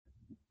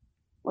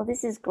Well,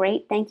 this is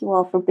great. Thank you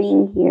all for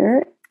being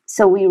here.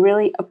 So we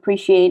really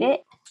appreciate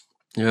it.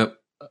 Yep.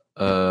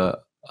 I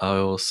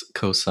will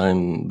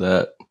co-sign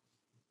that.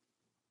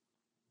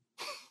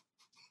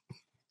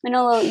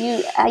 Manolo,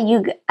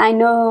 I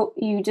know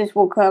you just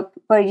woke up,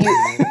 but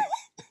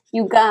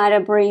you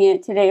gotta bring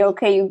it today,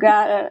 okay? You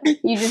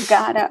just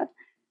gotta.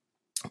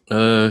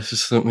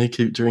 Just let me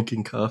keep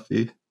drinking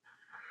coffee.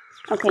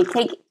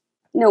 Okay,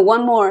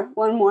 one more.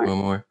 One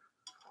more.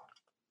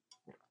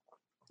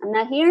 I'm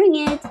not hearing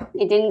it.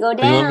 It didn't go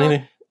down. You want me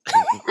to?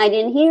 I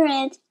didn't hear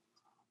it.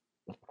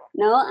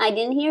 No, I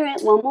didn't hear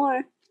it. One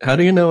more. How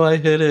do you know I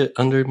hit it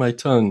under my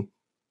tongue?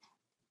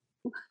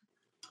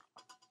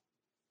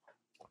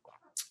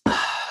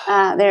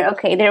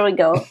 There we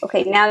go.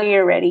 Okay, now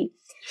you're ready.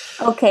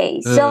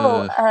 Okay,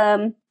 so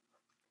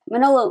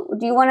Manolo,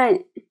 do you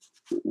want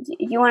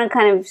to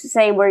kind of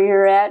say where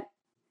you're at?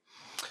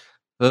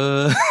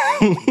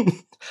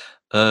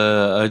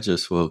 I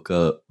just woke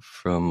up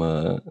from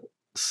a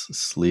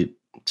sleep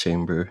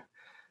chamber.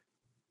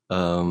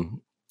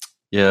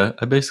 Yeah,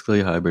 I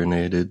basically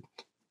hibernated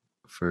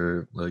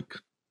for like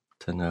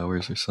 10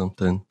 hours or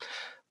something.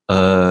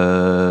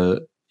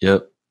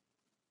 Yep.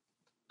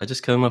 I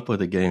just came up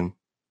with a game.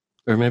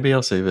 Or maybe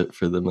I'll save it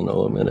for the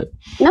Manolo Minute.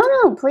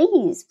 No,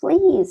 please,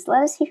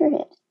 let us hear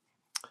it.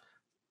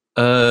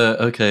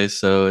 Okay,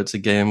 so it's a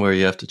game where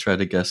you have to try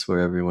to guess where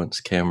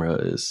everyone's camera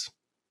is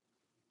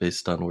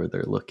based on where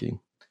they're looking.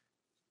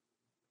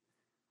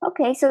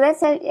 Okay, so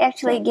that's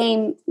actually a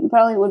game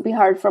probably would be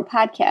hard for a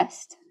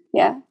podcast.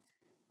 Yeah?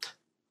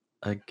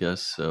 I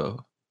guess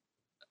so.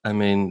 I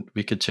mean,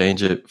 we could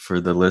change it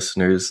for the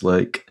listeners,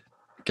 like,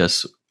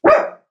 guess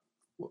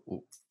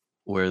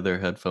where their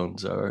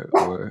headphones are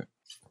or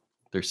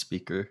their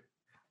speaker.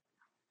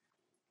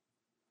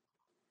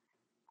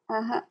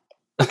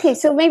 Okay,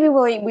 so maybe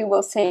we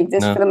will save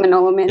this for the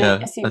Manolo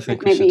Minute. Yeah, I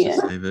think we should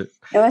just save it.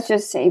 Yeah, let's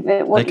just save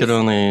it. I could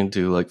only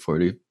do like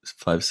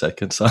 45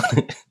 seconds on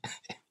it.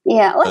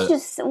 Yeah, we'll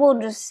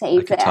just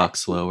save that. I could talk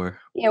slower.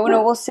 Yeah,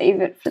 we'll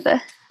save it for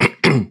the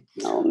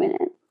Manolo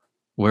Minute.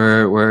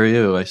 Where are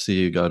you? I see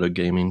you got a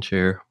gaming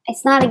chair.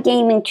 It's not a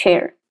gaming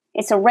chair.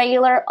 It's a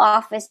regular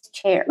office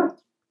chair.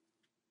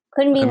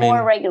 Couldn't be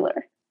more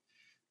regular.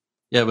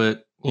 Yeah,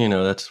 but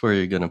that's where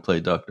you're gonna play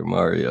Dr.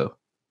 Mario.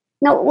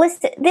 No,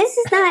 listen. This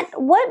is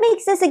not. What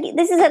makes this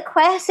this is a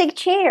classic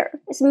chair.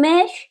 It's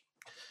mesh.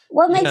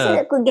 What makes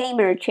it a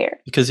gamer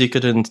chair? Because you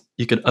could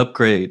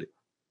upgrade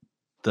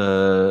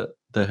the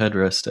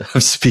headrest to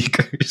have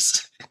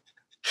speakers,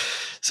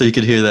 so you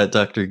could hear that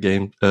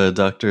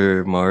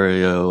Dr.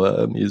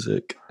 Mario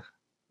music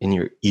in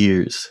your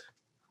ears.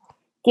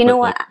 Do you know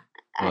what?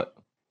 What?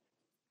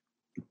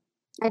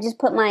 I just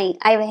put I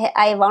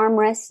have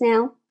armrests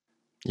now.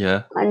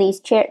 Yeah. On this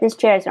chair is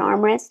an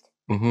armrest.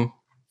 Mm-hmm.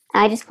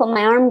 I just put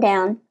my arm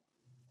down.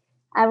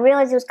 I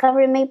realized it was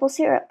covered in maple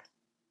syrup.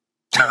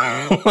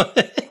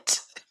 What?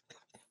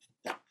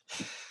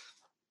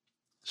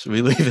 Should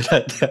we leave it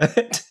at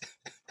that?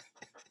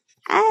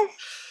 I'm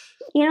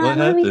going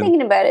to be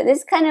thinking about it.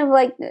 This kind of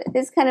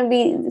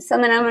be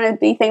something I'm going to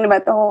be thinking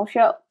about the whole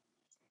show.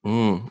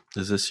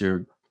 Is this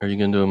are you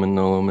going to do a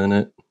Manolo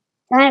Minute?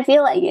 I kind of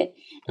feel like it.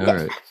 All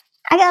right.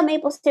 I got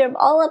maple syrup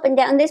all up and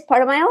down this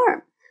part of my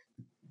arm.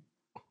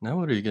 Now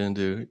what are you going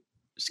to do?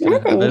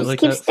 Nothing. Just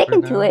keep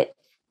sticking to it.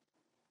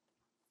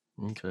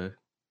 Okay.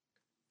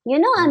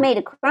 I made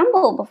a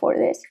crumble before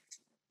this.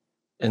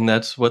 And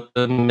that's what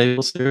the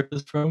maple syrup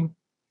is from?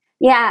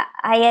 Yeah,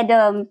 I had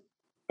the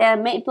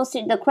maple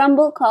syrup. The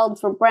crumble called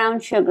for brown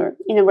sugar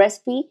in the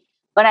recipe,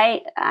 but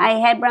I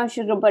had brown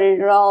sugar, but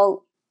it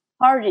all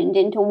hardened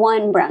into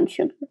one brown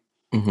sugar.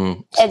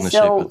 Mm-hmm. It's in the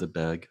shape of the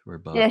bag or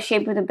box. The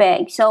shape of the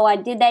bag. So I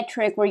did that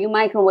trick where you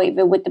microwave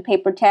it with the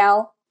paper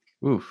towel.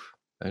 Oof.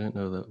 I didn't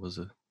know that was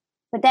a...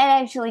 But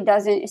that actually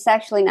doesn't, it's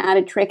actually not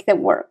a trick that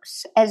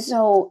works. And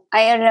so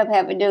I ended up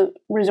having to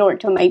resort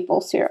to maple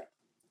syrup.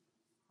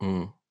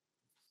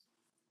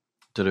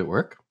 Did it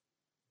work?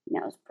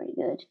 That was pretty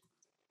good.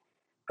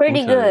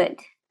 Pretty good.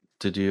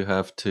 Did you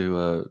have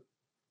to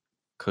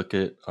cook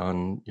it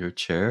on your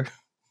chair?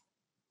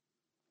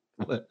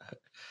 What?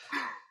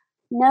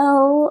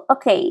 No.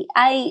 Okay.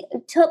 I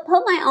put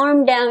my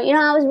arm down.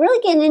 I was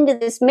really getting into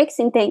this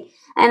mixing thing.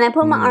 And I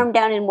put my arm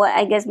down in what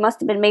I guess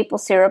must have been maple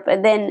syrup.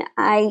 And then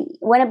I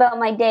went about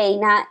my day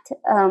not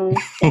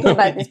thinking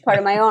about this part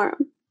of my arm.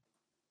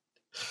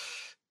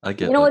 I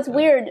get what's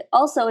weird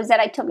also is that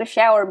I took a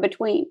shower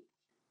between.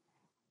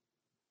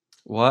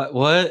 What?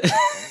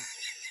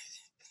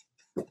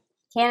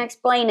 Can't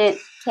explain it.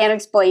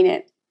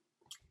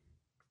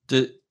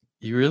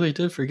 You really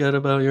did forget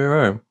about your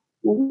arm?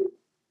 Mm-hmm.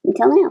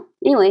 Until now.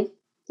 Anyway,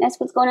 that's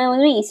what's going on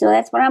with me. So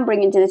that's what I'm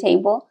bringing to the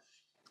table.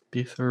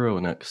 Be thorough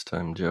next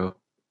time, Joe.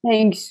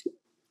 Thanks.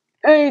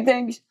 Hey,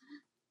 thanks.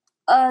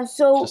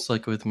 So just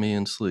like with me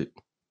and sleep.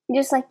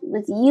 Just like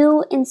with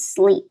you and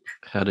sleep.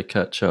 How to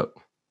catch up.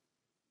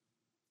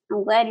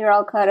 I'm glad you're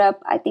all caught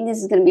up. I think this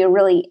is going to be a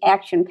really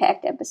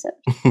action-packed episode.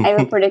 I have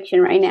a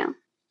prediction right now.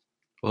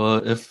 Well,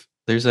 if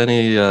there's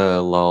any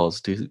laws,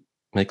 do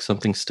make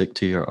something stick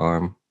to your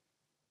arm.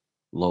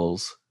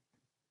 Lols.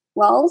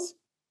 Lulls?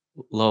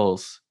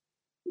 Lols.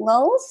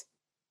 Lulls?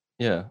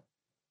 Yeah.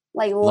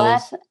 Like Lols.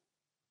 laugh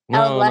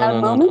out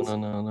loud moments?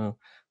 No.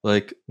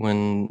 Like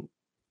when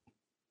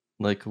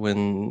like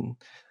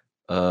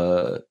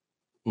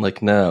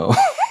now.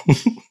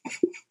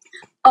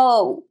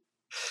 Oh,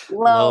 lulls.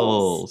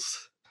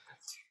 Lols.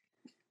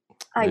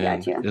 I Man,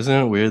 got you. isn't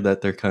it weird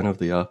that they're kind of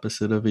the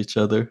opposite of each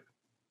other?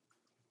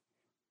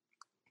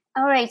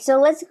 All right, so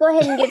let's go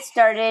ahead and get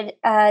started.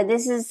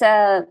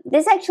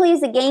 This actually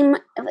is a game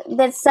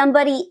that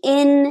somebody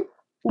in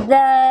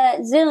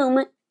the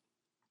Zoom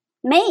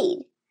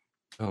made.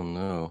 Oh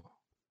no.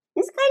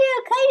 It's kind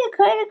of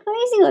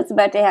crazy what's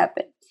about to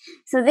happen.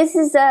 So this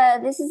is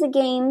a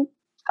game.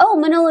 Oh,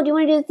 Manolo, do you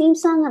want to do the theme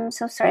song? I'm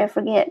so sorry, I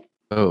forget.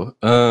 Oh,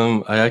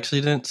 I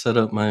actually didn't set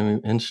up my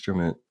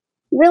instrument.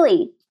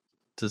 Really?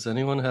 Does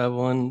anyone have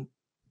one?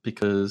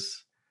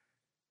 Because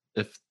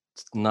if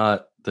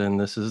not, then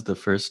this is the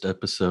first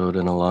episode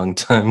in a long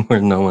time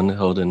where no one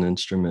held an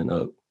instrument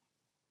up.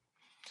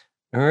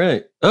 All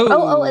right.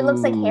 Oh, it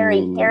looks like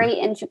Harry. Harry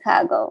in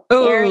Chicago.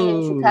 Harry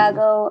in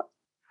Chicago.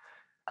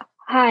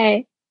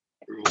 Hi.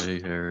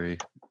 Hey, Harry.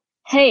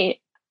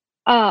 Hey,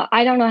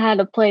 I don't know how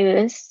to play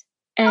this.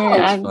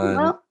 And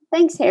well,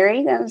 thanks,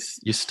 Harry. That was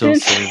You still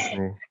saved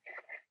me.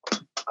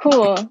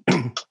 cool.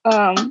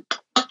 All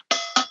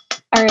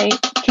right.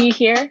 Can you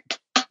hear?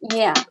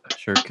 Yeah.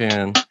 Sure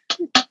can.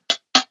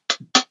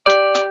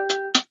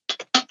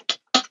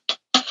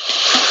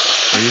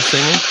 Are you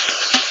singing?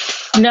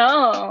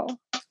 No,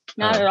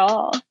 not at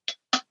all.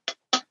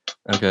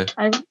 Okay.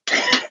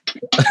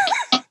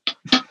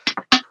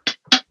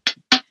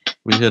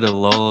 We hit a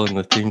lull in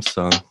the theme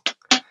song.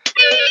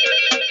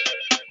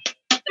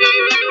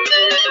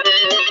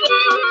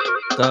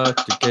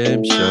 Dr.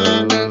 Game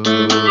Show.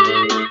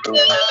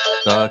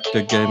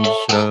 Dr. Game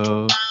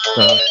Show.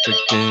 Dr.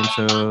 Game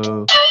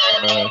Show.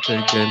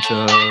 Dr. Game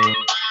Show.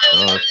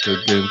 Dr.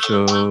 Game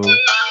Show.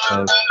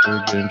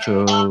 Dr. Game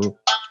Show.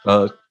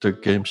 Dr.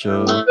 Game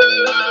Show.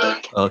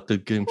 Dr.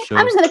 Game Show.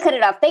 I'm just going to cut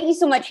it off. Thank you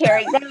so much,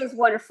 Harry. That was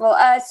wonderful.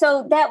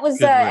 So that was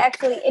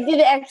it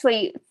did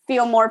actually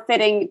feel more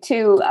fitting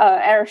to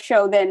our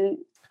show than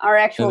our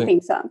actual theme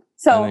song.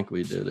 So I think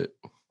we did it.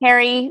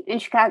 Harry in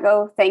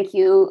Chicago, thank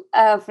you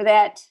for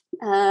that.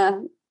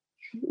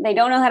 They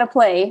don't know how to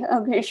play,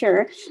 I'm pretty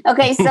sure.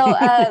 Okay, so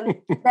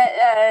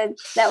that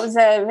was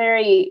a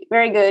very,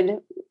 very good.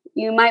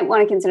 You might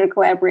want to consider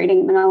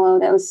collaborating, Manolo.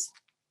 That was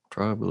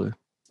probably.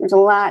 There's a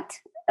lot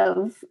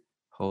of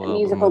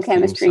musical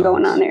chemistry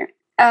going on there.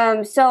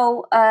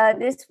 So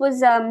this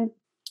was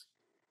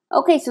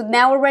okay. So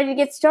now we're ready to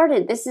get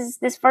started.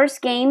 This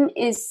first game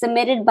is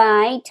submitted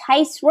by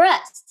Tice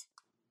Rust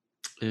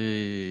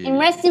in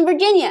Reston,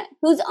 Virginia,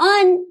 who's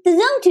on the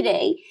Zoom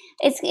today.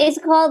 It's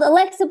called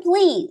Alexa,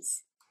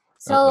 Please.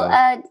 So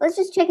let's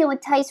just check in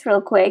with Tice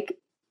real quick.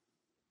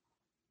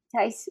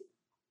 Tice.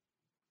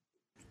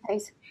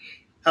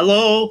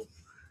 Hello.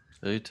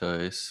 Hey,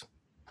 Tice.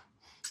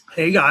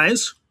 Hey,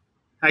 guys.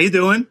 How you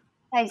doing?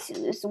 Tice,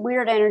 this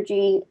weird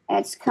energy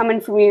that's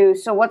coming from you.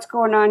 So what's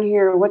going on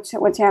here? What's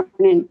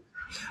happening?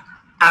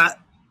 I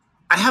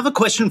have a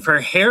question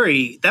for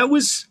Harry.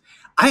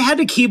 I had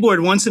a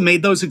keyboard once that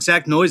made those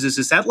exact noises.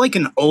 Is that like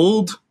an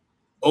old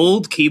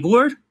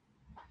keyboard?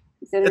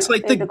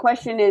 The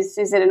question is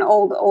it an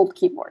old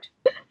keyboard?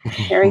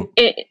 Harry?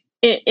 It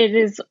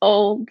is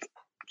old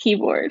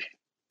keyboard.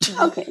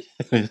 Okay.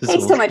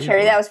 Thanks so much,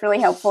 Harry. That was really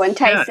helpful. And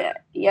Tice,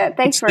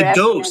 thanks for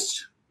asking. The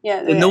ghost.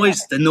 Yeah, the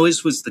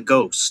noise was the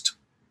ghost.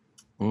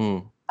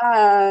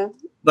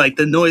 Like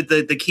the noise,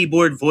 the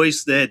keyboard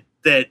voice that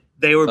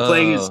they were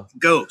playing is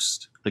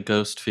Ghost. The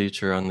ghost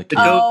feature on the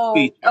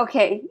keyboard.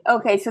 Okay.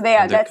 So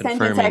that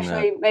sentence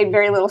actually made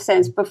very little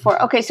sense before.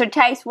 Okay, so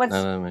Tice,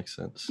 that makes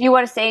sense. Do you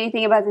want to say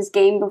anything about this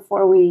game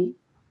before we?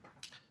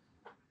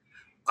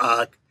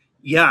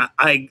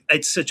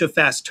 It's such a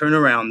fast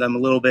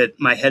turnaround.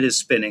 My head is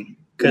spinning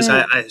because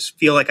I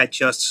feel like I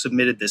just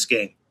submitted this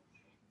game.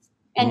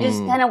 And just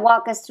kind of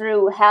walk us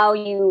through how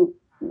you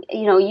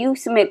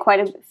submit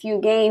quite a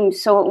few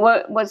games. So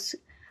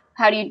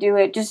how do you do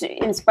it? Just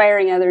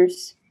inspiring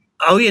others.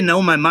 Oh,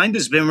 my mind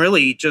has been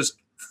really just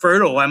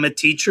fertile. I'm a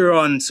teacher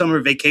on summer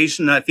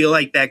vacation. I feel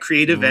like that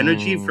creative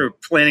energy for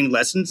planning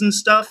lessons and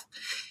stuff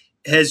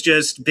has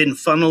just been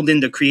funneled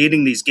into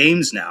creating these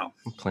games now.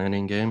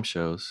 Planning game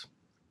shows.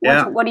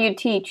 What do you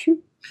teach?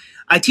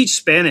 I teach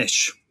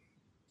Spanish.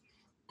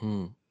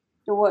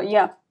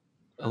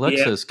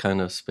 Alexa's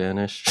kind of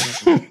Spanish.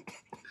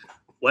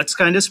 What's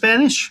kind of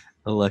Spanish?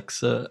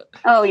 Alexa.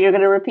 Oh, you're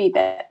going to repeat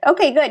that.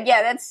 Okay, good.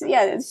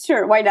 That's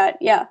sure. Why not?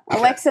 Yeah.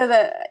 Alexa,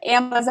 the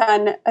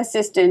Amazon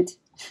assistant.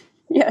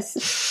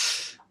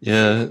 Yes.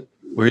 Yeah.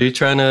 Were you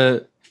trying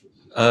to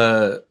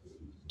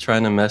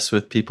mess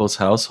with people's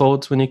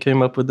households when you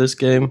came up with this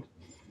game?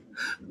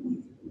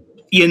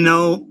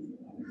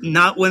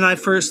 Not when I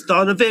first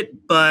thought of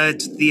it,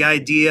 but the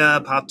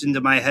idea popped into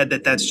my head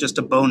that's just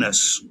a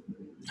bonus.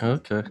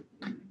 Okay.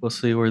 We'll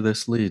see where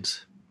this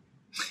leads.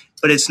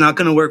 But it's not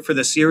going to work for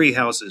the Siri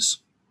houses.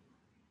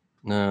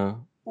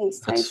 No. Thanks,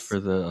 that's for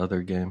the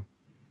other game.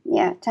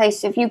 Yeah,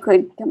 Tice, if you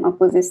could come up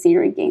with a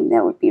Siri game,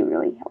 that would be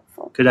really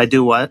helpful. Could I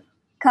do what?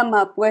 Come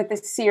up with a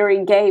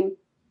Siri game.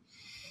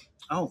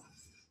 Oh,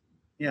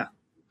 yeah.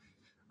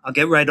 I'll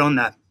get right on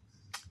that.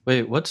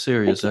 Wait, what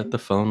Siri? Is that the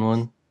phone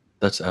one?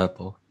 That's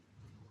Apple.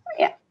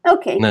 Yeah.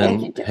 Okay. And then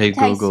Thank you, Hey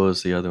Tice. Google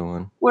is the other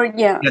one.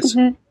 Yes.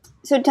 Mm-hmm.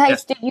 So, Tice,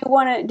 Yes. did you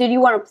want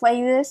to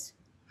play this?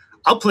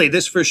 I'll play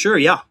this for sure,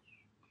 yeah.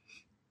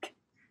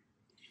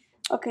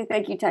 Okay,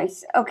 thank you,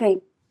 Tice.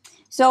 Okay,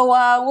 so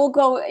we'll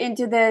go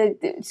into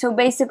so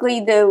basically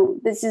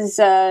this is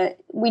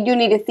we do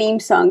need a theme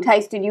song.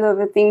 Tice, did you have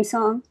a theme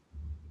song?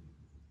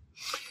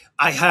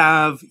 I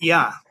have,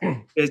 yeah.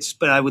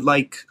 But I would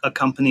like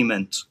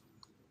accompaniment.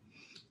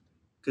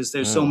 Because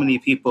there's so many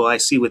people I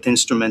see with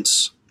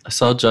instruments. I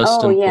saw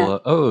Justin yeah. pull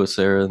up. Oh,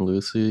 Sarah and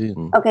Lucy.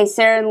 And Okay,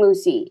 Sarah and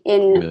Lucy.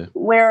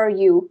 Where are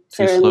you,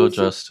 Sarah too and slow, Lucy?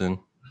 Justin.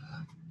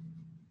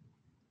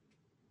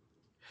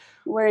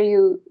 Where are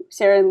you,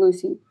 Sarah and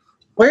Lucy?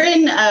 We're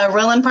in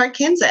Roland Park,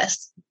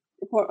 Kansas.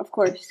 Of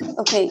course.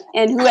 Okay,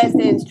 and who has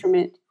the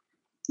instrument?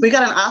 We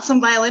got an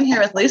awesome violin here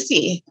with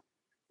Lucy.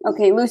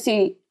 Okay,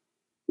 Lucy,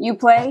 you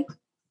play?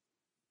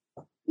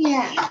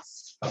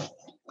 Yes.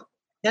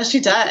 Yes,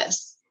 she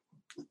does.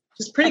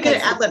 She's pretty good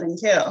at ad-libbing,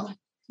 too.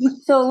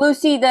 So,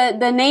 Lucy,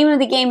 the name of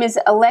the game is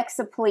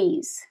Alexa,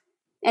 Please.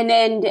 And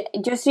then,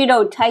 just so you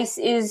know, Tice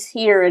is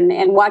here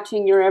and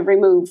watching your every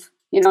move.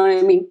 You know what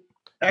I mean?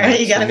 All right,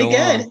 you got to be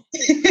good.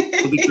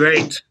 It'll be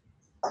great.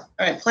 All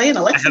right, play an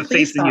Alexa, I have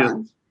Please faith in you.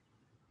 song.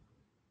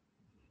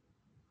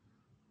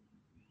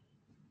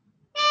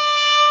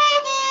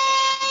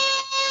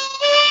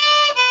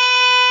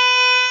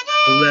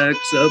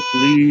 Alexa,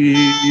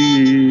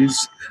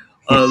 please.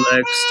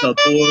 Alexa, por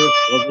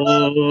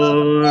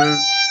favor.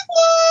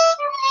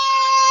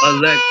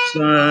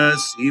 Alexa,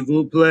 s'il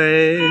vous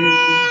plaît.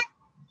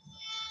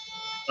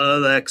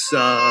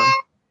 Alexa,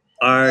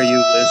 are you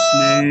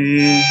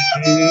listening?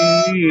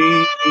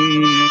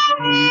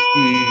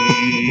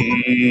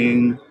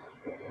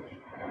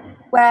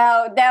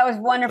 Wow, that was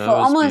wonderful. That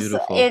was Almost,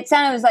 beautiful. it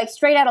sounded like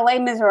straight out of Les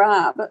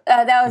Miserables.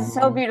 That was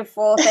so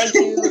beautiful.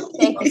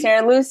 Thank you,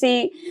 Sarah,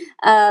 Lucy,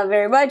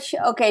 very much.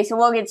 Okay, so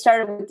we'll get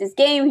started with this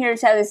game.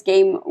 Here's how this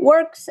game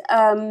works.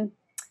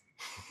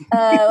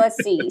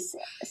 Let's see.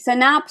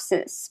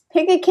 Synopsis: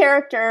 pick a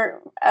character,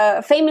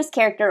 a famous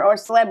character or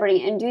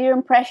celebrity, and do your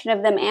impression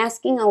of them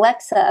asking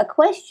Alexa a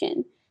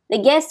question. The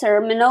guesser,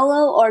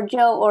 Manolo or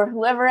Joe or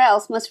whoever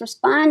else, must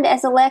respond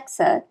as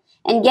Alexa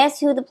and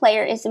guess who the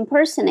player is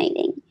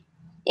impersonating.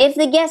 If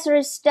the guesser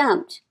is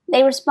stumped,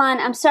 they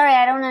respond, "I'm sorry,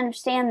 I don't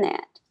understand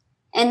that."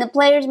 And the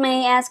players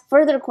may ask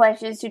further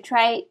questions to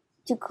try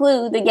to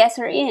clue the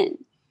guesser in.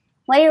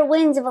 Player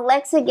wins if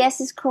Alexa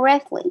guesses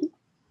correctly.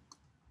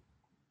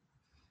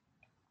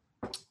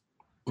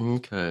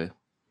 Okay.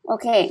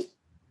 Okay.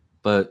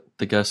 But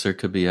the guesser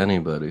could be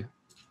anybody.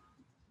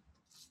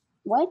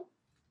 What?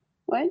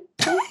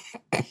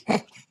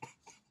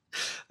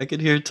 I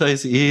could hear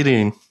Tice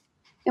eating.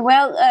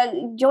 Well,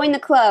 join the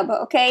club,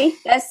 okay?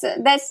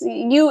 That's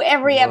you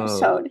every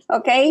episode,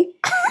 okay?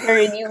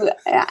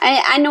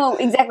 I know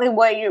exactly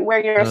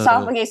where your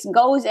esophagus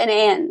goes and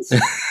ends.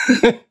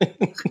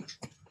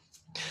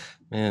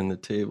 Man, the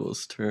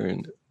tables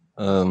turned.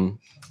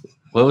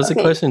 What was the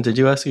question? Did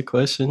you ask a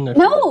question?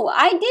 No,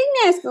 I didn't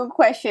ask a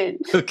question.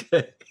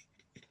 Okay.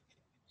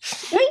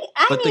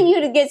 I need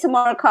you to get some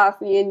more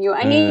coffee in you.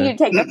 I need you to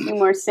take a few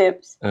more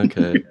sips.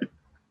 Okay.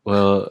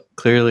 Well,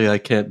 clearly I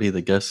can't be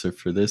the guesser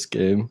for this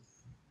game.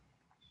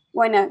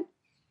 Why not?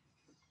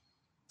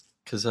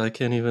 Because I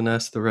can't even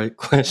ask the right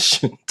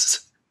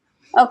questions.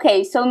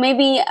 Okay, so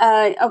maybe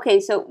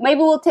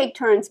we'll take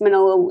turns,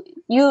 Manolo.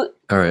 You.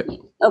 All right.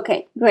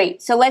 Okay,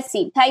 great. So let's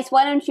see. Tice,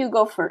 why don't you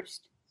go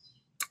first?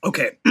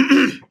 Okay.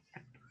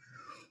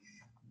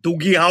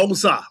 Doogie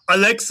Howser,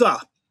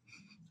 Alexa,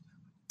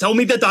 tell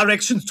me the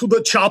directions to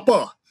the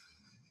chopper.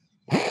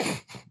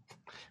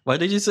 Why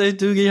did you say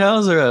Doogie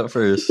Howser at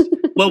first?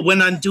 Well,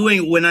 when I'm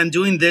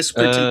doing this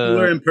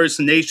particular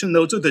impersonation,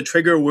 those are the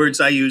trigger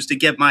words I use to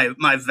get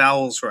my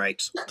vowels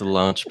right. The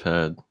launch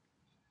pad.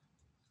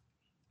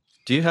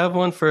 Do you have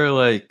one for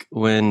like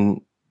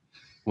when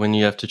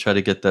you have to try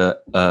to get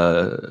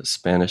the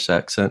Spanish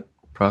accent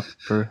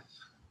proper?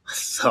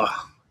 So,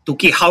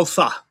 Doogie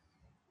Howser.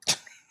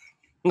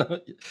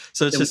 No,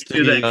 so it's just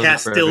do the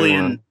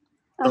Castilian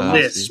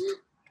lisp.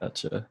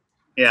 Gotcha.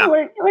 Yeah,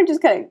 so we're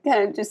just kind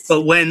of just.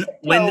 But when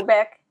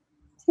back.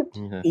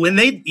 When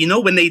they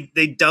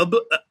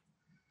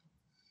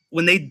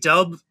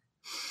dub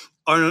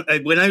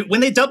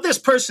this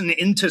person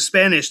into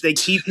Spanish, they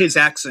keep his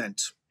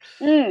accent.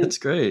 That's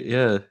great.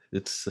 Yeah,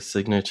 it's a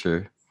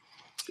signature.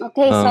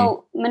 Okay,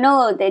 so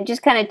Manolo, they're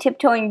just kind of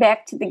tiptoeing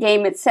back to the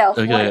game itself.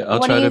 Okay, I'll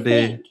try to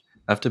be.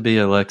 I have to be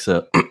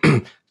Alexa.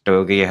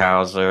 Doogie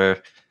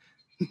Howser.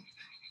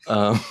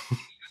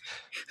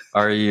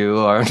 Are you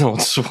Arnold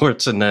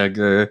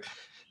Schwarzenegger?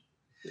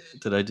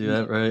 Did I do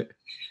that right?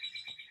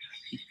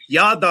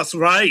 Yeah, that's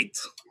right.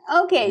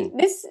 Okay,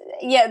 this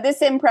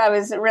improv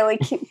is really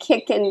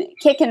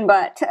kicking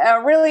butt.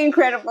 Really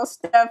incredible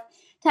stuff.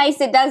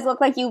 Tice, it does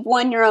look like you've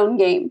won your own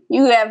game.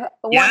 You have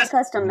won Yes. a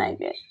custom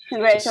magnet.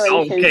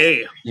 Congratulations.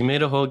 Okay. You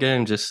made a whole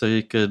game just so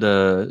you could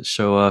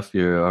show off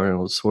your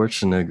Arnold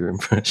Schwarzenegger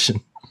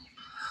impression.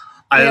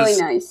 Really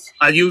nice.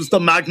 I use the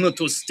magnet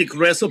to stick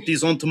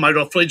recipes onto my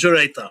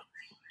refrigerator.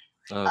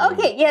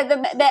 Okay, yeah,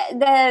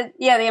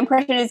 the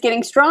impression is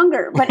getting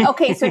stronger. But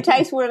okay, so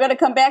Tice, we're gonna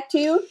come back to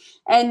you,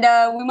 and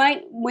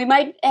we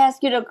might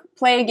ask you to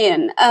play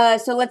again.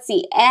 So let's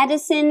see,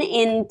 Addison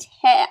in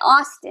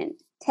Austin,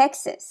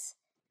 Texas.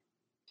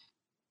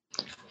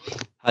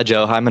 Hi,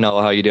 Joe. Hi,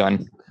 Manolo. How you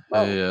doing?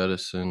 Hey,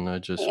 Addison. I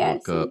just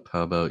woke up.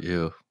 How about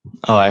you?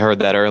 Oh, I heard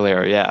that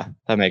earlier. Yeah,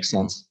 that makes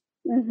sense.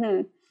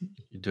 Mm-hmm.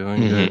 You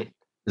doing good?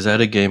 Is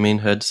that a gaming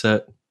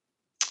headset?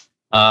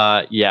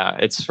 Yeah,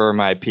 it's for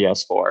my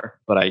PS4,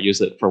 but I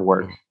use it for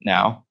work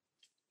now.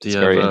 It's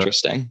very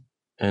interesting.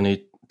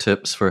 Any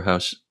tips for how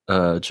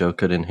Joe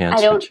could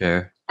enhance your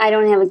chair? I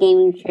don't have a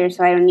gaming chair,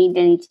 so I don't need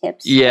any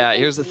tips. Yeah,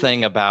 here's the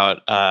thing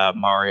about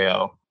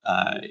Mario.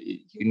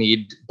 You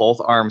need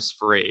both arms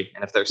free,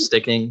 and if they're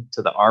sticking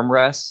to the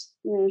armrest,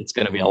 it's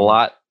going to be a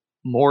lot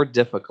more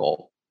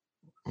difficult.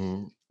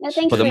 No,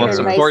 but the most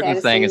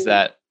important thing is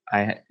that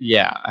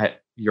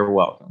you're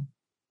welcome.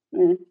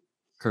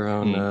 Her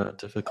own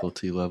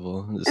difficulty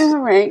level. All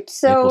right,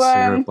 so maple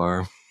syrup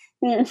arm.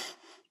 Is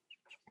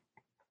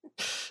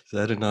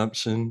that an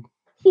option?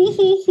 Hee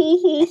hee hee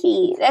hee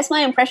hee. That's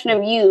my impression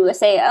of you. I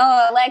say,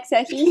 "Oh,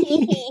 Alexa, hee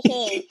hee hee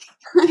hee,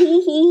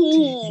 hee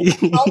hee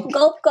hee, gulp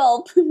gulp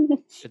gulp."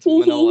 It's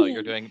Manolo.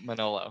 You're doing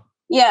Manolo.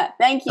 Yeah,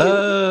 thank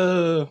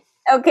you.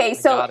 Okay,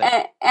 so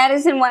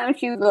Addison, why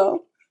don't you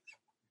go?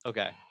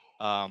 Okay.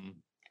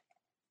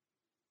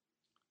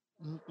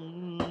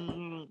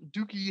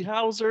 Doogie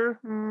Howser.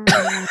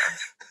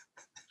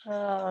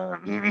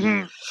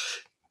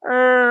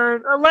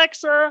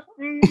 Alexa.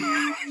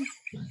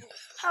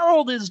 How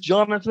old is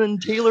Jonathan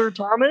Taylor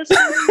Thomas?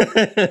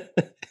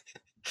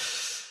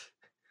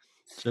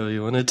 Joe,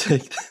 you want to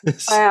take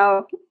this?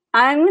 Wow.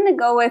 I'm going to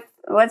go with,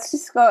 let's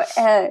just go,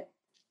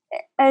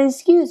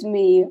 excuse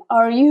me,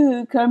 are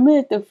you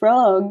Kermit the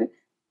Frog?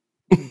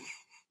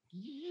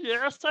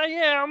 Yes, I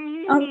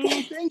am.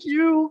 Okay. Thank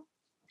you.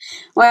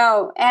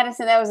 Wow,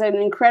 Addison, that was an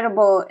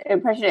incredible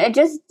impression.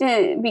 Just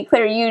to be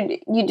clear,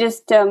 you did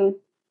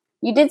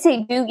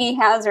say Doogie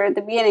Howser at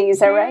the beginning, is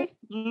that right?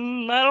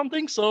 I don't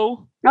think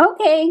so.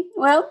 Okay,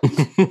 well,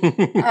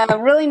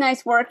 really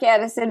nice work,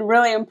 Addison.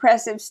 Really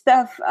impressive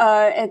stuff.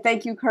 And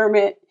thank you,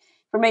 Kermit,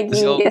 for making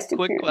a guest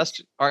appearance. Quick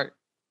question: Aren't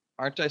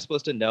I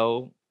supposed to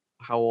know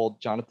how old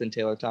Jonathan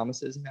Taylor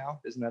Thomas is now?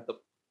 Isn't that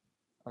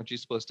aren't you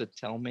supposed to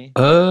tell me?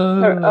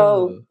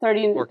 39.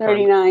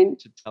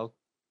 To tell.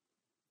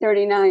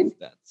 39.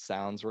 That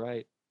sounds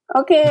right.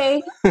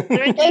 Okay.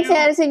 Thanks,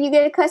 Addison. You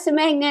get a custom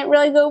magnet.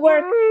 Really good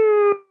work.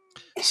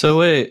 So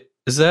wait,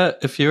 is that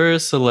if you're a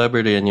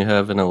celebrity and you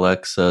have an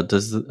Alexa,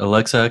 does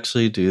Alexa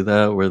actually do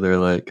that where they're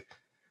like,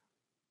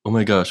 oh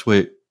my gosh,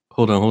 wait,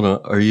 hold on.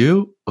 Are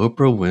you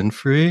Oprah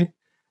Winfrey?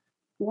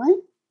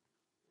 What?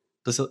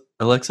 Does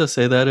Alexa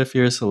say that if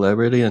you're a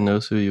celebrity and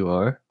knows who you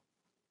are?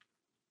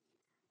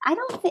 I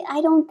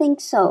don't think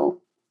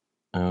so.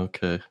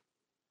 Okay.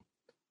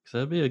 Because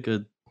that'd be a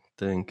good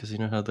thing, because you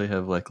know how they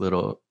have like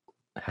little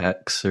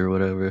hacks or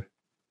whatever?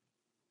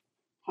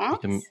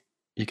 Hacks?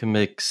 You can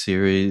make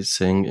Siri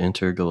sing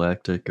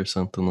Intergalactic or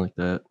something like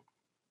that.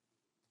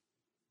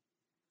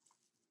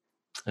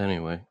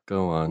 Anyway,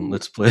 go on.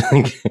 Let's play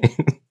the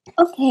game.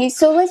 Okay,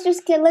 so let's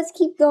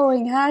keep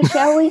going, huh?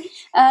 Shall we?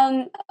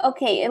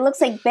 Okay, it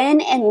looks like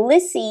Ben and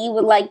Lissy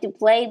would like to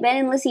play. Ben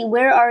and Lissy,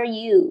 where are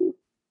you?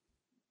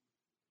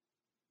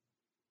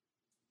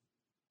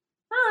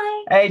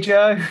 Hi. Hey,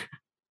 Joe.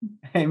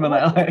 Hey,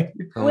 Manolo.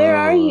 Where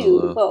are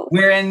you both?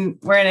 We're in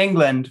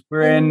England.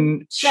 We're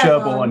in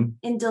Sherborne.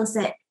 In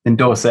Dorset. In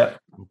Dorset.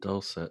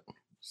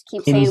 Just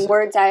keep saying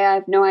words. I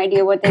have no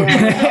idea what they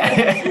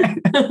are.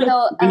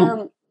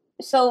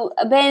 So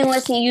Ben and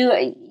Lissy,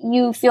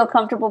 you feel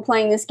comfortable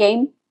playing this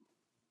game?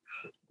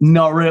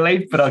 Not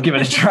really, but I'll give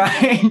it a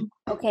try.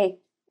 Okay.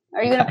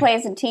 Are you going to play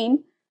as a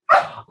team?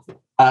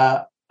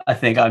 I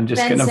think I'm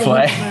just going to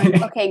play.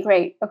 Okay,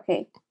 great.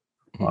 Okay.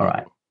 All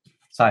right.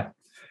 So,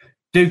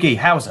 Doogie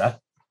Howser,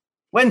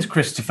 when's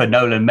Christopher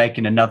Nolan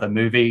making another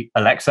movie,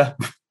 Alexa?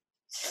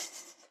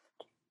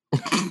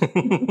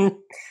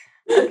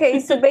 Okay,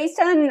 so based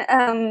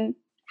on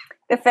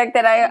the fact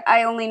that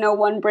I only know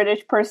one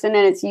British person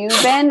and it's you,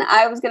 Ben,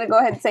 I was going to go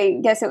ahead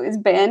and guess it was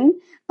Ben.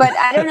 But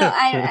I don't know.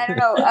 I don't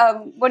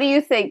know. What do you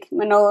think,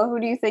 Manolo? Who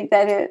do you think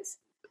that is?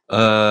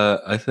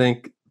 I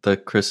think the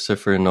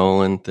Christopher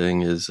Nolan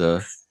thing is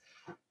a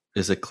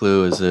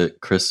clue. Is it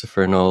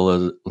Christopher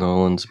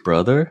Nolan's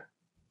brother?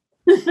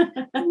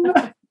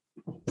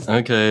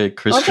 Okay,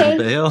 Christian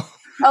Bale.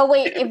 Oh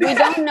wait, if we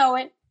don't know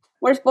it,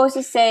 we're supposed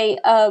to say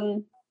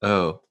I'm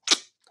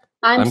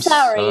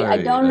sorry, I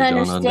don't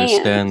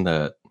understand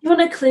that. You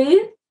want a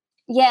clue?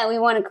 Yeah, we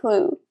want a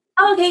clue.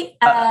 Oh, okay.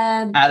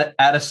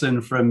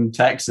 Addison from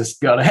Texas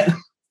got it.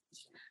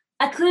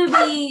 A clue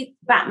would be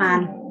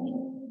Batman.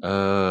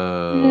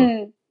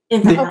 Oh.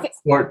 Okay.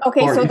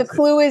 So the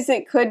clue is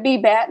it could be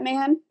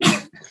Batman.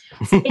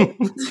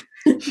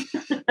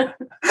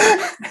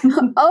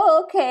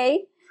 Oh,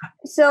 okay.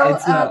 So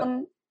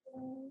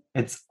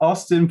it's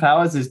Austin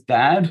Powers'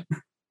 dad.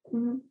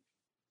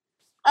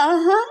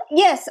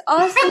 Yes,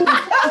 Austin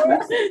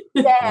Powers'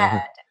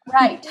 dad.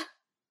 Right.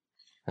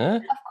 Huh?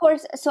 Of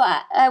course. So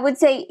I would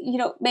say,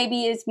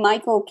 maybe it's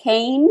Michael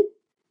Caine.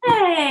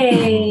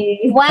 Hey!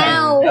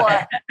 Wow.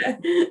 Wow.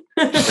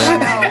 We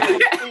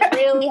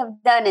really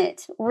have done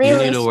it.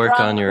 Really, you need to work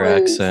on your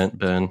accent,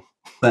 Ben.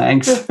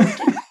 Thanks.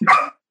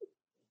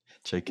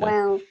 JK.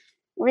 Wow.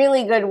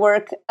 Really good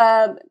work.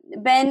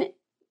 Ben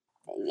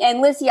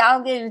and Lissy,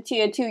 I'll give it to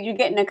you too. You're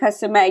getting a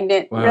custom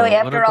magnet. Wow. Really,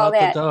 What after about all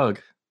that. the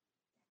dog?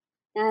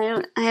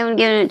 I haven't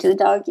given it to the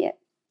dog yet.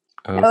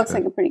 Okay. It looks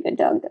like a pretty good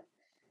dog, though.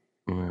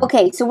 Yeah.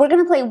 Okay, so we're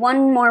going to play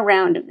one more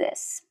round of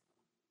this.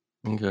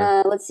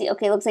 Okay. Let's see.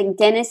 Okay, looks like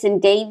Dennis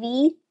and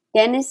Davy.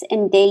 Dennis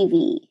and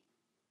Davy.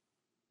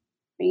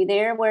 Are you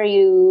there? Where are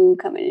you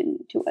coming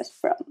to us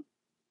from?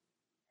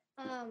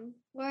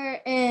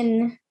 We're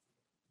in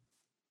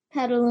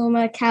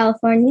Petaluma,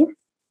 California.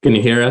 Can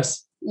you hear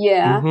us?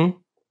 Yeah. Mm-hmm.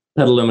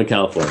 Petaluma,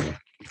 California.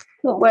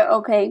 Cool. Well,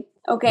 okay.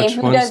 Which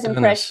Who one's does Dennis?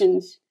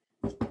 impressions?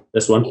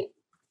 This one?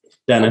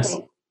 Dennis.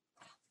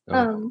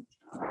 Okay.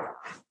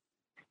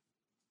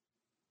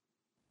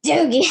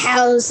 Doogie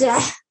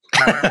Howser.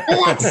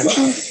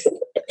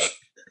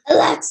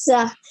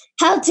 Alexa,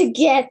 how to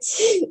get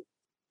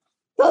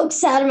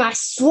folks out of my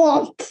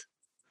swamp.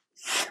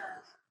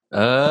 Okay,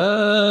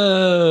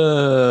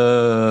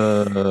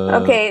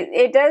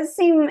 it does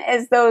seem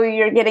as though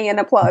you're getting an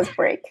applause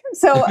break.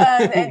 So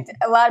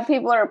a lot of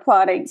people are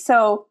applauding.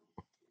 So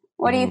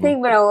what do you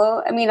think,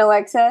 Manolo? I mean,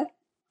 Alexa?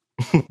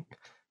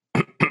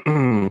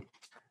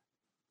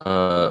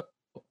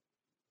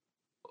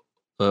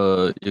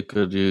 You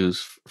could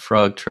use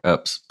frog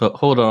traps, but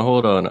hold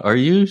on. Are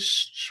you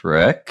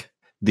Shrek?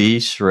 The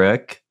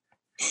Shrek?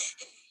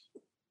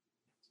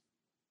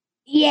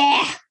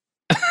 Yeah.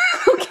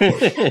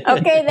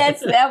 Okay,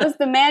 that was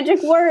the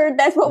magic word.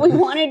 That's what we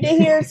wanted to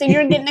hear. So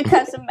you're getting a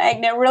custom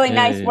magnet. Really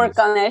nice work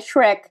on that,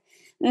 Shrek.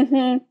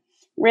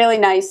 Really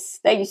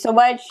nice. Thank you so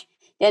much,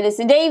 Dennis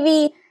and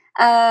Davey.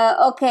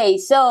 Okay,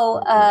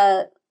 so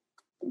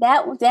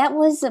that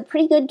was a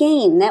pretty good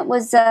game. That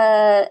was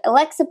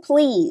Alexa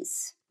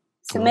Please,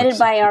 submitted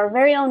by our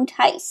very own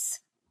Tice.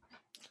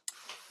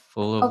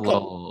 Full of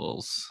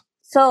lulls.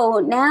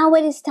 So now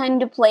it is time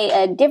to play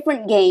a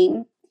different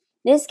game.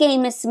 This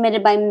game is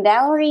submitted by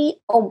Valerie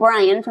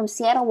O'Brien from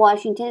Seattle,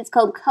 Washington. It's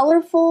called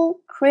Colorful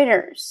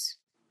Critters.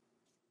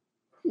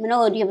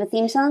 Manolo, do you have a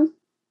theme song?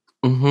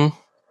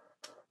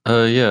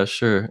 Yeah,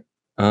 sure.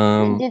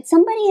 Did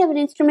somebody have an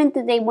instrument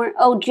that they weren't?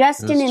 Oh,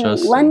 Justin in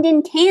Justin.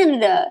 London,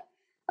 Canada.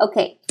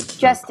 Okay,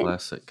 Justin.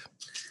 Classic.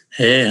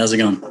 Hey, how's it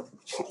going?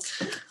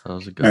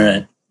 How's it going? All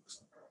right.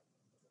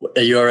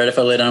 Are you all right if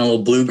I lay down a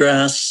little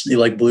bluegrass? You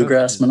like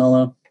bluegrass,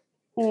 Manolo?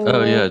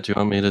 Oh, yeah. Do you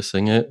want me to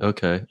sing it?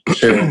 Okay.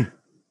 Sure.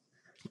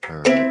 All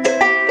right.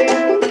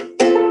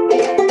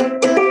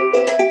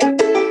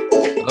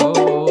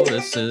 Oh,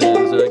 this is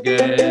a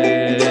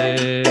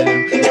game.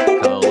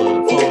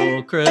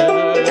 Colorful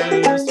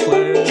critters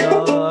playing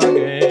our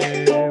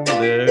game.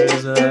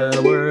 There's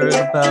a word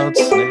about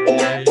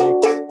snakes.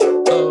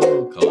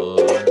 Oh,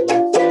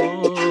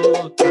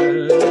 colorful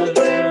critters.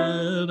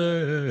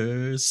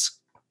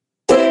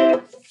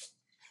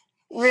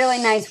 Really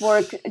nice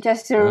work,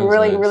 Justin.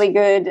 Really, nice. really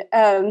good.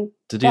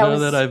 Did you know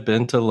that I've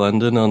been to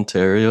London,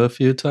 Ontario a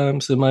few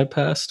times in my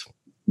past?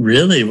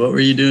 Really? What were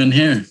you doing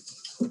here?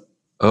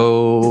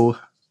 Oh,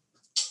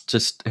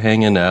 just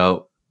hanging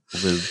out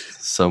with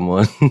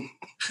someone.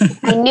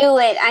 I knew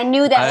it. I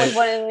knew that was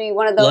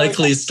one of those.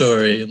 Likely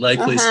story.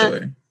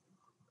 Story.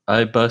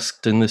 I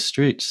busked in the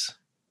streets.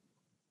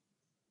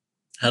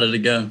 How did it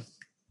go?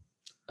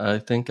 I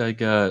think I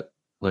got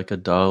like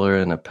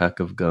 $1 and a pack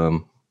of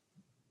gum.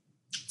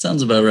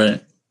 Sounds about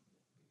right.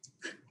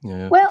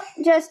 Yeah. Well,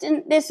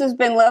 Justin, this has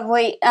been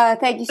lovely.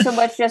 Thank you so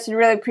much, Justin.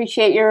 Really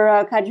appreciate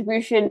your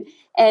contribution.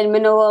 And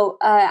Manolo,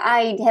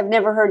 I have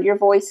never heard your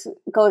voice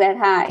go that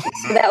high.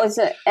 So that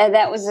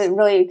was a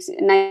really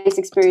nice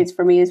experience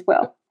for me as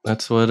well.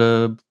 That's what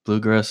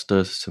bluegrass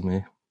does to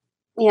me.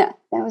 Yeah,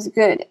 that was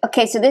good.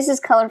 Okay, so this is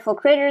Colorful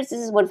Critters.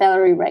 This is what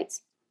Valerie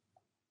writes.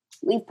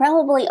 We've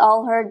probably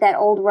all heard that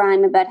old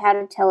rhyme about how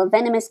to tell a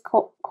venomous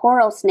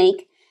coral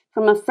snake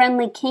from a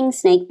friendly king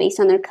snake based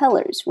on their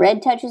colors.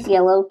 Red touches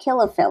yellow,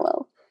 kill a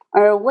fellow.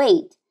 Or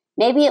wait,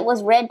 maybe it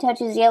was red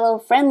touches yellow,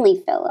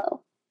 friendly fellow.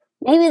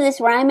 Maybe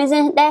this rhyme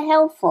isn't that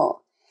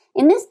helpful.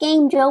 In this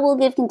game, Joe will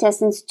give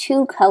contestants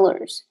 2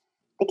 colors.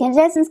 The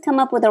contestants come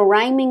up with a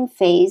rhyming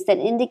phrase that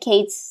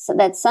indicates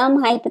that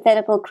some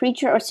hypothetical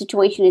creature or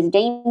situation is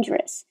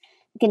dangerous.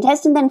 The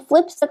contestant then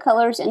flips the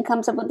colors and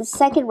comes up with a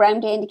second rhyme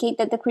to indicate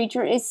that the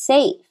creature is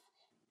safe.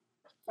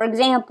 For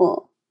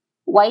example,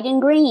 white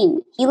and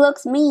green, he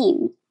looks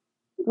mean.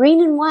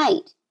 Green and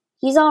white,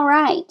 he's all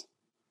right.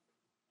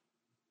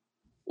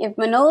 If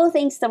Manolo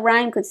thinks the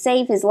rhyme could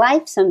save his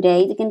life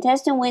someday, the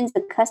contestant wins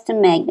the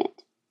custom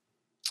magnet.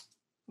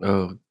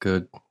 Oh,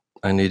 good.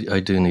 I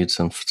do need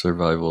some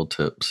survival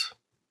tips.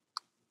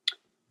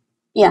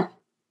 Yeah.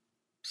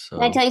 So,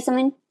 Can I tell you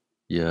something?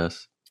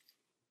 yes.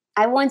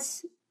 I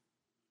once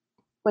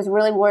was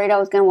really worried I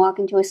was going to walk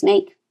into a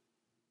snake.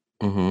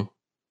 Mm-hmm.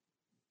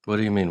 What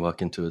do you mean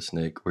walk into a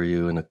snake? Were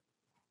you in a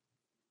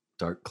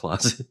dark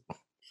closet?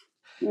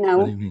 No.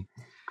 What do you mean?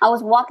 I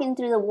was walking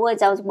through the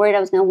woods. I was worried I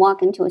was going to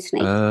walk into a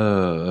snake.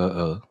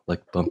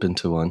 Like bump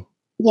into one.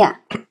 Yeah,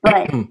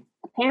 but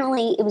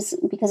apparently it was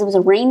because it was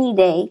a rainy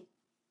day.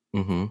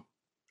 Mm-hmm.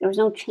 There was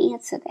no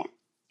chance of that.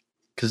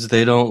 Because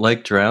they don't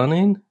like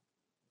drowning?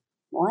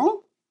 What?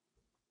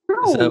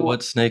 No. Is that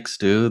what snakes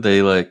do?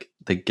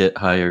 They get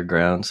higher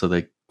ground, so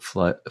they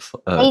fly.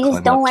 They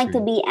just don't like to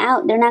be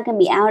out. They're not going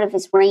to be out if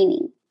it's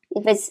raining.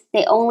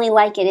 They only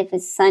like it if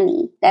it's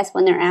sunny. That's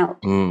when they're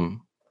out.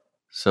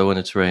 So when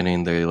it's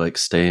raining, they like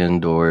stay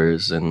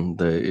indoors and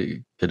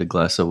they get a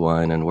glass of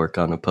wine and work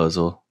on a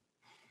puzzle.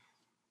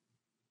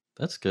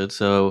 That's good.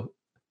 So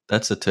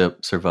that's a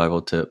tip,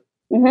 survival tip.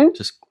 Mm-hmm.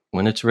 Just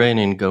when it's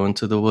raining, go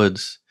into the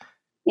woods.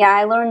 Yeah,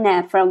 I learned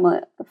that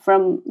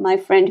from my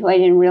friend who I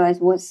didn't realize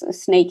was a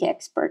snake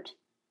expert.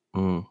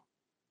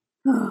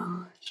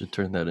 Should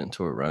turn that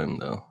into a rhyme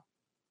though.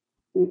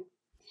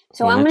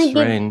 So when I'm going to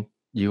give. Rain,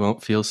 you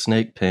won't feel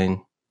snake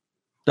pain.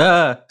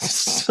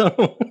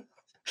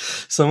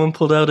 Someone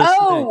pulled out a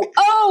snake.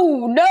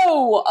 Oh,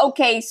 no.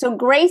 Okay, so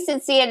Grace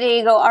in San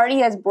Diego already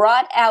has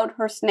brought out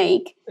her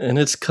snake. And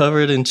it's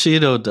covered in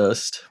Cheeto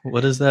dust.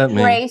 What does that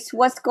mean? Grace,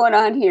 what's going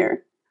on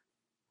here?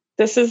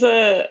 This is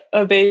a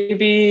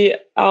baby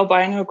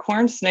albino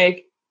corn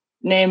snake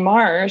named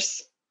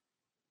Mars.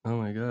 Oh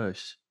my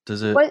gosh.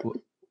 Does it?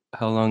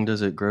 How long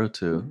does it grow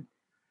to?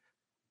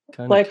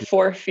 Like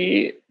 4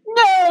 feet.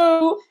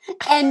 No!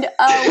 And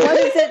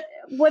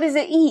what does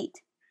it eat?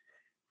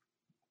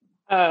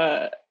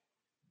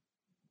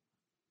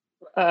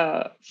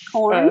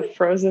 Corn?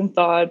 Frozen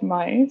thawed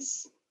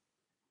mice.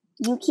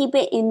 You keep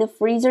it in the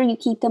freezer? You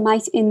keep the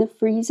mice in the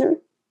freezer?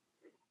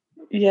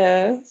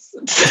 Yes.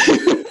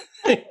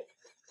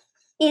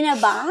 In a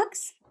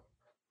box?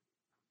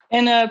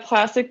 In a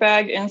plastic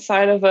bag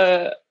inside of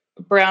a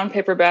brown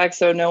paper bag,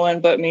 so no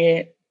one but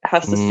me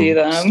has to see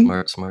them.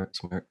 Smart.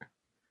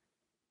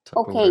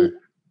 Okay,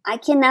 I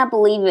cannot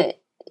believe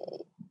it.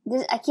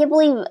 I can't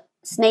believe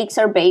snakes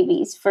are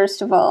babies,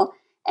 first of all.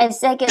 And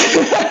secondly,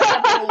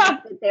 I can't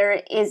believe that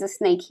there is a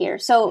snake here.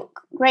 So,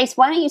 Grace,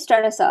 why don't you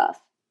start us off?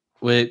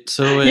 Wait,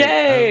 Yay!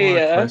 I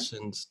have more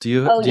questions. Do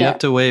you have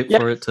to wait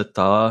for it to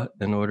thaw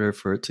in order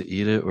for it to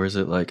eat it? Or is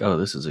it like, oh,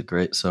 this is a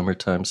great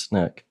summertime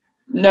snack?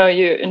 No,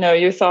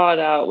 you thaw it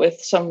out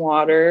with some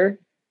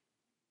water.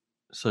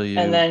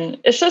 And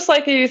then it's just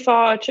like you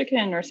thaw a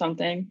chicken or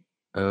something.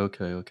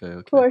 Okay.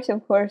 Of course.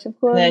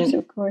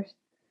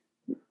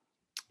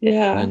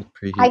 Yeah.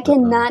 I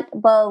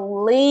cannot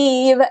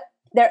believe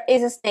there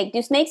is a snake.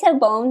 Do snakes have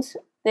bones?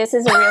 This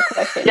is a real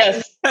question.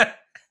 Yes.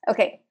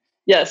 Okay.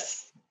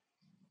 Yes.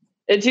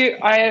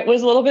 I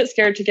was a little bit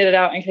scared to get it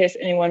out in case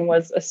anyone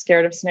was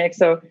scared of snakes,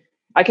 so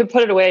I could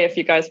put it away if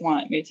you guys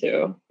want me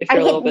to. If you're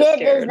a little bit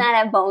scared. It does not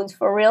have bones.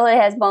 For real, it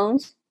has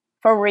bones?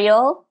 For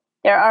real?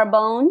 There are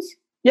bones?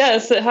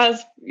 Yes, it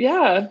has.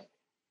 Yeah.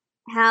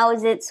 How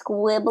is it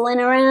squibbling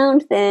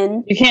around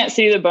then? You can't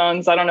see the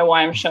bones. I don't know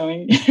why I'm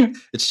showing you.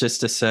 It's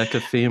just a sack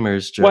of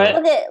femurs, Joe. What?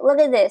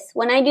 Look at this.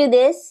 When I do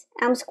this,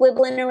 I'm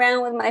squibbling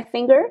around with my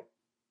finger.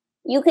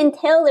 You can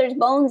tell there's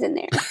bones in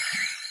there.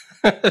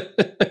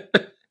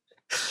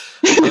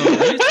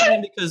 Are you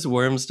saying because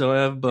worms don't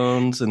have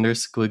bones and they're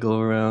squiggle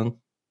around?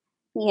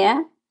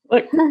 Yeah.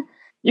 Look,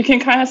 you can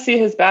kind of see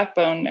his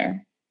backbone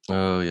there.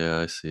 Oh, yeah,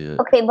 I see it.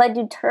 Okay, but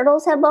do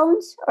turtles have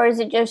bones or is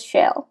it just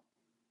shell?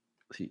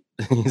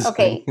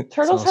 Okay.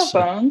 Turtles have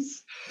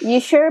bones. You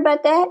sure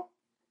about that?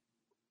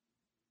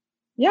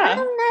 Yeah. I'm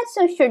not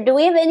so sure. Do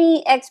we have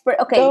any expert?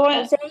 Okay,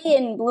 Jose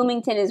in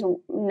Bloomington is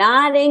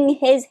nodding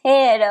his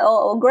head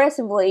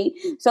aggressively.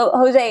 So,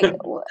 Jose,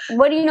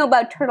 what do you know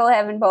about turtle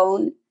having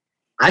bone?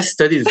 I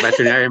studied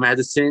veterinary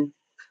medicine,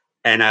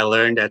 and I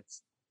learned that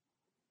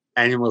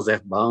animals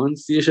have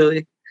bones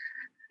usually.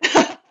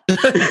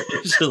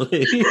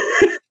 Usually.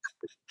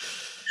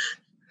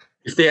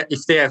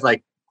 if they have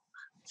like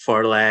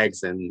 4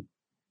 legs and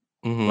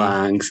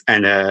lungs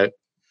and how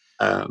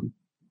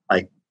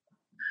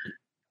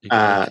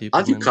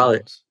do you call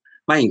it?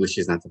 My English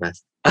is not the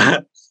best.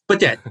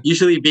 But yeah,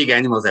 usually big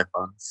animals have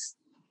bones.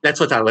 That's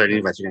what I learned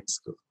in veterinary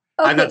school.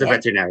 Okay, I'm not a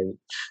veterinarian.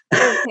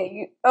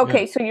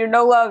 Okay, so you're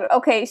no longer...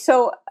 Okay,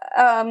 so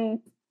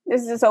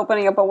this is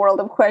opening up a world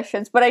of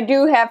questions, but I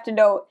do have to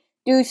know,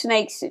 do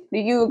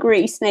you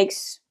agree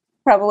snakes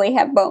probably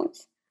have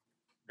bones?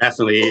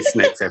 Definitely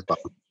snakes have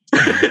bones.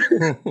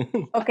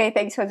 Okay,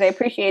 thanks, Jose.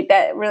 Appreciate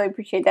that. Really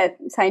appreciate that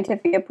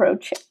scientific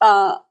approach.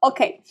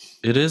 Okay.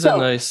 It is a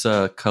nice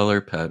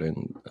color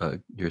pattern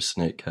your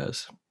snake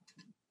has.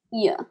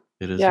 Yeah.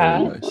 It is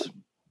very nice.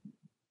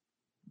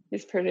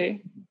 He's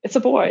pretty. It's a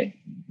boy.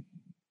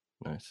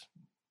 Nice.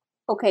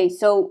 Okay,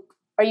 so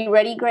are you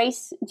ready,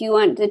 Grace? Do you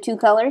want the 2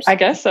 colors? I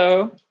guess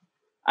so.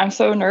 I'm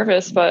so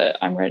nervous, but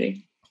I'm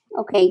ready.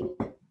 Okay.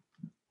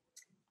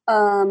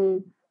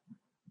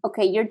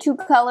 Okay, your two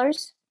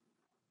colors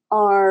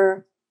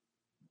are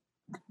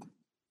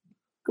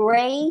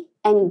gray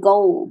and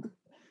gold.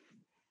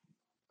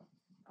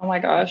 Oh my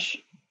gosh.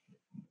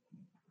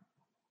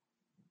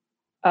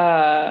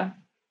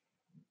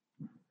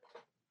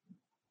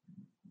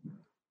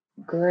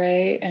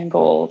 Gray and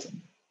gold.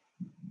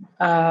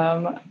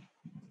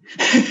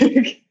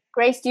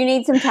 Grace, do you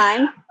need some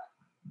time?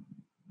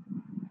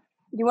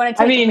 Do you want to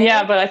take I mean, a minute?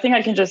 yeah, but I think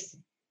I can just,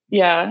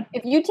 yeah.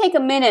 If you take a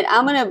minute,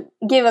 I'm going to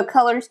give a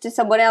colors to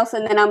someone else,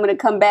 and then I'm going to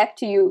come back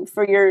to you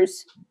for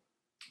yours.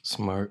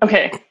 Smart.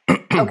 Okay.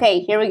 Okay,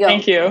 here we go.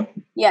 Thank you.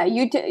 Yeah,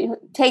 you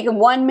take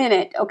 1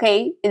 minute,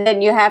 okay? And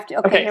then you have to,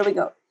 okay. Here we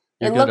go.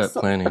 You're good at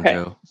planning,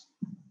 Joe.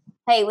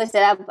 Hey,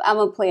 listen, I'm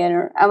a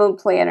planner.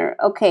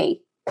 Okay.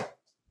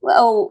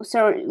 Oh,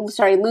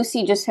 sorry.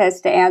 Lucy just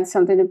has to add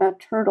something about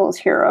turtles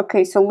here.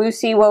 Okay, so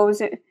Lucy, what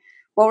was it?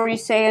 What were you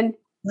saying?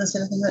 Was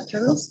there anything about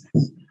turtles?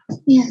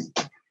 Yeah.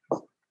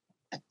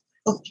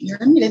 Oh, you're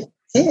unmuted.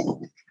 Say it.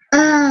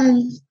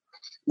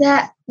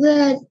 That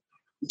the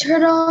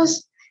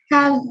turtles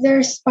have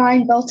their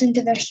spine built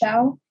into their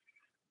shell.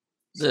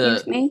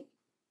 Excuse me?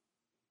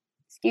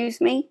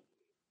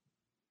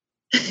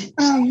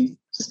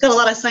 She's got a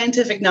lot of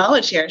scientific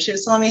knowledge here. She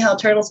was telling me how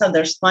turtles have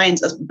their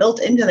spines built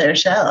into their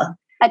shell.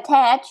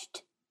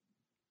 Attached.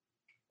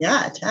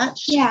 Yeah,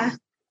 attached. Yeah.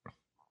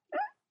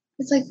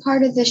 It's like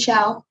part of the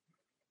shell.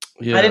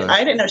 Yeah.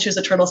 I didn't know she was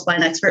a turtle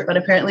spine expert, but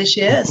apparently she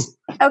is.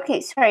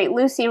 Okay, sorry,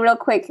 Lucy, real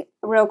quick.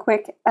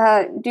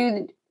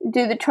 Do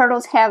the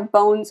turtles have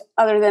bones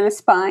other than a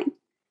spine?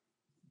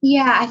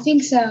 Yeah, I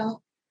think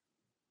so.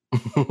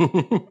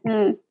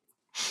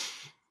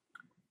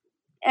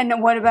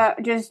 And what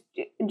about just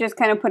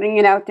kind of putting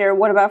it out there?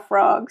 What about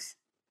frogs?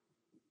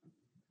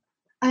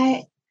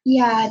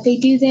 Yeah, they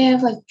do. They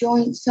have like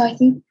joints, so I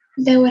think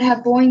they would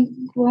have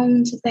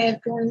bones if they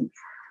have joints.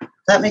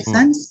 That makes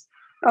sense.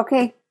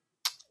 Okay.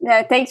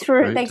 Yeah, thanks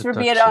for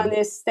being on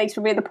this. Thanks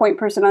for being the point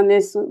person on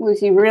this,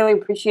 Lucy. Really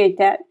appreciate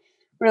that.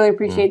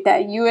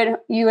 That.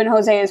 You and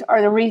Jose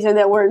are the reason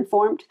that we're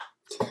informed.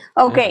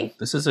 Okay. Yeah,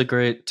 this is a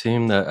great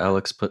team that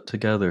Alex put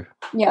together.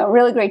 Yeah,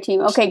 really great team.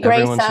 Okay,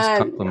 Grace. Everyone's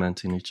just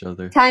complimenting each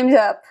other. Time's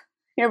up.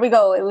 Here we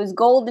go. It was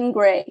gold and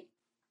gray.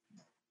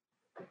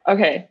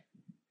 Okay.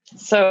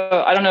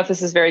 So I don't know if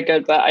this is very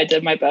good, but I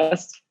did my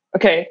best.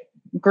 Okay.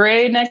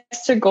 Gray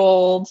next to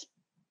gold.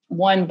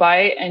 One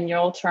bite and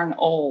you'll turn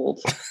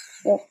old.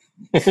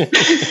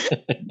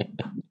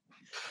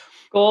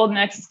 Gold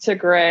next to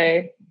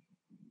gray.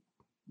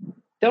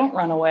 Don't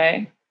run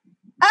away.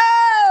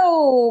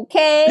 Oh,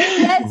 okay.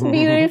 That's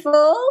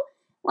beautiful.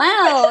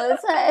 Wow.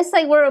 It's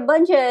like we're a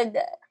bunch of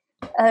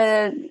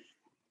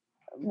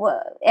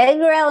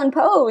Edgar Allan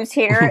Poe's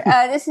here.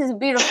 This is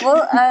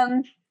beautiful.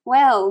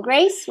 Wow,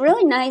 Grace,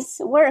 really nice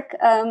work.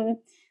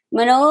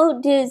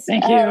 Manolo,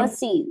 Thank you. Let's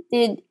see.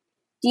 Do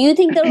you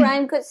think the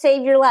rhyme could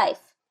save your life?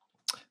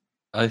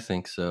 I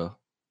think so.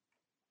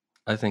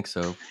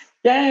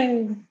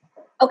 Yay.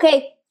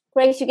 Okay,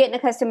 Grace, you're getting a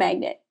custom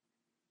magnet.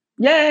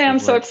 Yay, I'm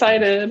so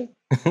excited.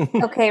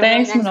 Okay,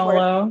 thanks, really nice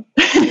Manolo.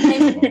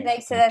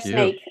 Thanks to that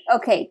snake.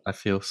 Okay. I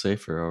feel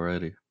safer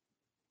already.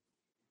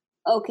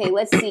 Okay,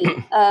 let's see.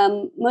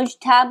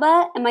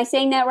 Mujtaba, am I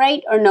saying that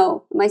right or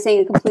no? Am I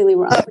saying it completely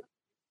wrong?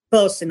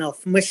 Close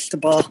enough.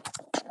 Mujtaba.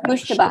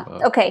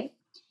 Okay.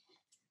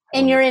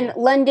 And you're in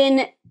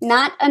London,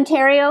 not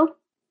Ontario?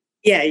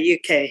 Yeah,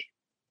 UK.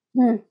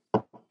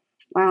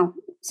 Wow.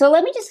 So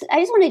I just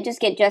want to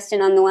get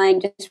Justin on the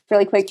line just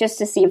really quick, just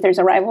to see if there's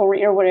a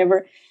rivalry or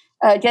whatever.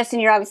 Justin,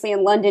 you're obviously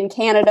in London,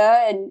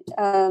 Canada, and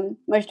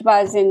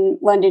Mujtaba is in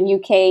London,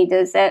 UK.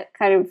 Does that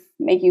kind of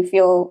make you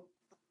feel...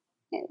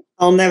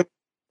 I'll never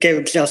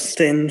forgive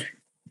Justin.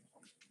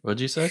 What'd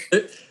you say?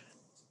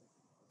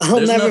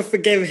 I'll never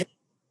forgive him.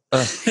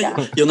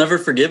 You'll never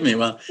forgive me.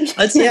 Well,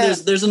 I'd say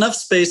there's enough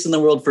space in the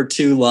world for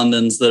two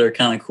Londons that are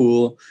kind of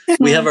cool.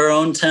 We have our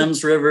own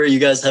Thames River. You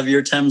guys have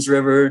your Thames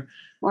River.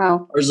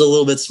 Wow. Ours is a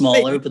little bit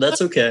smaller, but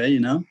that's okay, you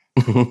know?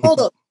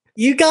 Hold on.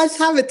 You guys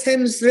have a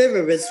Thames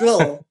River as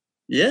well?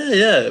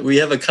 Yeah. We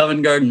have a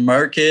Covent Garden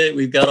Market.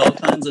 We've got all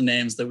kinds of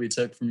names that we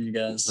took from you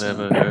guys.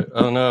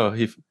 Oh, no.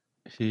 He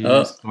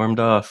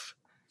stormed off.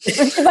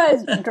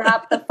 Mujtaba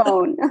dropped the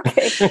phone.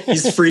 Okay.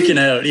 He's freaking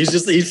out. He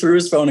threw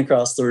his phone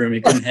across the room.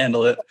 He couldn't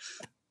handle it.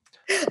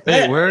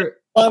 Hey, where?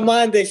 My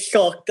mind is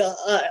shocked.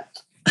 I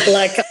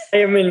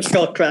am in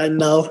shock right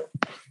now.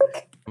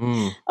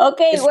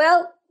 Okay,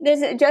 well,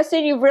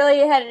 Justin, you've really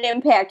had an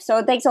impact,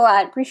 so thanks a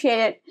lot. Appreciate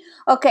it.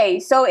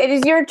 Okay, so it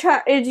is your turn.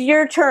 It's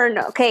your turn.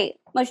 Okay,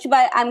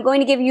 Mujtaba, I'm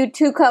going to give you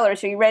two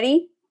colors. Are you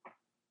ready?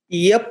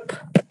 Yep.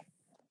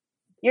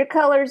 Your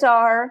colors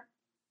are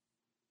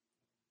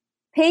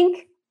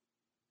pink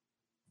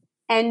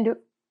and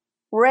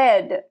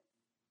red.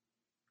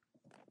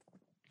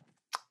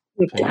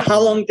 How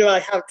long do I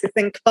have to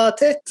think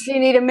about it? Do you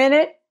need a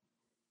minute?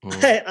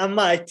 I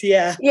might,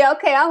 yeah. Yeah,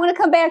 okay, I'm going to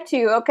come back to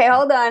you. Okay,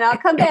 hold on. I'll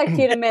come back to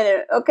you in a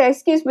minute. Okay,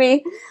 excuse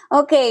me.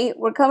 Okay,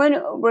 we're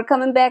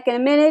coming back in a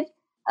minute.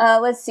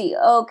 Let's see.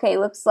 Okay,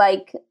 looks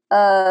like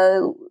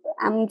I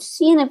I'm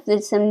seeing if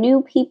there's some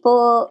new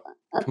people.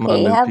 Come on,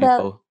 Okay, new how about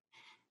people.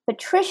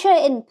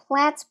 Patricia in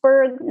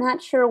Plattsburgh?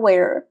 Not sure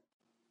where.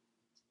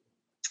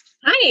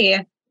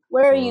 Hi.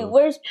 Where are you?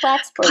 Where's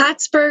Plattsburgh?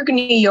 Plattsburgh,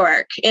 New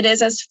York. It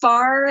is as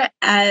far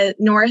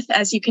north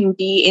as you can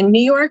be in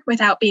New York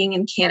without being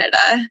in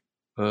Canada.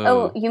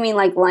 Oh, you mean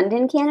like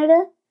London,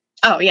 Canada?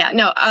 Oh, yeah.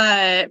 No,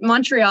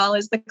 Montreal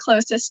is the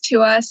closest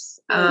to us.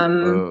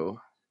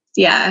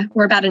 Yeah,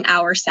 we're about an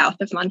hour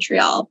south of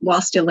Montreal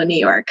while still in New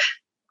York.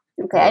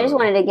 Okay, I just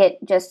wanted to get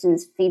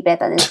Justin's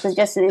feedback on this because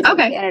Justin is in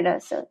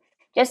Canada. So,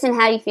 Justin,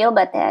 how do you feel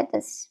about that?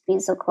 This being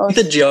so close.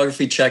 The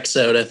geography checks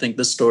out. I think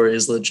the story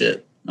is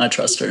legit. I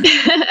trust her.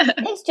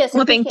 Thanks, Justin.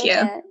 Well, thank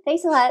Appreciate you. that.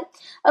 Thanks a lot.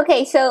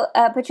 Okay, so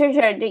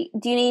Patricia,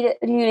 do you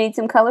need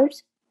some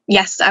colors?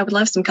 Yes, I would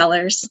love some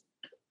colors.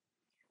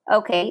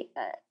 Okay.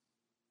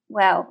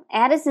 Wow,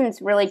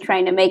 Addison's really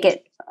trying to make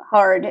it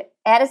hard.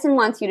 Addison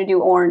wants you to do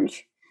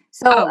orange.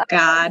 So,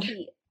 God.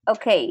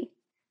 Okay.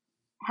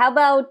 How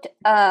about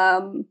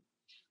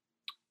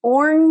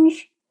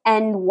orange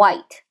and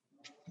white?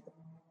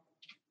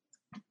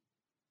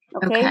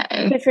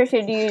 Okay.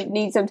 Patricia, do you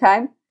need some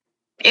time?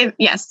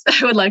 Yes,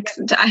 I would like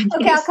some time.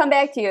 Okay, I'll come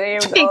back to you. Here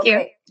we go. Thank you.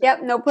 Okay.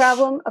 Yep, no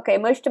problem. Okay,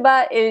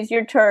 Mushtaba, it is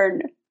your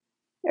turn.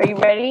 Are you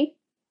ready?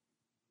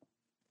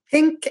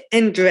 Pink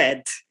and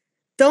red.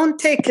 Don't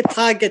take a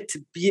target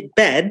to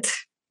bed.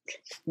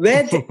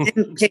 Red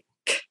and pink.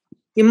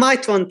 You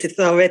might want to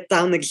throw it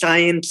down a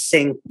giant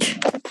sink.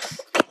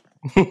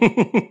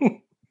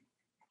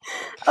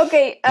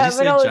 Okay. Did you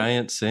say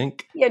giant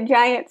sink? Yeah,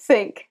 giant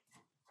sink.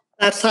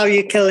 That's how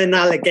you kill an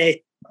alligator.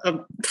 A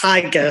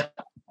tiger.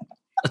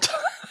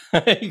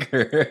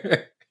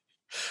 Tiger.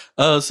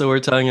 Oh, so we're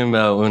talking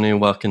about when you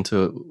walk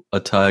into a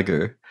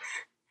tiger.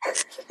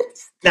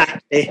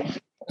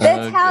 Exactly.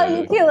 That's how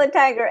you kill a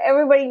tiger.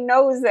 Everybody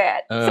knows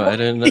that. Oh, I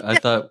didn't. I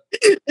thought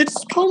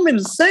it's common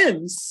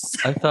sense.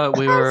 I thought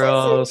we were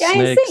all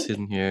snakes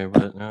in here,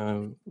 but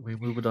we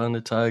moved on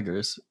to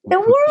tigers. The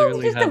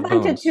world's just a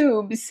bunch of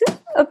tubes.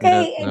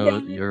 Okay. Yeah, no,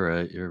 you're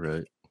right. You're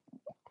right.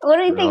 What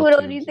do you think?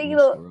 Do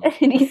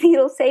you think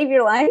it'll save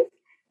your life?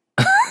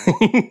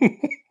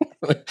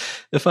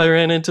 If I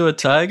ran into a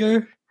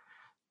tiger,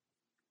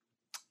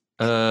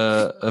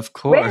 of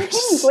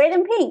course. Red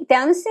and pink,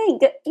 down the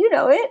sink. You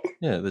know it.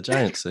 Yeah, the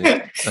giant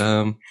sink.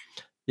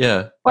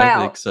 Yeah, wow. I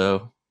think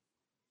so.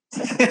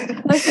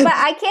 But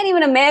I can't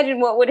even imagine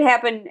what would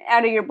happen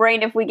out of your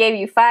brain if we gave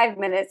you 5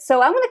 minutes.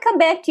 So I'm going to come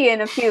back to you in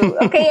a few.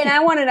 Okay, and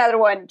I want another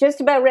one just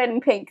about red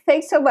and pink.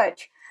 Thanks so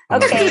much.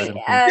 Okay, keep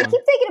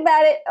thinking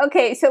about it.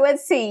 Okay, so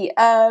let's see.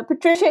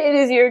 Patricia, it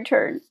is your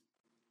turn.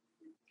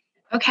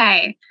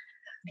 Okay,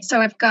 so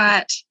I've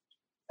got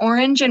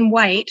orange and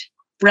white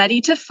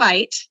ready to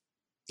fight.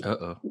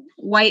 Uh-oh.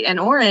 White and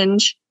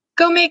orange,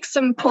 go make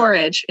some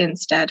porridge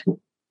instead.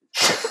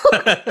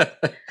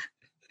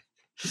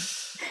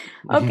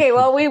 Okay,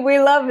 well, we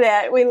love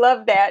that. We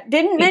love that.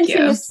 Didn't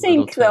mention the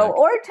sink, though,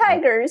 or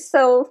tigers.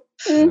 So,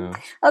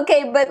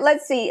 okay, but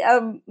let's see.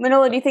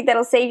 Manola, do you think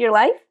that'll save your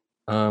life?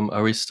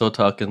 Are we still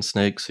talking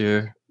snakes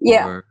here?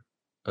 Yeah.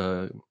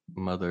 Or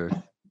mother,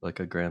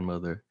 like a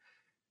grandmother?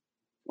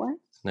 What?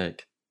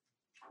 Snake.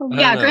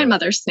 Yeah,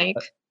 grandmother snake.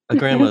 A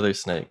grandmother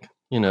snake.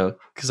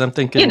 Because I'm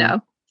thinking,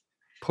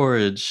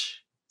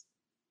 porridge.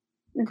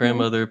 Mm-hmm.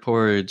 Grandmother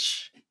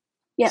porridge.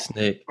 Yeah.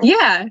 Snake.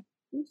 Yeah.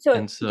 So.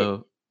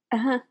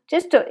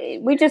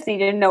 We just need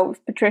to know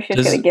if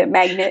Patricia's going to get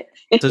magnet.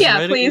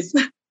 Yeah, please.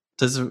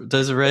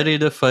 Does ready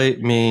to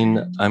fight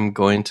mean I'm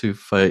going to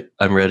fight?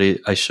 I'm ready.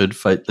 I should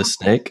fight the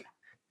snake,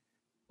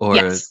 or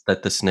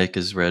that the snake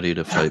is ready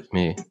to fight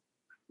me?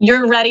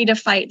 You're ready to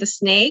fight the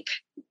snake.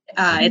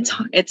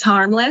 It's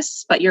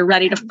harmless, but you're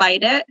ready to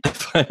fight it.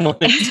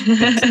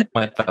 Finally,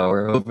 my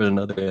power over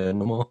another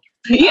animal.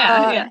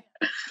 Yeah.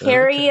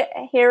 Harry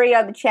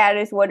on the chat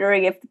is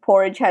wondering if the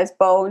porridge has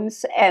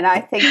bones, and I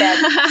think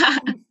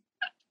that.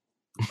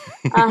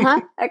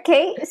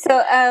 Okay,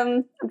 so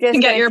I'm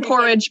just get your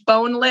porridge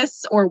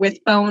boneless or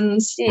with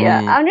bones.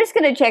 Yeah, I'm just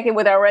going to check in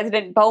with our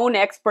resident bone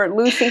expert,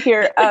 Lucy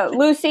here.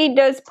 Lucy,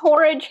 does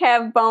porridge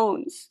have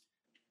bones?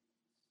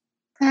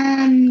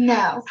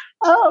 No.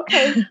 Oh,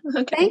 okay.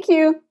 Thank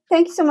you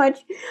so much.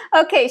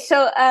 Okay,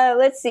 so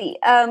let's see.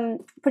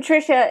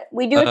 Patricia,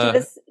 we do it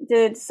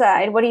to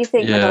decide. What do you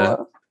think? Yeah,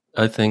 Manolo?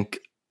 I think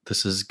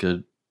this is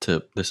good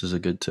tip. This is a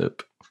good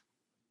tip.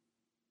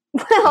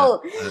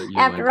 Well,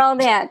 after all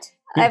that,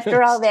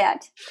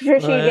 Patricia, you're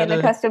getting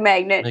a custom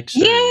magnet.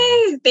 Sure.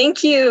 Yay!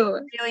 Thank you.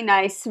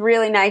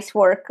 Really nice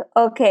work.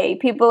 Okay,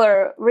 people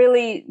are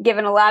really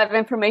giving a lot of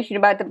information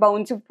about the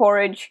bones of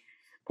porridge.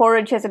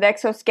 Porridge has an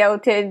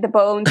exoskeleton. The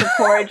bones of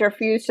porridge are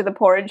fused to the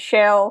porridge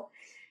shell.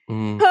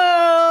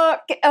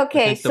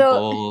 Okay,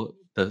 so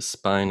the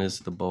spine is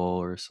the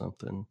bowl or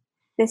something.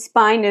 The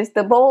spine is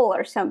the bowl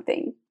or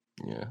something.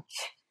 Yeah,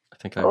 I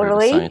think I heard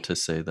a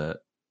scientist say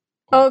that.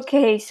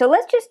 Okay, so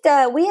let's just,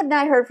 we have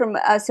not heard from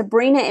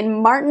Sabrina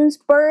in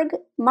Martinsburg,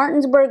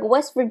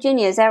 West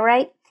Virginia. Is that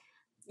right?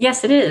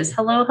 Yes, it is.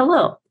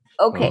 Hello.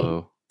 Okay.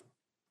 Hello.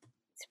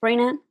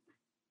 Sabrina?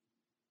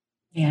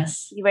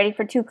 Yes. You ready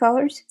for 2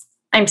 colors?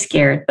 I'm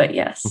scared, but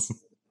yes.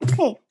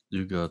 Okay.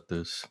 You got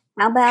this.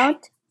 How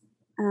about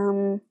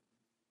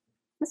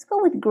let's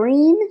go with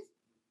green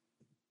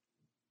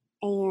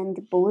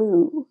and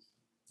blue.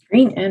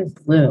 Green and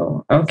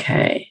blue.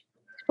 Okay.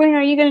 Sabrina,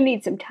 are you going to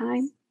need some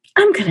time?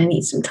 I'm going to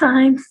need some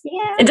time.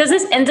 Yeah. And does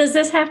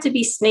this have to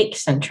be snake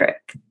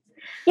centric?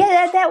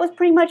 Yeah, that was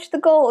pretty much the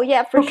goal.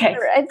 Yeah, for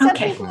sure. And some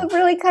people have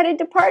really kind of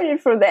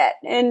departed from that,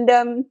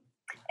 and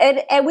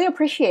we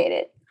appreciate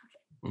it.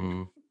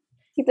 Mm.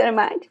 Keep that in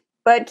mind.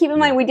 But keep in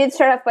mind, we did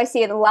start off by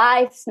seeing a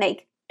live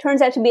snake.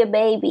 Turns out to be a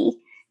baby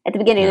at the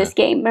beginning of this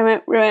game.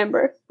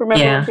 Remember, we're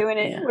doing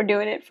it. Yeah. We're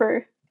doing it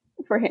for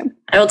him.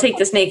 I will take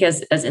the snake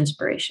as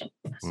inspiration.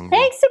 Mm-hmm.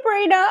 Thanks,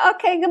 Sabrina.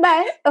 Okay,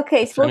 goodbye.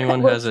 Okay, so if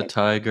anyone has a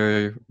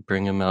tiger,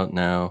 bring him out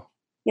now.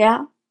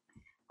 Yeah.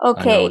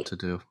 Okay. I know what to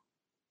do.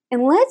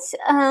 And let's.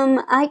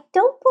 I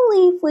don't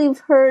believe we've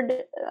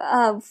heard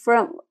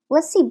from.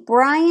 Let's see,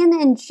 Brian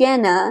and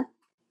Jenna.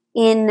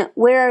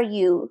 Where are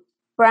you?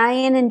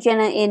 Brian and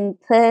Jenna in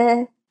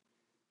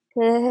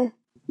where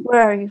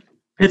are you?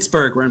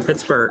 Pittsburgh. We're in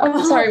Pittsburgh.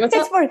 Oh, sorry. What's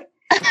Pittsburgh?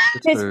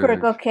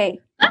 Pittsburgh. Okay.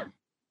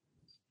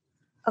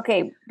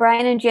 Okay,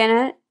 Brian and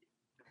Jenna.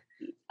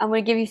 I'm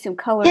going to give you some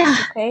colors.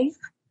 Yeah. Okay.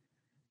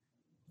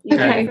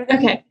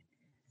 Okay.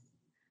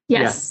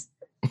 Yes.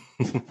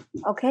 Yeah.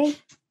 Okay.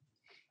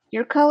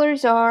 Your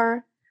colors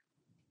are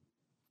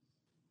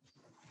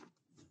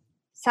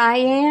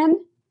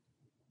cyan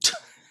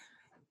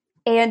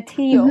and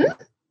teal.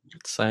 Mm-hmm.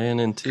 Cyan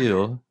and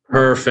teal.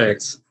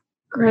 Perfect.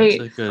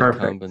 Great. It's a good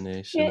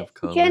combination of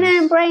colors. Jenna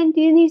and Brian,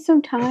 do you need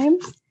some time?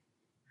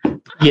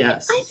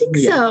 Yes. I think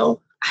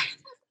so.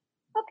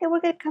 Okay, we're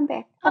going to come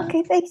back.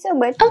 Okay, thanks so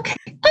much. Okay.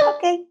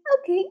 Okay.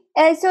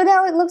 So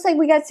now it looks like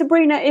we got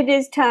Sabrina. It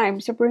is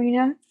time,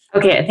 Sabrina.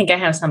 Okay, I think I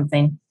have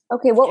something.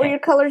 Okay, what were your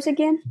colors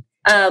again?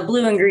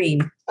 Blue and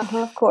green.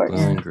 Of course. Blue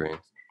and green.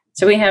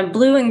 So we have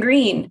blue and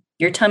green.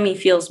 Your tummy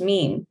feels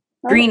mean.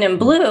 Green and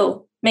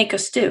blue make a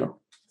stew.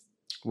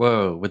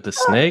 Whoa, with the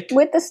snake?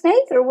 With the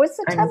snake, or what's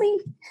the tummy?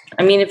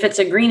 I mean, if it's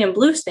a green and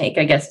blue snake,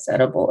 I guess it's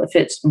edible. If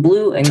it's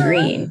blue and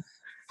green,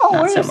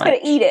 we're just going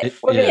to eat it.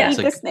 We're going to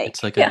eat the snake.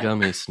 It's like a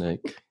gummy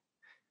snake.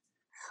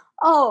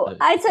 Oh,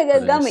 I took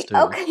a gummy.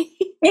 Okay.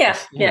 Yeah,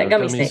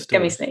 gummy snake.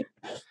 Gummy snake.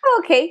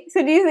 Okay,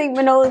 so do you think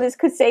Manolo,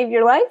 could save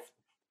your life?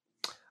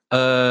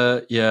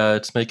 Yeah,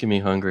 it's making me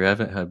hungry. I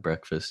haven't had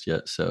breakfast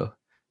yet, so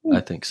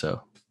I think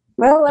so.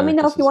 Well, let me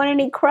know if you want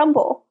any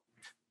crumble.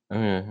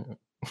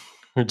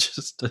 Or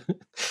just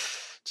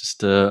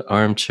a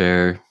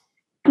armchair.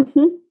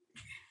 Mm-hmm.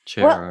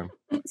 Chair arm.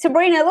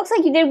 Sabrina, it looks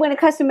like you did win a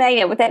custom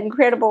magnet with that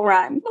incredible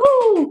rhyme.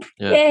 Ooh!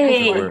 Yeah,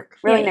 yay!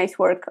 Really nice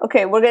work.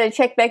 Okay, we're going to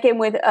check back in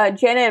with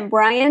Jenna and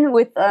Brian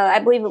with, I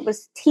believe it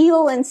was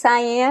teal and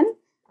cyan.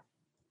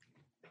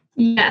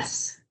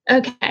 Yes.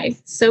 Okay,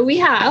 so we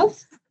have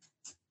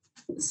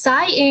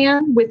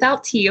cyan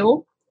without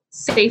teal,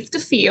 safe to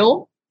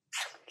feel.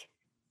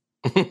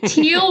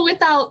 Teal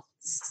without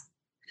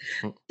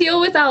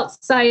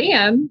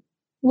cyan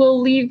will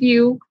leave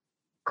you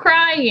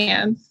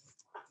crying.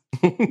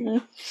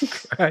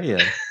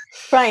 Crying.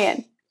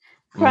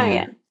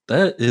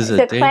 That is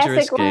a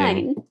dangerous classic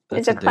line.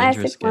 That's it's a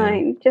classic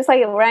line. Just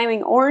like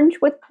rhyming orange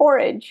with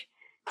porridge,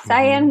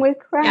 cyan with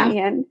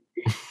crying.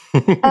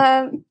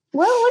 Well,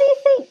 what do you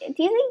think?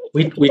 Do you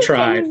think we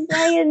tried?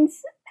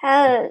 Brian's,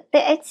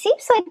 it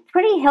seems like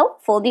pretty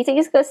helpful. Do you think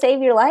it's going to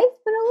save your life,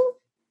 Manolo?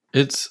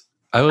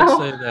 I would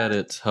say that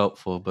it's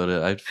helpful, but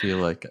I feel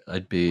like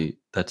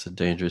that's a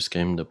dangerous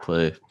game to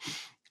play.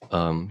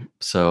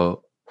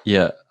 So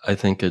yeah, I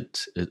think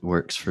it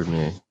works for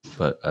me,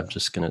 but I'm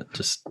just gonna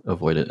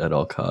avoid it at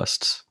all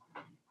costs.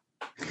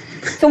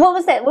 So what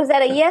was that? Was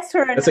that a yes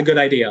or a no? That's a good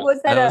idea.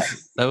 That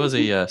was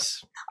a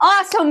yes.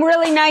 Awesome,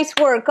 really nice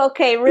work.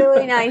 Okay,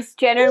 really nice,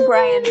 Jenna and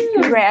Brian.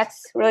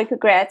 Congrats, really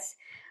congrats.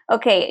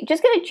 Okay,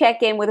 just going to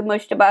check in with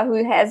Mushtaba,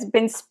 who has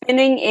been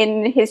spinning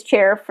in his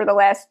chair for the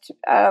last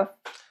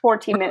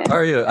 14 minutes.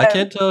 Are you? I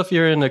can't tell if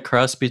you're in a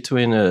cross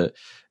between a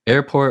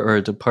airport or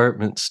a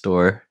department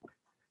store.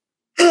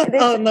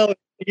 Oh, no,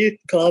 youth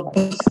club.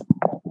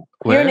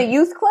 Where? You're in a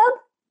youth club?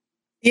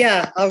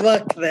 Yeah, I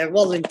work there,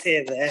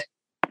 volunteer there.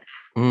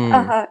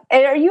 Mm.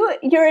 And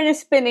you're in a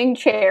spinning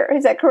chair,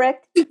 is that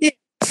correct?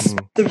 Yes,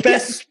 the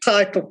best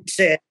type of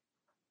chair.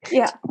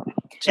 Yeah.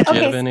 Do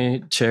you have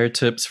any chair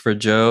tips for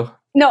Joe?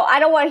 No, I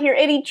don't want to hear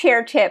any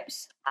chair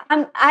tips.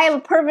 I have a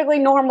perfectly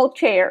normal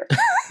chair.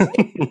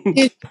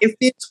 If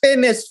you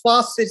spin as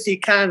fast as you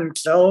can,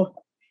 Joe,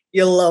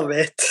 you'll love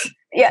it.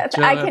 Yeah,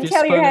 Joe, I can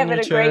tell you're having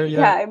a great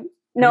time.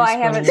 No, I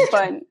haven't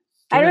spun.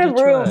 I don't have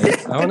room.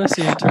 I want to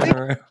see you turn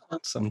around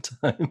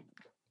sometime.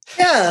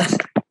 Yeah.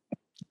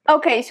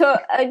 Okay, so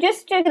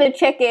just going to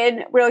check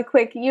in really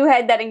quick. You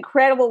had that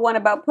incredible one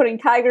about putting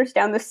tigers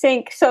down the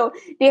sink. So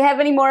do you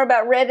have any more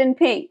about red and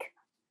pink?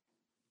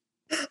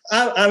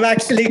 I've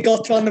actually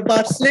got one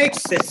about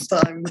snakes this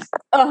time.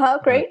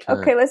 Great.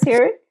 Okay, let's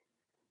hear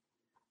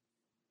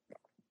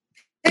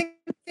it.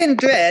 In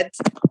Dread,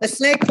 a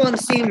snake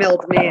once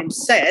emailed me and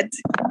said,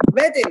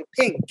 "Red and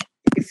pink,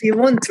 if you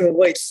want to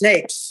avoid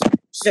snakes,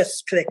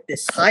 just click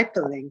this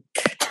hyperlink.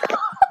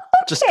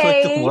 Just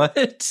click the what?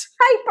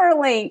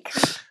 Hyperlink.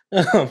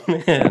 Oh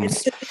man.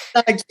 It's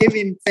the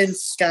Nigerian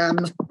Prince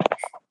scam.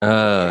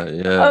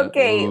 Yeah.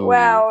 Okay, Ooh.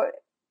 wow.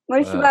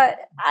 Mushba,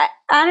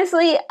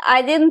 honestly,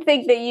 I didn't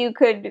think that you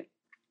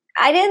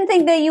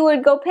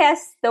would go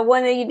past the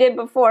one that you did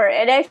before,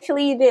 and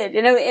actually you did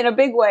in a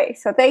big way.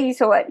 So thank you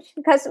so much.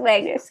 Custom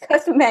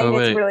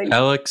magnets really.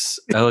 Alex,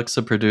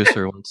 the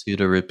producer, wants you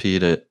to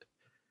repeat it.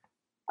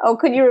 Oh,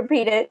 could you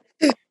repeat it?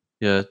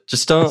 Yeah,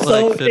 just don't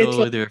fiddle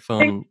with your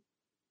phone.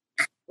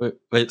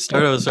 Wait,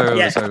 start over.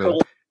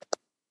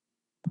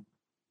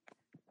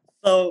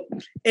 So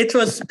it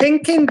was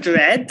pink and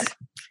red,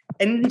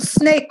 and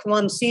Snake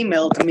once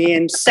emailed me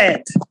and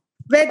said,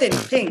 "Red and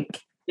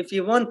pink. If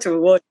you want to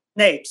avoid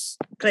snakes,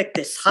 click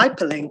this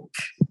hyperlink."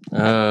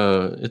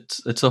 Oh,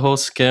 it's a whole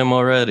scam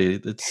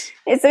already.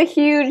 It's a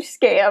huge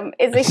scam.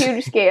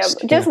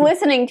 Just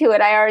listening to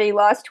it, I already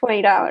lost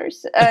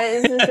 $20.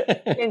 This is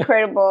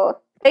incredible.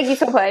 Thank you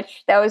so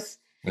much. That was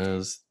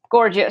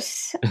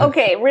gorgeous.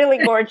 Okay, really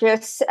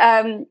gorgeous.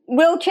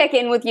 We'll check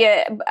in with you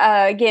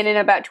again in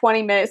about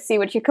 20 minutes, see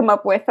what you come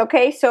up with.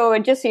 Okay, so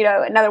just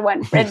another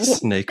one.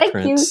 Snake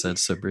Prince, said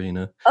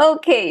Sabrina.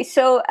 Okay,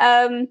 so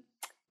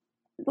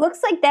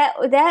looks like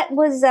that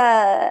was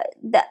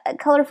the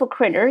Colorful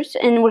Critters,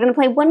 and we're gonna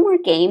play one more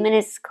game, and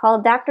it's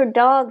called Dr.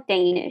 Dog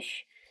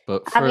Danish.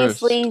 But first,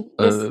 obviously,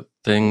 a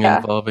thing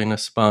involving a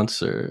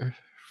sponsor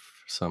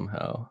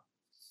somehow.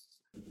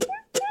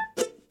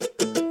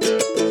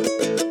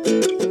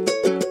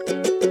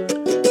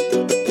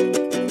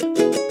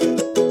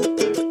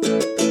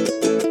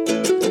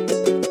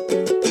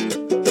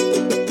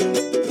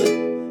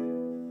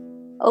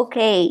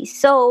 Okay,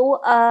 so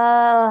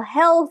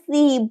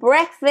healthy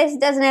breakfast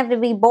doesn't have to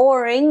be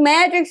boring.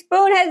 Magic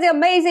Spoon has the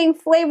amazing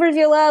flavors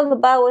you love,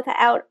 but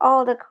without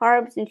all the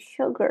carbs and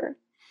sugar.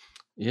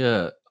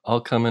 Yeah,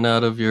 all coming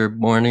out of your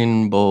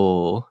morning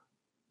bowl.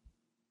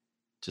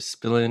 Just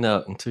spilling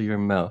out into your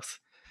mouth.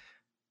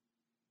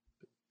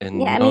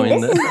 And yeah, I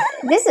mean,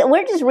 this is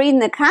we're just reading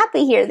the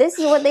copy here. This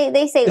is what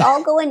they say,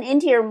 all going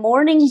into your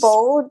morning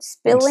bowl,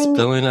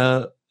 spilling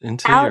out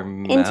into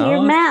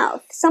your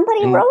mouth.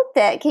 Somebody wrote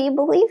that. Can you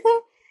believe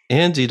that?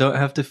 And you don't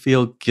have to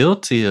feel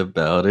guilty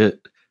about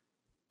it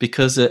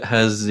because it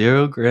has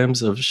 0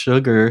 grams of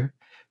sugar,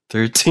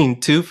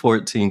 13 to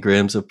 14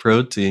 grams of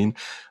protein,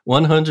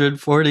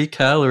 140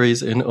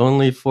 calories, and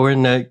only 4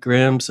 net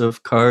grams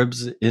of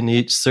carbs in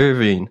each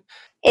serving.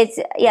 It's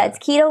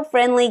keto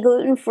friendly,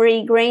 gluten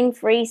free, grain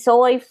free,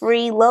 soy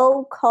free,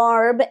 low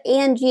carb,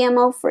 and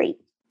GMO free.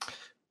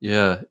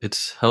 Yeah,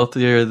 it's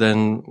healthier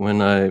than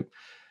when I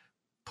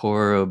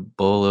pour a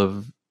bowl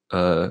of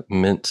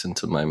mints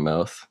into my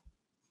mouth,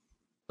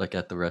 like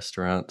at the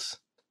restaurants.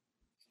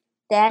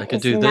 That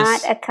is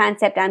not a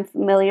concept I'm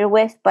familiar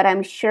with, but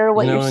I'm sure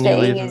what you're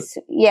saying is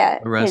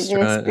an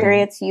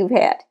experience you've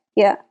had.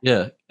 Yeah.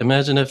 Yeah.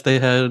 Imagine if they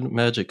had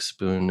Magic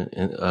Spoon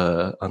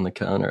on the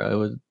counter. I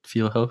would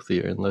feel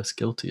healthier and less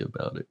guilty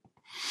about it.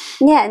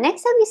 Yeah.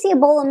 Next time you see a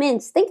bowl of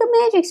mints, think of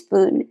Magic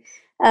Spoon.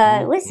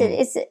 Listen,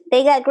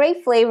 they got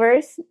great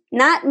flavors,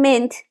 not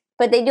mint,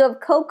 but they do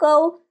have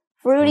cocoa,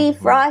 fruity,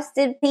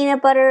 frosted,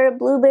 peanut butter,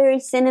 blueberry,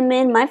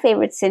 cinnamon. My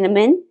favorite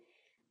cinnamon.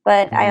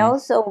 But I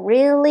also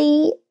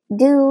really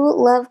do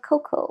love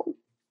cocoa.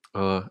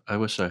 Oh, I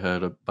wish I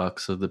had a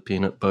box of the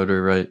peanut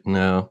butter right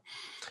now.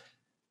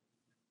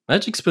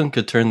 Magic Spoon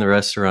could turn the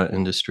restaurant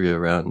industry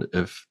around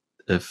if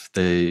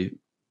they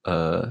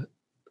had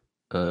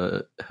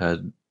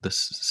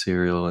this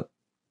cereal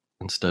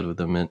instead of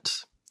the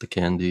mints, the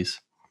candies,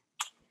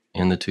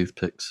 and the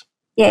toothpicks.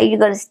 Yeah, you're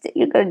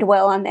gonna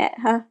dwell on that,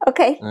 huh?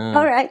 Okay,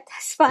 all right,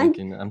 that's fine.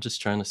 I'm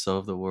just trying to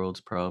solve the world's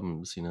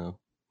problems,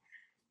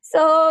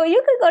 So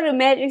you could go to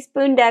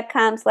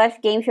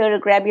magicspoon.com/gameshow to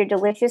grab your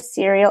delicious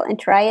cereal and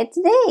try it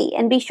today.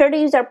 And be sure to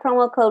use our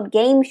promo code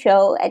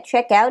GAMESHOW at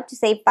checkout to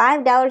save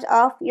 $5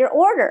 off your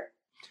order.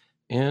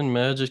 And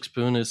Magic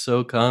Spoon is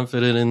so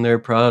confident in their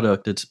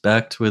product, it's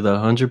backed with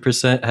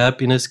 100%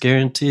 happiness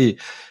guarantee.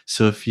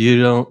 So if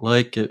you don't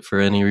like it for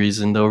any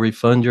reason, they'll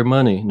refund your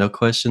money. No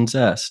questions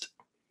asked.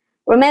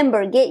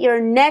 Remember, get your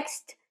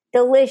next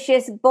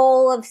delicious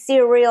bowl of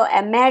cereal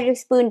at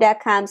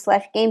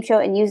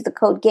magicspoon.com/gameshow and use the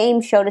code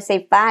GAMESHOW to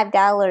save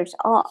 $5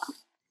 off.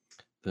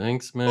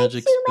 Thanks,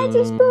 Magic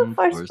Spoon,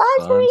 for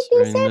sponsoring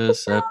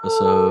this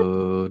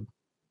episode.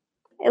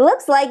 It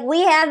looks like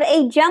we have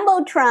a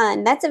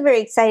Jumbotron. That's a very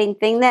exciting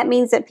thing. That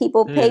means that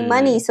people pay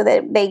money so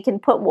that they can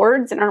put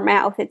words in our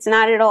mouth. It's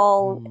not at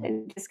all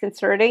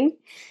disconcerting.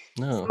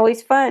 No. It's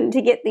always fun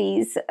to get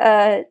these.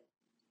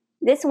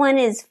 This one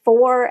is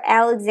for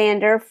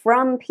Alexander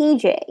from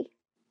PJ.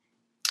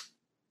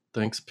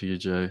 Thanks,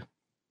 PJ.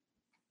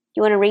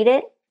 You want to read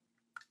it?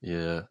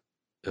 Yeah.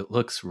 It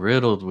looks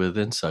riddled with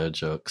inside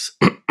jokes.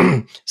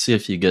 See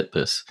if you get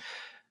this.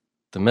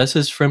 The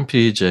message from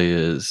PJ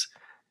is,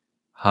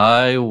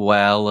 "Hi,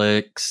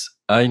 Wallix.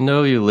 I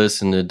know you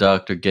listen to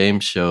Dr. Game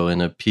Show in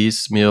a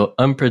piecemeal,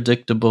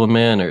 unpredictable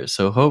manner,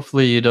 so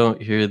hopefully you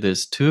don't hear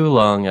this too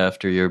long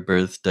after your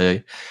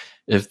birthday.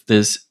 If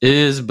this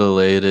is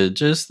belated,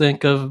 just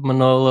think of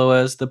Manolo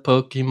as the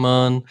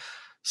Pokemon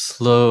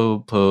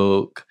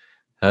Slowpoke.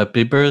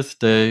 Happy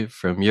birthday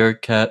from your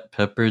cat,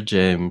 Pepper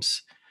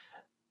James.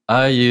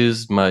 I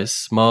used my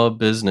small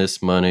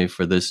business money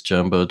for this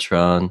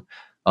Jumbotron.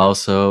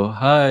 Also,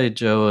 hi,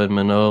 Joe and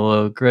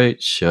Manolo.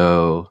 Great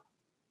show.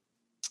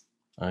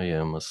 I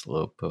am a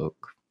Slowpoke.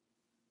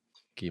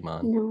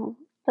 Pokemon. No,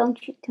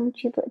 don't you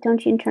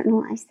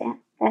internalize that.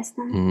 That's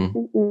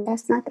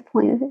not the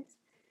point of this.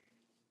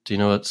 Do you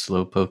know what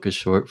Slowpoke is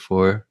short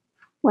for?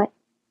 What?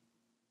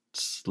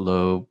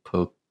 Slow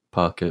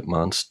pocket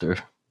monster.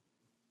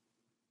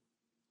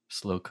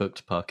 Slow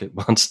cooked pocket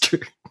monster.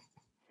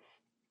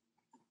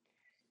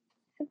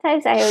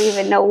 Sometimes I don't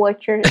even know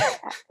what you're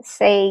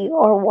saying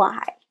or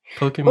why.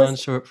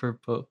 Pokemon short for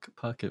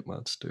pocket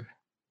monster.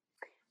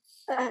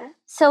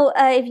 So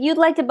if you'd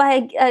like to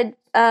buy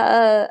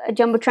a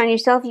Jumbotron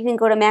yourself, you can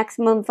go to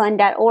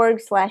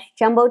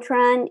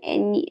MaximumFun.org/Jumbotron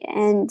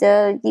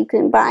and you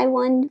can buy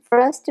one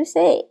for us to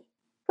say.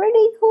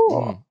 Pretty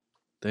cool.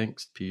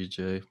 Thanks,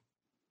 PJ.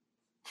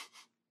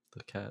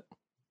 The cat.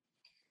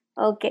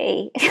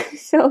 Okay,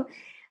 so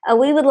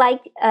we would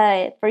like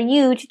for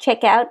you to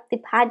check out the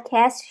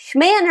podcast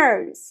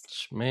Schmanners.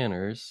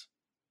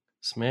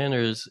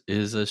 Schmanners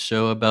is a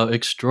show about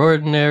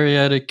extraordinary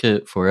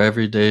etiquette for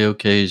everyday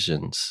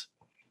occasions.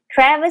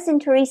 Travis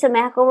and Teresa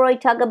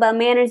McElroy talk about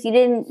manners you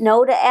didn't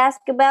know to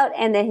ask about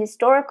and the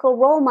historical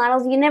role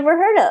models you never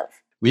heard of.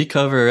 We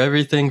cover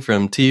everything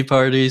from tea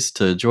parties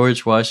to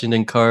George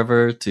Washington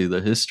Carver to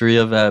the history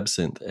of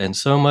absinthe and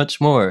so much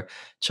more.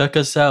 Check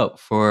us out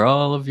for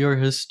all of your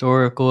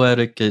historical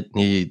etiquette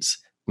needs.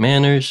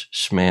 Manners,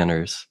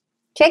 Schmanners.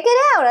 Check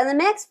it out on the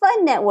Max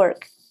Fun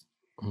Network.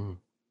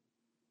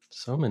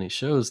 So many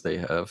shows they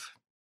have.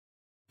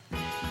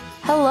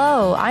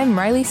 Hello, I'm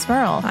Riley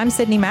Smurl. I'm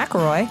Sydney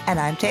McElroy. And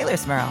I'm Taylor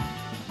Smurl.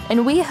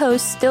 And we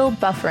host Still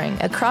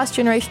Buffering, a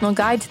cross-generational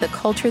guide to the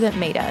culture that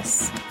made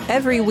us.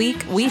 Every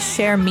week, we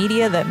share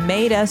media that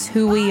made us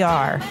who we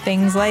are.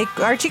 Things like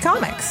Archie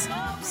Comics,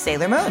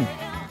 Sailor Moon,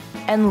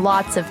 and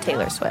lots of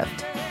Taylor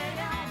Swift.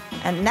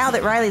 And now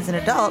that Riley's an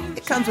adult,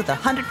 it comes with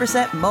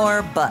 100%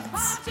 more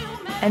butts.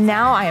 And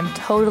now I am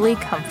totally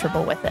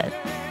comfortable with it.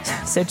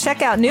 So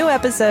check out new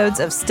episodes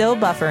of Still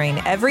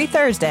Buffering every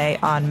Thursday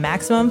on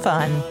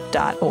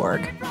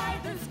MaximumFun.org.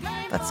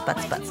 Butts,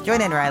 butts, butts.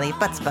 Join in, Riley.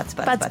 Butts, butts,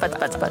 butts, butts, butts,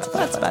 butts, butts,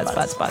 butts, butts,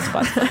 butts, butts,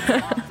 butts.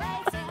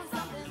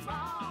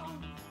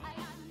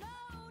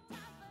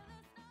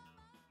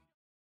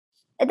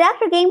 A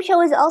Dr. Game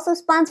Show is also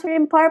sponsored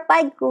in part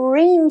by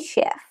Green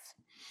Chef.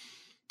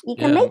 You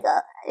can make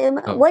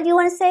what do you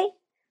want to say?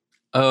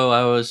 Oh,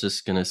 I was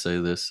just going to say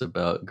this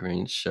about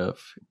Green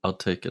Chef. I'll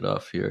take it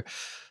off here.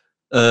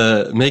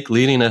 Make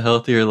leading a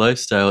healthier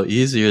lifestyle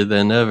easier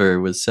than ever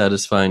with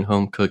satisfying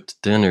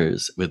home-cooked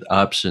dinners with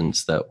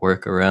options that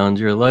work around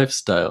your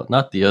lifestyle,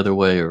 not the other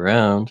way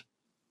around.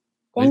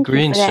 Thank with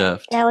Green you for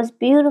Chef. That was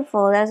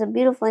beautiful. That was a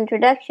beautiful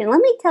introduction.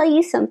 Let me tell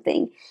you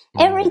something.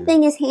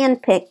 Everything is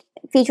handpicked,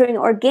 featuring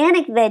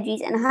organic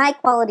veggies and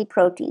high-quality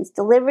proteins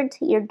delivered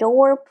to your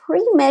door,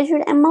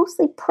 pre-measured and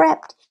mostly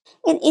prepped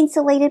in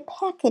insulated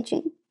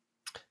packaging.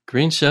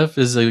 Green Chef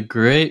is a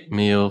great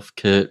meal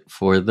kit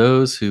for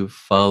those who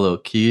follow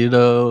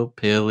keto,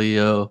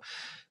 paleo,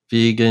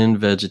 vegan,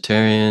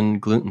 vegetarian,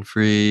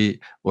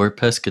 gluten-free, or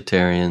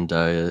pescatarian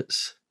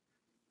diets.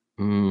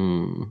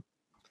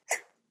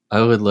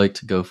 I would like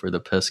to go for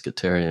the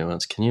pescatarian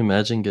ones. Can you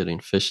imagine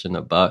getting fish in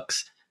a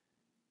box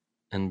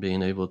and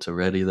being able to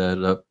ready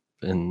that up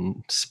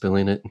and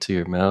spilling it into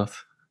your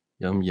mouth?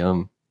 Yum,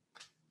 yum.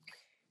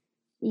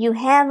 You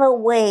have a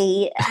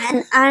way,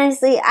 and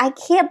honestly, I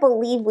can't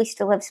believe we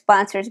still have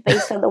sponsors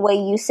based on the way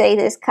you say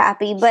this,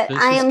 Copy, but Fish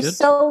I is am good.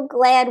 so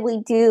glad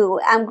we do.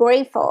 I'm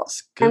grateful.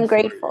 I'm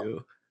grateful.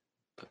 You.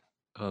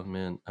 Oh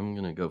man, I'm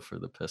gonna go for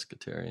the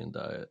pescatarian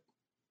diet.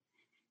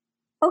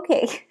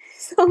 Okay,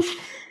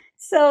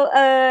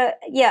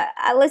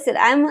 listen,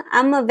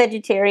 I'm a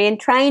vegetarian.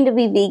 Trying to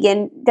be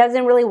vegan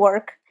doesn't really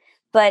work,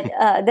 but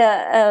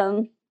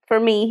for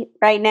me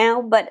right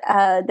now. But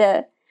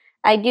I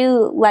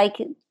do like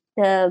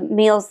the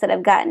meals that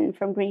I've gotten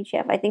from Green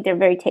Chef. I think they're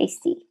very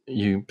tasty.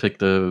 You pick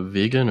the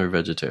vegan or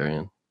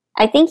vegetarian?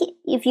 I think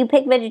if you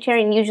pick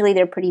vegetarian, usually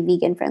they're pretty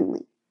vegan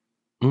friendly.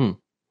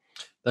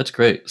 That's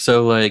great.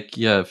 So,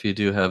 if you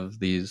do have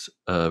these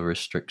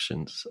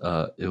restrictions,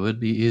 it would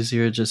be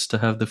easier just to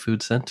have the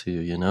food sent to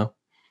you, you know?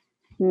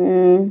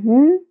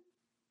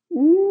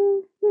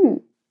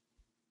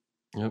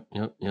 Yep.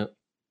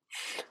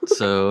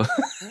 So,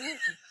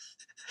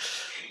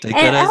 take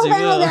that as you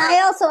will.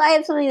 I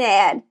have something to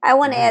add. I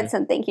want to add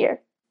something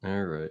here.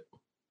 All right.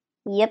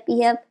 Yep.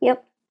 Yep.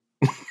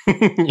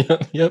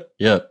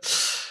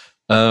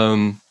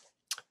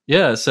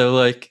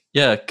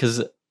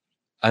 Because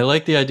I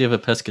like the idea of a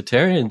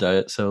pescatarian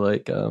diet. So,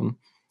 I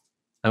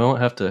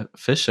won't have to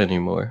fish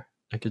anymore.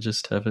 I could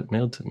just have it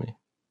mailed to me.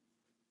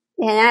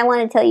 And I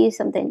want to tell you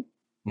something.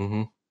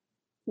 Mm-hmm.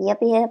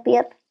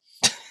 Yep.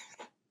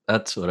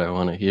 That's what I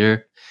want to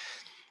hear.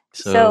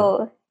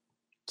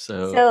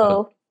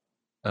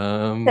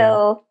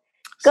 So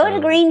go to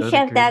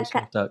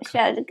greenchef.com.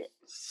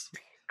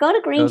 Go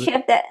to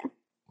greenchef.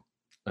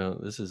 Oh,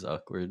 this is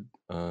awkward.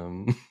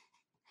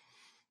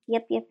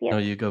 Yep. No,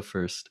 you go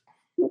first.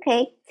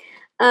 Okay.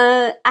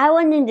 I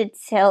wanted to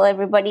tell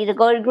everybody to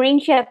go to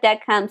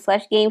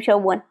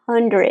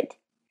greenchef.com/gameshow100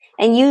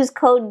 and use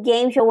code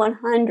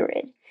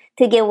gameshow100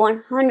 to get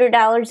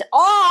 $100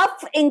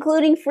 off,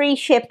 including free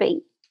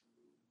shipping.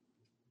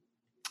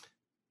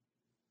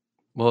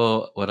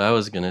 Well, what I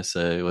was going to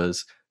say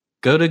was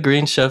go to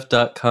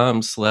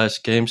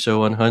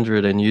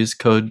greenchef.com/gameshow100 and use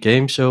code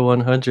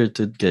gameshow100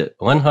 to get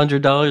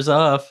 $100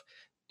 off,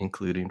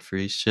 including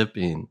free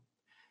shipping.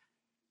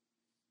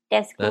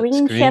 That's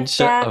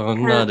greenchef.com. Oh,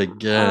 not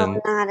again.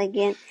 Oh, not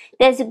again.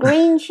 That's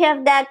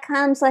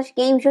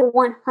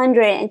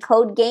greenchef.com/gameshow100 and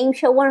code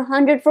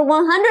gameshow100 for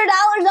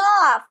 $100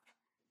 off.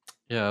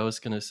 Yeah, I was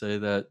going to say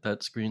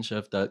that's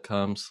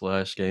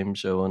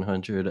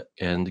greenchef.com/gameshow100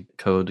 and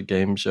code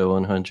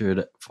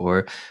gameshow100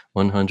 for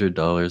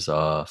 $100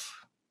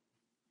 off.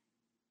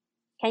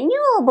 Can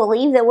you all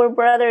believe that we're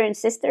brother and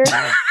sister?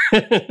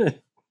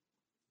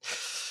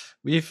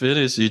 We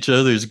finish each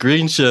other's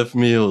Green Chef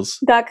meals.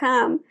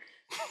 .com.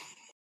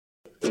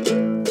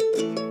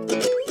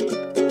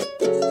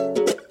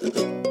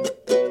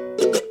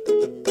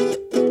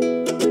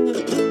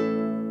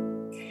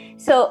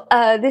 So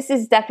this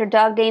is Dr.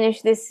 Dog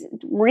Danish. This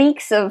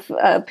reeks of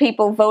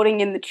people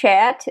voting in the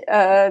chat.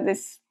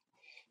 This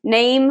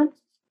name,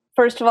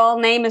 first of all,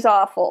 name is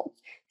awful.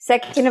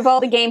 Second of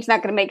all, the game's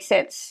not going to make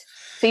sense.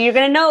 So you're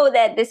going to know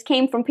that this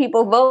came from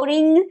people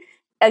voting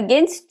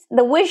against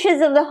the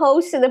wishes of the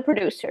hosts and the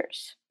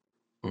producers.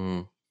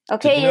 Mm.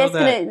 Okay, that's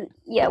going to...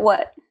 Yeah,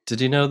 what? Did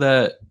you know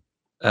that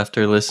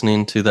after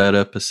listening to that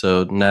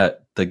episode, Nat,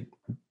 the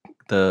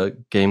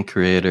game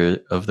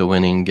creator of the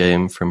winning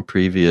game from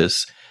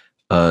previous,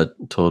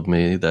 told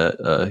me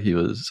that he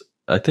was...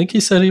 I think he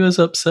said he was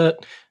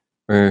upset,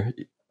 or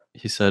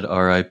he said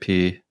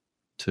RIP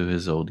to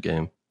his old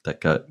game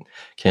that got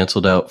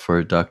canceled out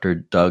for Dr.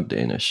 Dog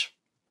Danish.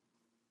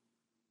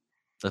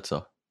 That's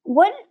all.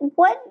 What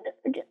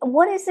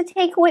is the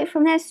takeaway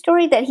from that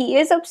story? That he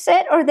is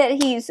upset, or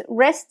that he's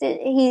rested?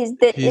 He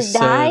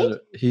died.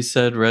 He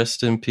said,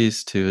 "Rest in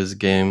peace" to his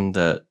game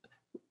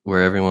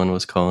where everyone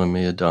was calling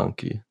me a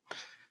donkey.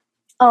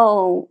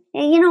 Oh,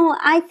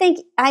 I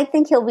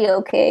think he'll be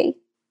okay.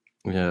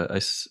 Yeah, I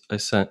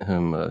sent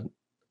him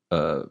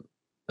a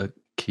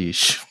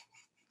quiche.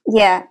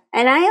 Yeah,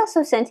 and I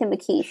also sent him a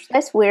quiche.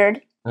 That's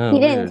weird. Oh, he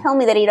didn't tell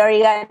me that he'd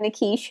already gotten a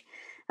quiche.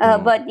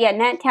 But yeah,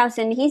 Nat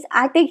Townsend,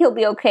 I think he'll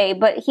be okay,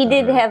 but he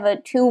did have a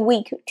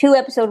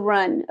 2-episode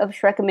run of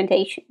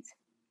recommendations.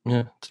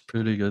 Yeah, it's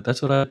pretty good.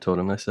 That's what I told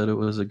him. I said it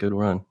was a good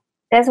run.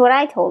 That's what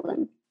I told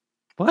him.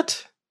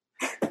 What?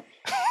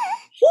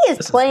 He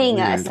is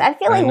playing us. I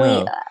feel like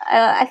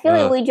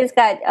we just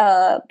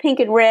got pink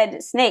and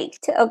red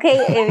snaked.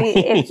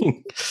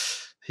 Okay,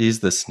 he's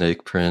the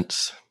snake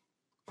prince.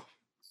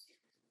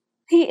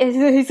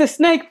 He's a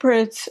snake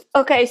prince.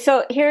 Okay,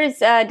 so here's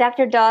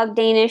Dr. Dog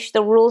Danish.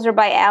 The rules are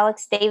by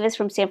Alex Davis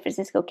from San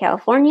Francisco,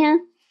 California.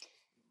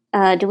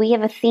 Do we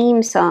have a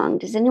theme song?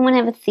 Does anyone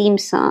have a theme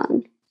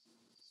song?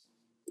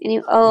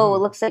 It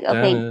looks like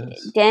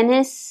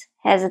Dennis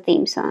has a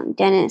theme song.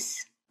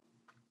 Dennis.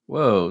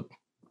 Whoa.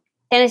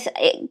 Dennis,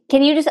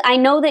 can you just? I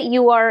know that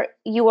you are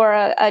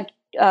a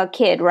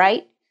kid,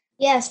 right?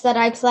 Yes, but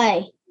I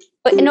play.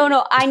 But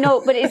no, I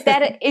know. But is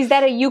that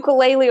a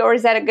ukulele or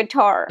is that a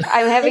guitar?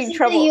 I'm having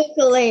trouble. A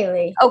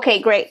ukulele. Okay,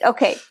 great.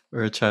 Okay.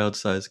 Or a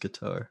child-sized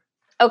guitar.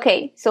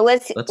 Okay, so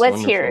let's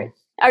hear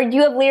it. Do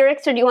you have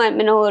lyrics, or do you want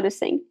Manolo to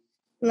sing?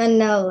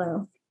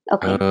 Manolo.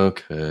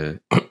 Okay.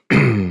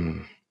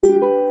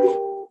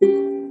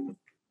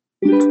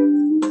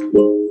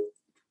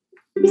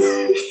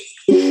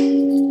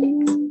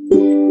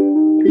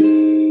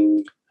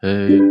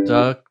 Hey,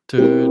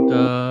 Dr.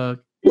 Dog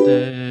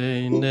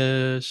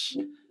Danish,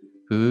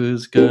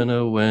 who's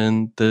gonna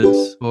win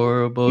this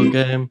horrible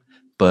game?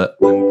 But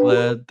I'm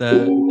glad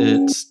that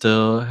it's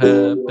still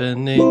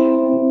happening,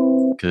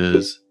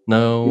 'cause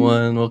no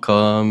one will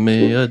call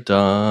me a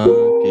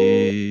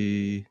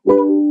donkey.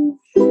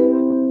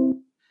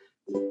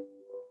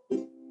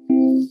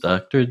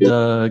 Dr.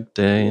 Dog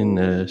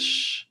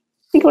Danish.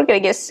 I think we're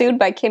gonna get sued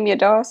by Kimya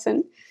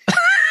Dawson.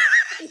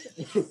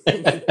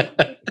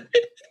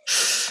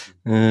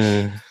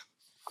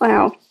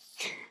 Wow.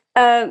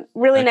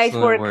 Really nice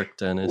work,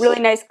 Dennis. Really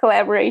nice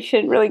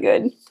collaboration. Really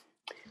good.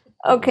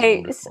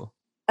 Okay,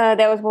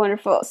 that was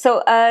wonderful.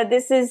 So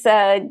this is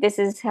how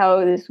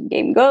this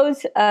game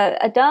goes.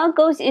 A dog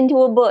goes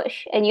into a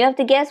bush, and you have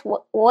to guess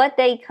what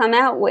they come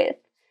out with.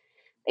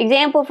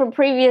 Example from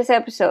previous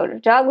episode: a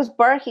dog was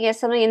barking at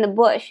something in the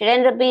bush. It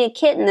ended up being a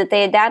kitten that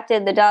they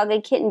adopted. The dog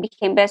and kitten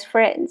became best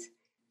friends.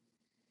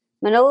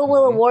 Manolo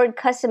will award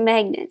custom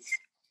magnets.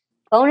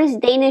 Bonus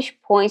Danish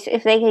points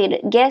if they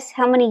could guess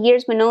how many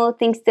years Manolo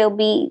thinks they'll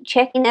be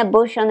checking that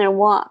bush on their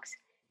walks.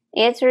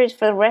 The answer is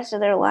for the rest of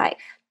their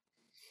life.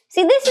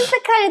 See, this is the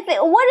kind of thing.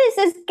 What is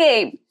this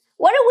game?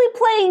 What are we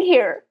playing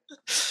here?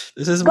 This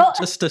This is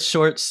just a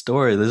short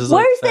story. This is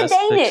Where's like the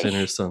fast Danish? fiction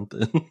or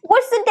something.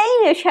 What's the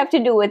Danish have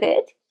to do with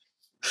it?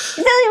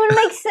 It doesn't even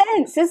make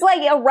sense. It's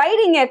like a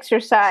writing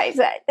exercise.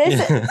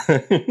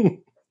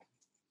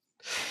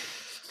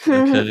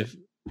 Okay.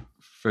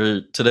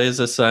 For today's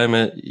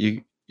assignment,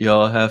 you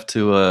all have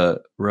to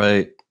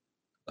write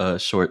a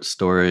short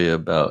story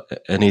about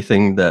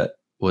anything that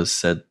was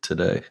said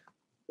today.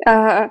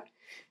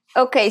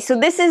 Okay, so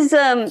this is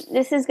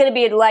going to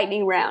be a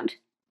lightning round.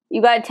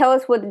 You got to tell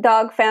us what the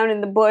dog found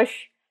in the bush.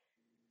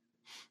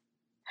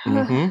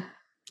 Mm-hmm.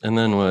 And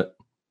then what?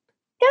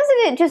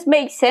 Doesn't it just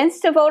make sense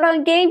to vote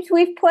on games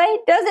we've played?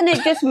 Doesn't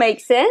it just make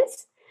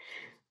sense?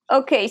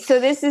 Okay, so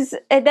that's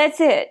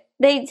it.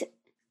 Wait,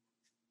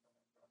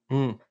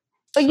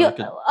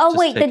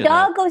 the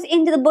dog goes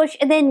into the bush,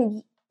 and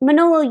then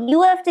Manolo,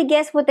 you have to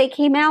guess what they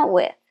came out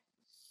with.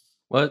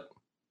 What?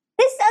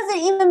 This doesn't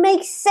even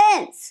make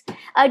sense.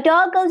 A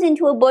dog goes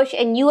into a bush,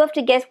 and you have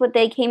to guess what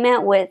they came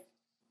out with.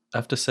 I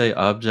have to say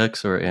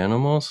objects or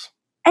animals?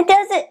 It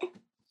doesn't.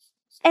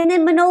 And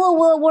then Manolo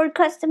will award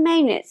custom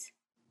magnets.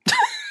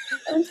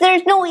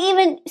 There's no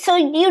even. So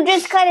you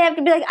just kind of have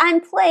to be like, I'm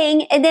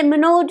playing, and then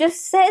Manolo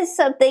just says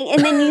something,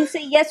 and then you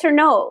say yes or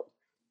no.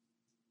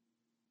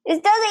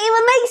 It doesn't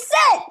even make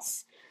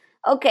sense.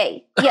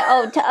 Okay.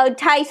 Yeah.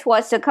 Tice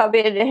wants to come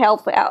in and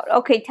help out.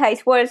 Okay,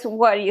 Tice, what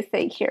do you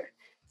think here?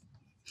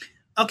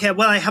 Okay,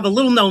 well, I have a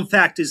little known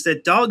fact is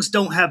that dogs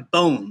don't have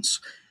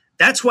bones.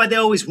 That's why they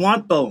always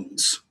want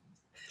bones.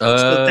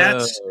 So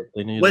that's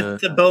what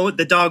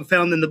the dog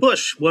found in the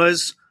bush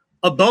was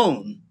a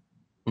bone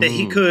that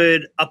he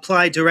could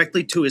apply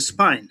directly to his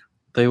spine.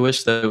 They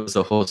wish that it was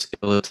a whole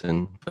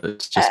skeleton, but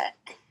it's just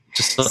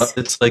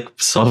it's like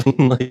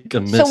solving like a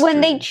mystery. So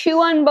when they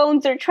chew on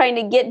bones, they're trying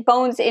to get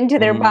bones into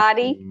their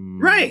body?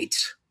 Right.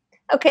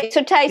 Okay,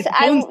 so Tice,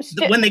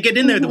 when they get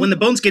in there, when the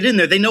bones get in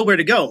there, they know where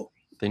to go.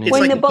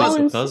 When the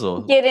bones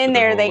get in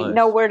there, they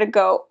know where to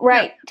go.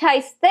 Right. Yeah.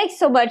 Tice, thanks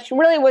so much.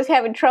 Really was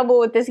having trouble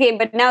with this game,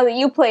 but now that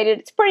you played it,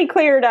 it's pretty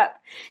cleared up.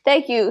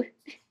 Thank you.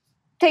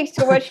 Thanks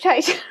so much,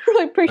 Tice.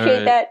 Really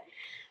appreciate that.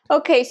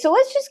 Okay, so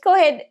let's just go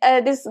ahead.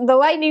 The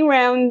lightning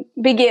round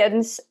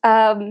begins.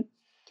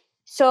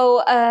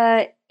 So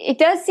it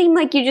does seem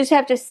like you just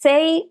have to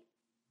say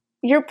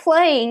you're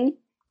playing.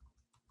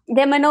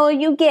 Then Manolo,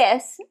 you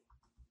guess.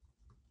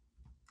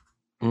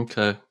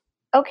 Okay.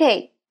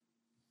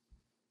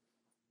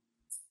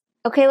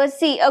 Okay, let's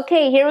see.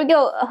 Okay, here we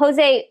go.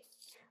 Jose,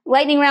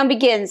 lightning round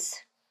begins.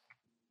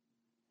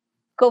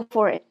 Go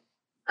for it.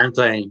 I'm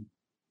playing.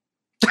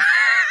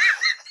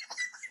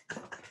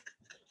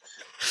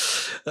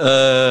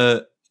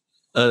 A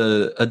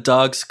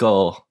dog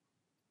skull.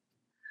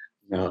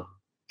 No.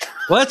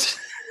 What?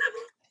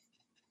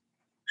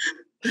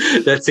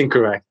 That's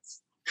incorrect.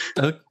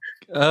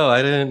 Oh,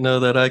 I didn't know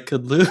that I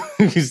could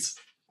lose.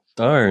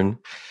 Darn.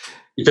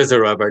 It was a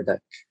rubber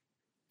duck.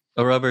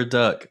 A rubber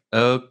duck.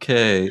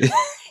 Okay.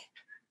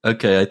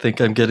 Okay, I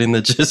think I'm getting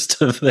the gist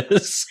of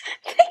this.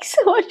 Thanks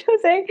so much,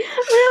 Jose.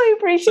 Really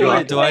appreciate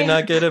it. Do I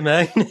not get a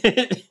magnet?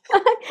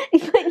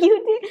 But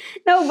you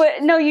do.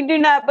 No, you do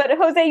not. But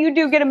Jose, you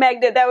do get a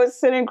magnet. That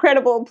was an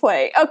incredible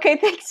play. Okay,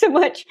 thanks so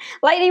much.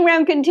 Lightning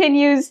round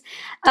continues.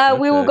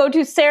 We will go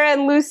to Sarah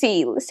and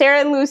Lucy.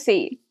 Sarah and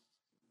Lucy.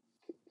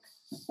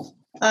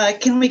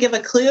 Can we give a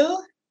clue?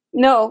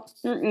 No.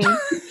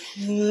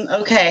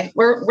 Okay,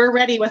 we're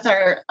ready with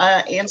our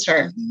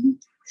answer.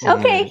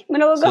 Okay,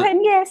 Manolo, go ahead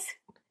and guess.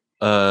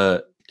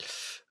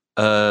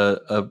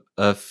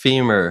 A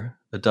femur,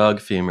 a dog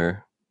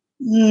femur.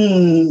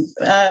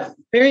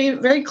 Very,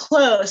 very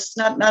close.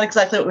 Not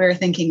exactly what we were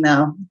thinking,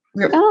 though.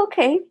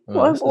 Okay.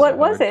 What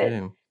was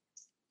it?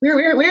 We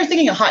were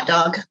thinking a hot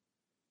dog.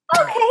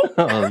 Okay.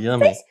 Oh,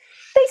 yummy.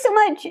 Thanks so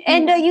much.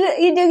 And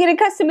you do get a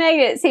custom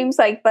magnet, it seems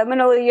like. But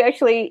Manolo,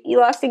 you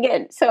lost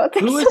again. So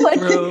thanks so much,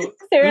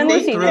 Sarah and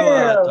Lucy. Throw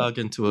a hot dog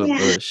into a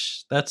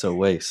bush? That's a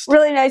waste.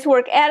 Really nice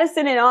work.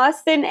 Addison and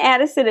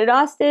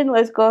Austin.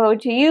 Let's go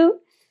to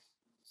you.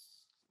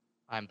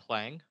 I'm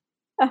playing.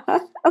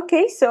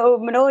 Okay, so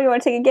Manolo, you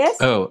want to take a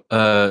guess? Oh,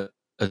 a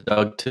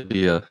dog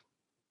tibia.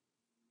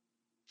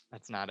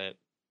 That's not it.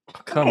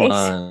 Come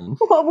on.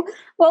 What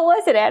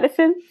was it,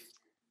 Addison?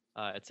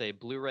 It's a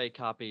Blu-ray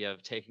copy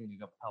of Taking You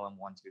to Pelham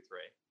 1, 2,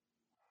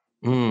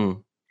 3.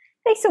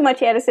 Thanks so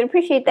much, Addison.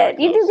 Appreciate that.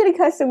 You do get a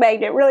custom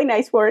magnet. Really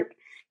nice work.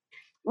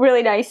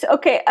 Really nice.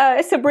 Okay,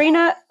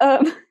 Sabrina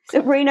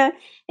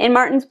in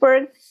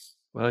Martinsburg.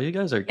 Well, you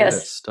guys are good at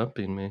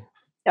stumping me.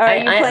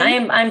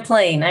 I'm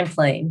playing.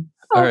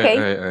 Okay.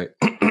 All right.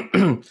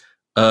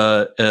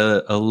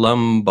 A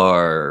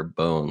lumbar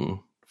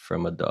bone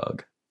from a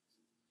dog.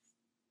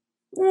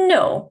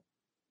 No.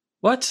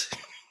 What?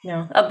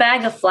 No, a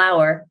bag of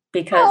flour,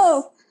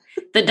 because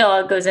the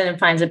dog goes in and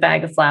finds a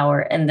bag of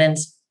flour and then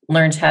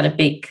learns how to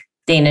bake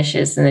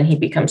Danishes, and then he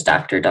becomes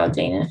Dr. Dog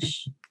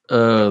Danish.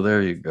 Oh,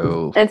 there you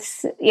go.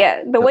 That's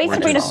the way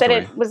Sabrina said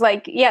it was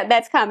like,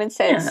 that's common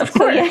sense. Yeah, of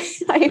course.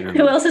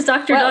 Who else is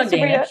Dr. Dog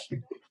Danish?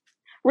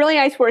 Really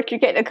nice work. You're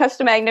getting a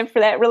custom magnet for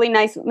that. Really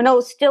nice.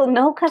 No, still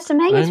no custom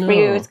magnets for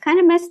you. It's kind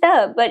of messed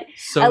up. But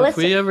so if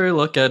we ever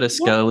look at a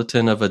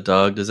skeleton of a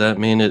dog, does that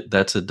mean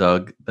that's a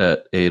dog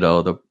that ate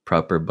all the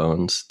proper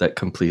bones that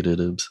completed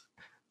it?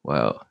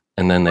 Wow.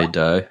 And then they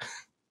die?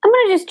 I'm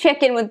going to just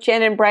check in with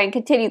Jenna and Brian.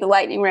 Continue the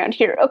lightning round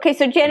here. Okay,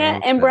 so Jenna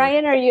and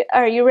Brian,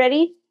 are you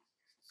ready?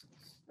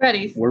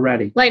 Ready. We're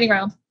ready. Lightning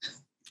round.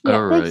 Yeah,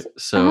 all right.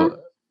 So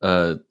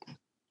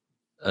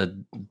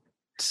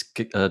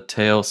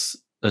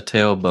a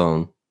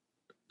tailbone,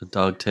 a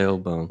dog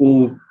tailbone.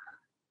 Ooh,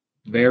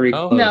 very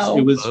close. No.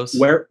 It was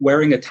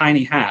wearing a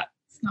tiny hat.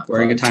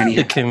 Wearing a tiny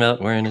hat. It came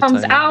out wearing a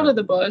Comes tiny out hat. of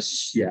the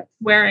bush. Yeah.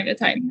 Wearing a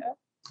tiny hat.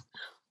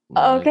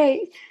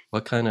 Okay.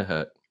 What kind of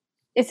hat?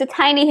 It's a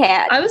tiny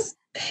hat. I was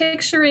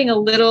picturing a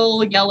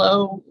little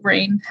yellow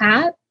rain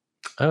hat.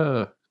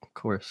 Oh, of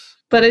course.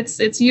 But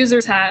it's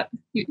user's hat.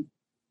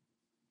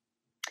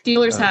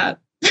 Dealer's hat.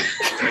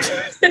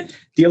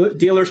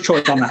 Dealer's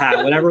choice on the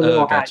hat. Whatever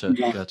little hat. You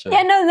want. Gotcha.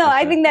 Yeah, no.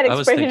 I think that I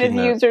was expression is thinking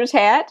that. user's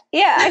hat.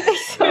 Yeah, I think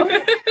so.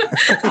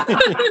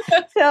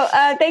 So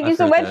thank you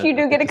so I've heard much. that. You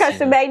do I've get a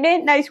custom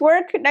magnet. Nice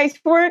work.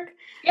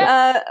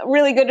 Yeah.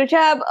 Really good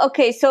job.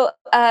 Okay, so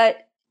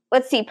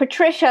let's see.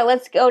 Patricia,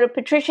 let's go to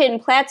Patricia in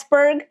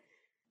Plattsburgh,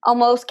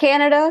 almost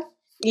Canada.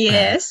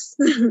 Yes.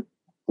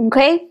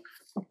 Okay.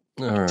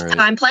 All right.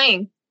 I'm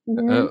playing.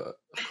 Of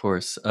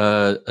course.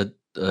 A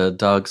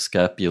dog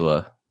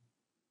scapula.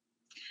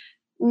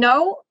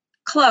 No,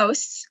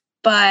 close,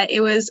 but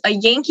it was a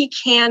Yankee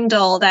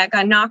Candle that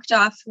got knocked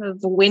off of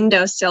the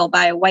windowsill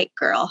by a white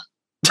girl.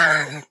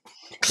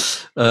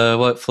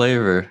 What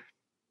flavor?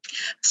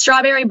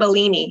 Strawberry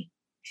Bellini.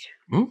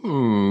 Thank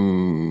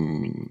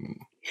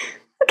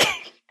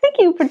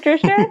you,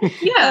 Patricia.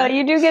 Yeah.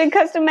 You do get a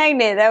custom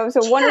magnet. That was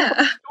a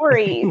wonderful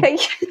story.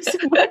 Thank you so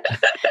much.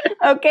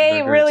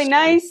 Okay, really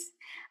nice.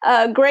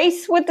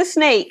 Grace with the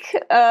snake.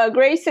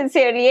 Grace in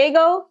San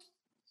Diego.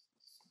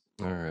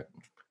 All right.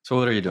 So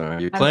what are you doing? Are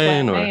you I'm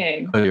playing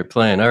playing. or? Oh, you're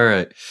playing. All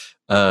right.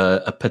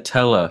 A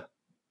patella.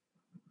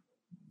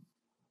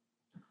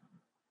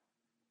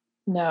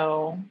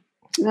 No.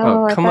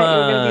 No, I come thought you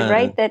were going to on. be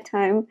right that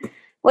time.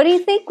 What do you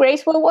think,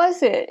 Grace? What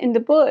was it in the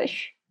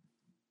bush?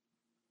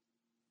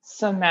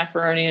 Some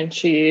macaroni and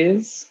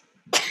cheese.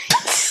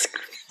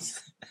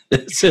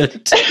 Is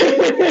it?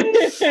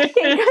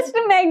 Okay,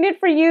 custom magnet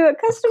for you. A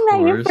custom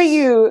magnet for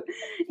you.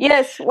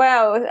 Yes.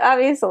 Wow.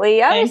 Obviously,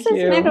 it's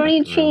you. macaroni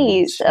and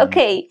cheese.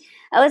 Okay.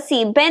 Let's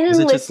see. Ben Was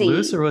and it just Lissy.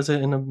 loose or was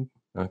it in a?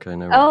 Okay,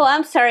 never. Oh,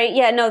 I'm sorry.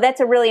 Yeah, no, that's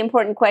a really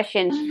important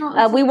question.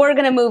 We were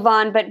going to move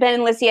on, but Ben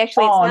and Lissy,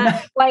 actually, it's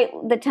not quite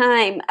the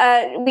time.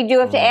 We do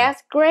have to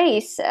ask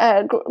Grace.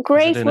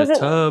 Grace, Was it in a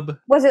tub?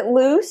 Was it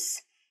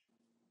loose?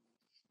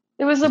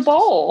 It was a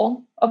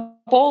bowl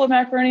of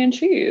macaroni and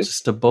cheese.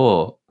 Just a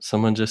bowl.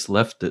 Someone just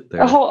left it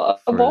there. A for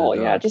the bowl,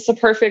 dog. yeah, just a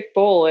perfect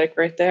bowl, like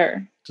right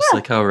there. Just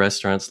like how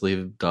restaurants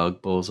leave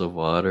dog bowls of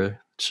water.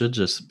 It should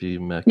just be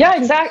Yeah,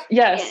 exactly.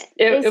 Yes,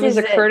 it was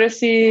a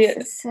courtesy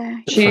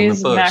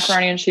cheese, bush.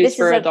 macaroni and cheese This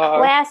for is a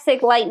dog.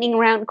 classic lightning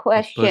round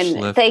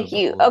question. left Thank of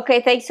you. Okay,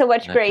 thanks so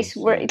much, Grace.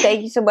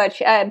 Thank you so much.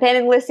 Ben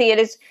and Lissy, it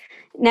is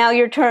now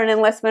your turn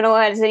unless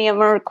Manoa has any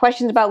more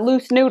questions about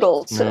loose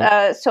noodles.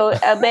 No. So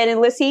Ben and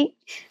Lissy.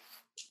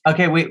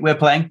 Okay, we're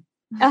playing.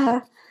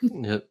 Yep.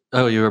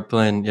 Oh, you were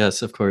playing.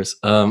 Yes, of course.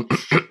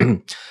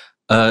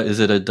 Is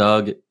it a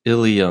dog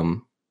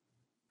ilium?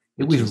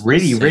 It was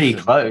really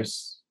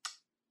close.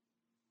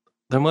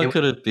 Then what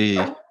could it be?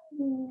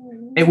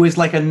 It was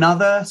like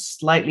another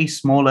slightly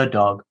smaller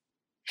dog.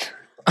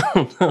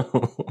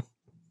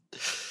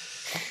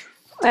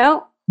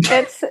 Well,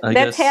 that's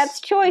guess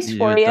Hat's choice you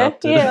for you.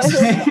 adopted Yeah.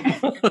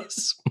 a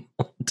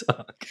small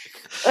dog.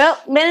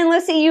 Well, Ben and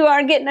Lissy, you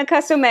are getting a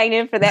custom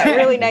magnet for that.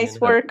 Really nice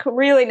work.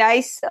 Really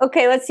nice.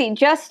 Okay, let's see.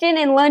 Justin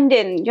in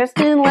London,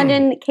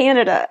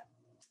 Canada.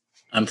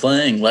 I'm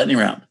playing lightning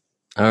round.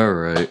 All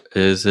right.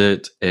 Is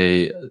it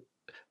a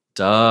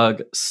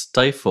dog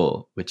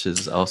stifle, which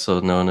is also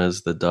known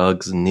as the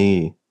dog's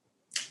knee?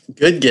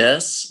 Good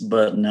guess,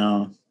 but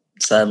no.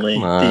 Sadly,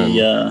 Come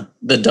on.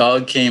 the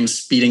dog came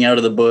speeding out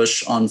of the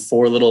bush on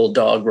 4 little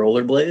dog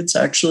rollerblades.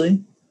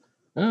 Actually,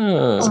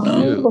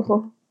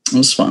 Oh, it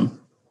was fun.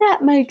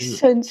 That makes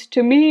sense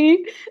to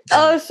me.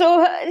 So, Justin,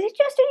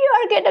 you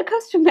are getting a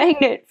custom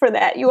magnet for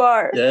that. You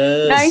are.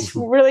 Yes. Nice,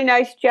 really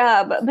nice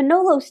job.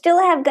 Manolo,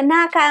 still have to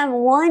knock on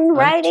one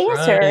right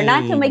answer.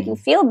 Not to make you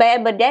feel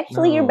bad, but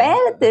actually you're bad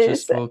at I this.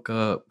 just woke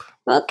up.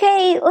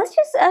 Okay, let's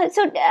just, let's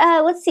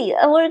see.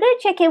 We're going to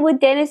check in with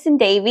Dennis and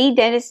Davey.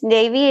 Dennis and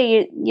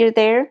Davey, you're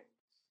there?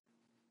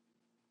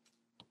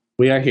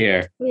 We are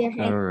here.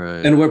 All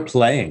right. And we're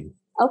playing.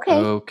 Okay.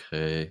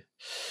 Okay.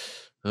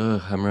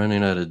 I'm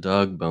running out of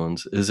dog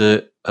bones. Is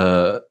it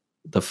the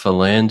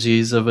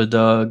phalanges of a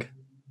dog?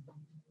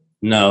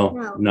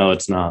 No,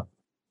 it's not.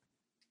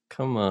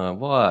 Come on,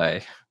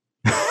 why?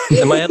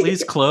 Am I at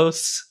least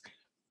close?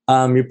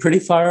 You're pretty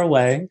far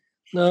away.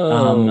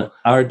 No.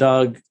 Our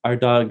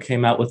dog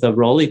came out with a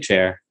rolly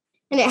chair.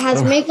 And it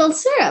has maple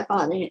syrup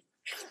on it.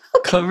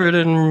 Covered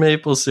in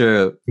maple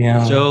syrup.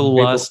 Yeah. Joe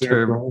maple lost syrup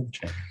her rolly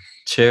chair.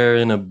 chair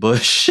in a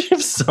bush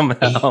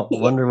somehow.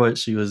 Wonder what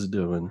she was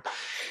doing.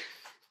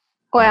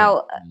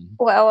 Wow.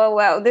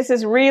 This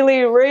is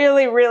really,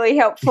 really, really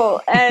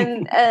helpful.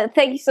 And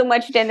thank you so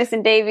much, Dennis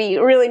and Davey.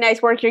 Really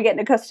nice work. You're getting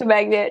a custom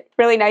magnet.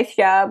 Really nice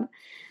job.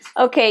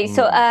 Okay,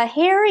 so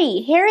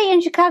Harry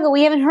in Chicago,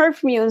 we haven't heard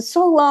from you in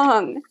so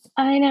long.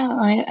 I know.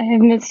 I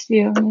have missed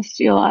you. I missed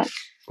you a lot.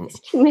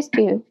 Missed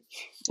you.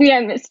 Yeah,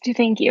 I missed you.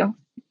 Thank you.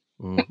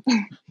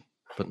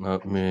 But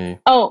not me.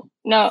 Oh,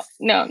 no.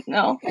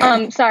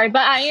 Sorry,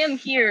 but I am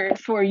here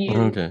for you.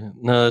 Okay.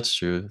 No, that's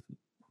true.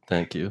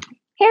 Thank you.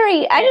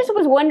 Harry, I just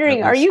was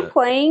wondering, are you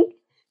playing?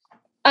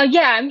 Oh,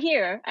 yeah, I'm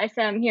here. I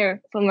said I'm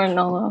here for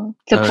Manolo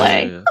to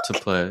play. Yeah, to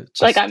play.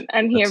 Just, like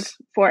I'm here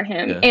for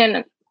him,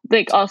 and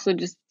like also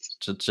just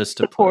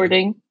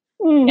supporting.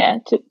 Yeah,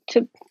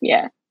 to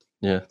yeah.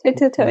 Yeah.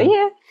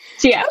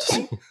 Yeah.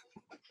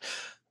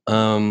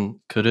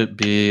 Could it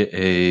be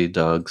a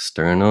dog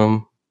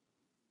sternum?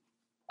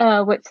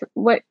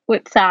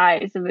 What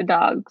size of a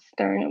dog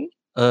sternum?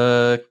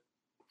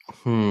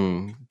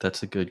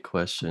 That's a good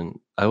question.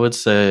 I would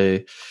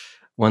say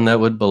one that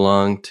would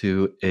belong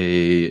to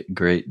a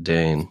Great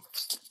Dane.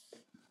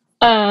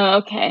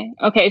 Okay.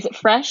 Is it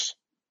fresh?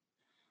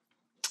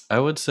 I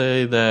would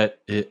say that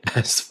it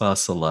has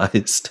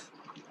fossilized.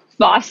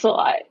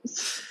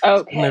 Fossilized.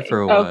 Okay. It's been there for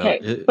a while. Okay.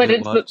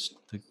 It watched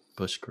the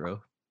bush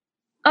grow.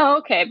 Oh,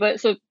 okay. But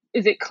so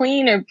is it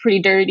clean or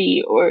pretty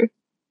dirty or?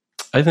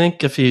 I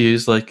think if you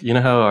use you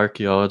know how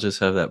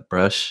archaeologists have that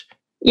brush?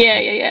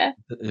 Yeah.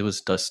 It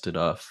was dusted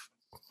off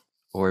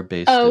or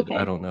basted. Oh, okay.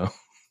 I don't know.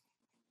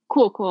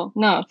 Cool.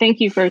 No, thank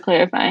you for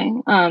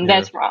clarifying.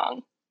 That's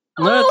wrong.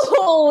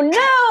 Oh no!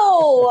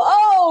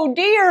 Oh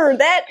dear,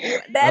 that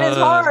is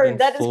hard.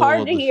 That is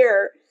hard to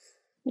hear.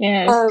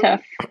 Yeah, it's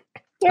tough.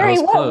 Harry,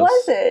 what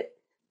was it?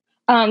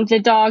 The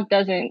dog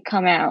doesn't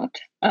come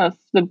out of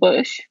the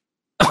bush.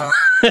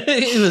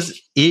 It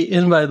was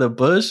eaten by the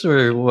bush,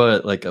 or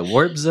what? Like a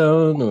warp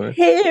zone, or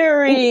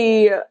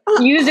Harry?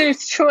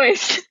 User's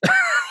choice.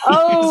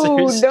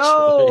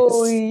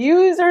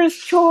 User's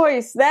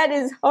choice. That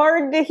is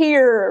hard to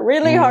hear.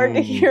 Really hard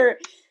to hear.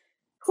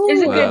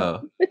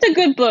 It's a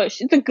good bush.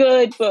 It's a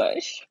good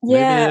bush.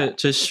 Yeah. Maybe it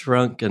just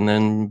shrunk and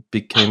then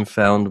became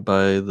found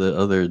by the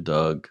other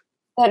dog.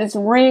 That is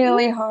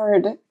really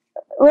hard.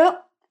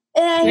 Well,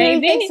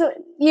 maybe. So.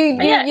 You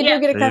do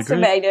get a custom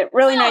magnet.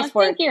 Really nice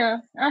work. Thank you.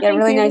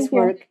 Really nice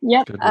work.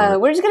 Yep.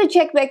 We're just going to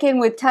check back in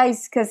with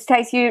Tice, because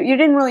Tice, you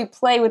didn't really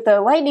play with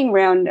the lightning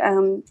round.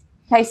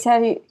 Tice,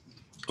 do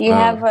you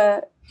have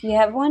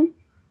one?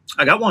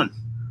 I got one.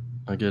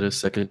 I get a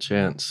second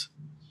chance.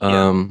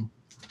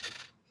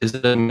 Is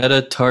it a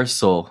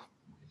metatarsal?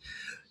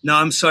 No,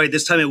 I'm sorry.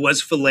 This time it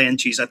was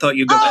phalanges. I thought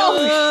you'd go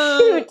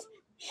back.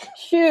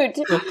 Shoot.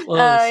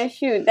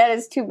 Shoot. That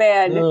is too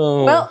bad.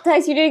 No. Well,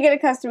 Tice, you did get a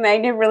custom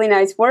magnet. Really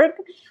nice work.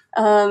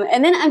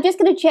 And then I'm just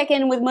going to check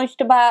in with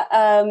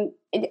Mujtaba.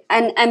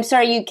 And I'm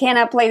sorry you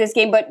cannot play this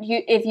game, but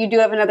if you do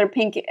have another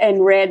pink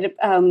and red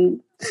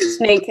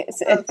snake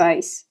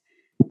advice.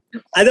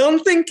 I don't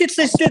think it's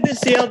as good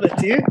as the other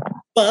two,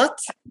 but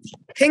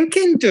pink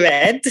and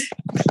red.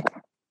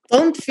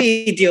 Don't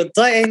feed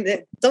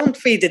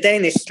the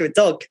Danish to a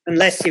dog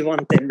unless you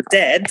want them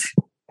dead.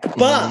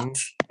 But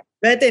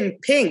red and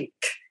pink,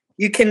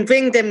 you can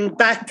bring them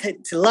back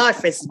to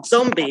life as a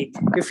zombie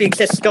if you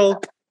just go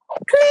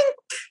clink.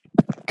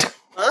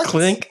 But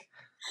clink.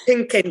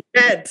 Pink and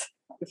red,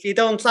 if you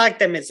don't like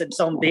them as a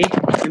zombie,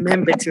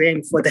 remember to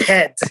aim for the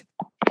head.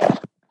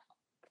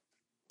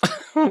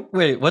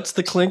 Wait, what's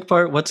the clink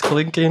part? What's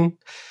clinking?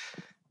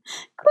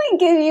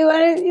 Clink,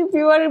 if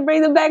you want to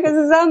bring them back as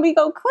a zombie,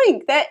 go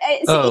clink.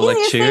 It's the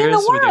easiest thing in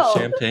the world. With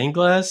your champagne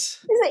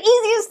glass? It's the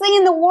easiest thing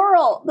in the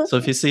world. So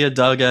if you see a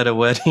dog at a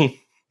wedding.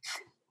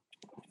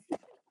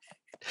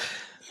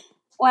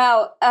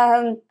 Wow.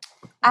 I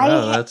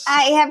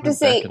have to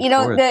say,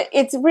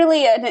 it's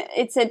really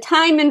it's a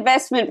time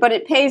investment, but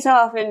it pays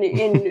off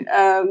in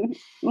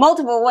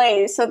multiple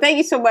ways. So thank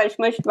you so much,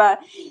 Mujtaba.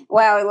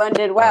 Wow,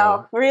 London.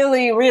 Wow,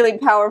 really, really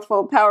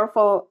powerful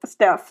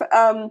stuff.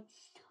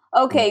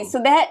 Okay, so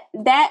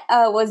that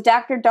was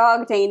Dr.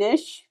 Dog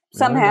Danish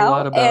somehow. A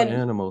lot about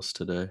animals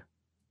today.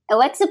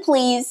 Alexa,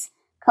 please,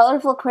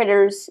 Colorful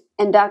Critters,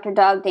 and Dr.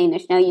 Dog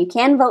Danish. Now you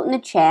can vote in the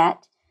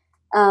chat.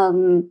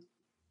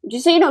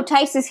 Just so you know,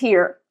 Tice is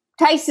here.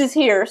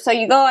 So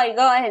you go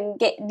ahead and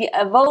get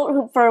a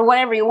vote for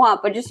whatever you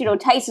want. But just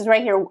Tice is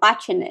right here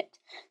watching it.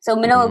 So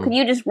Manolo, could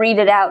you just read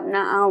it out and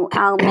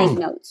I'll make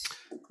notes.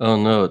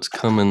 Oh no, it's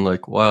coming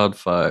like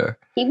wildfire.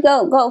 Keep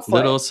go for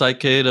Little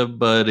cicada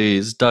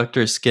buddies,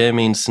 Dr.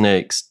 Scamming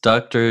Snakes,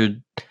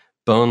 Dr.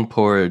 Bone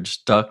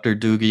Porridge, Dr.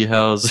 Doogie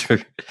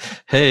Howser,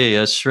 hey,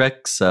 a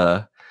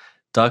Shreksa,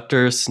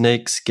 Dr.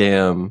 Snake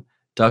Scam,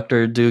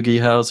 Dr. Doogie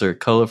Howser,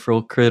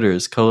 Colorful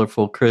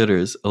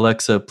Critters,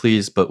 Alexa,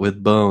 please, but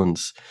with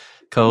bones.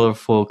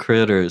 Colorful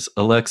Critters,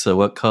 Alexa,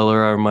 what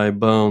color are my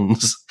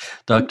bones?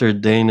 Dr.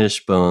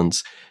 Danish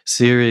Bones,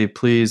 Siri,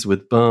 please,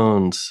 with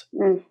bones.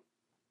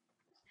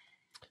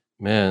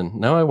 Man,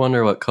 now I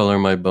wonder what color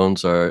my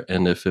bones are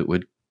and if it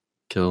would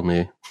kill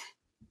me.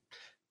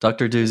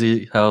 Dr.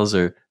 Doogie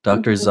Howser,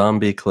 Dr.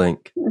 Zombie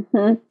Clink.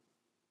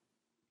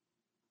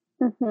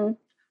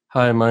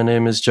 Hi, my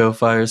name is Joe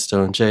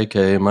Firestone,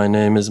 JK. My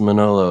name is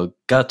Manolo.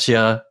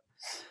 Gotcha.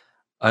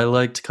 I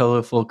liked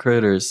colorful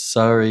critters.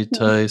 Sorry,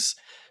 Tice.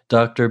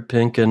 Dr.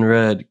 Pink and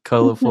Red,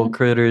 colorful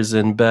critters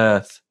in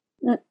Bath.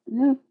 Bath.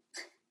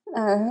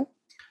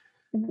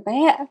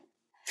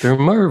 There are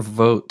more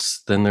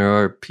votes than there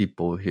are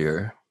people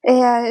here.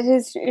 Yeah, it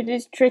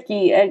is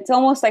tricky. It's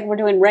almost like we're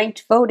doing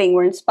ranked voting.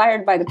 We're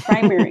inspired by the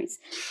primaries.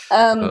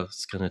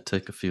 It's going to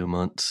take a few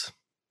months.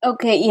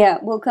 Okay, yeah,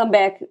 we'll come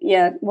back.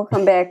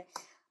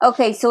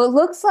 Okay, so it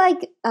looks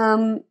like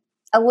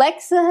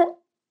Alexa,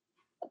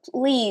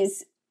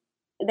 please.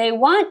 They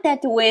want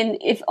that to win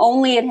if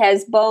only it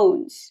has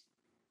bones.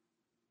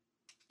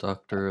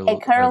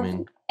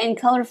 And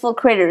colorful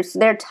critters.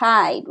 They're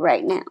tied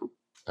right now.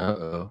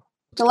 Uh-oh.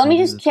 So let me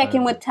just check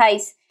in with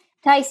Tice.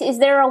 Tice, is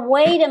there a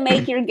way to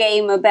make your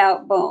game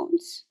about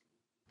bones?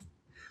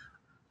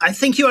 I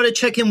think you ought to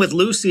check in with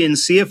Lucy and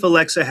see if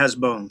Alexa has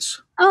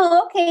bones.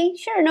 Oh, okay.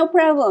 Sure, no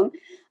problem.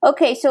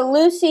 Okay, so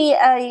Lucy,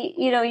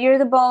 you're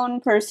the bone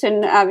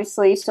person,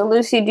 obviously. So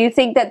Lucy, do you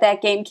think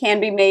that game can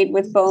be made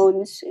with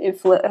bones?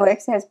 If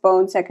Alexa has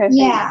bones, that kind of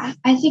thing? Yeah,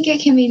 I think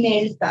it can be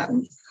made with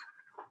bones.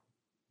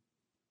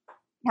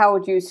 How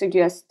would you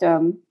suggest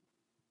going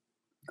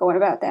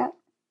about that?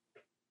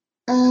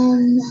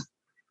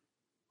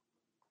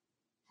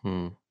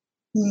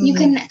 You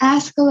can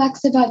ask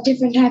Alexa about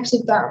different types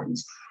of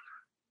bones.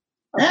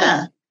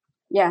 Okay.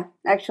 Yeah,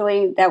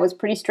 actually, that was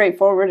pretty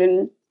straightforward,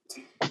 and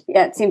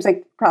yeah, it seems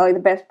like probably the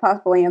best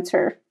possible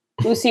answer.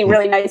 Lucy,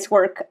 really nice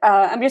work.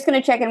 I'm just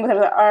going to check in with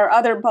our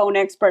other bone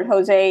expert,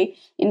 Jose,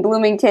 in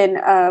Bloomington.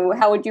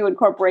 How would you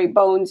incorporate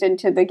bones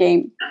into the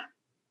game?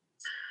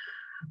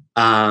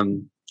 That's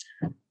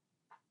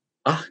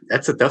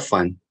a tough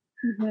one.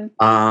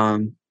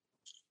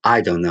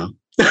 I don't know.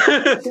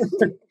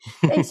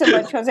 Thanks so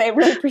much, Jose. I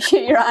really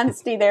appreciate your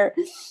honesty there.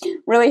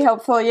 Really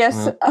helpful.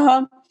 Yes.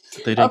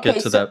 They didn't get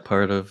to that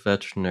part of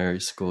veterinary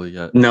school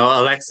yet. No,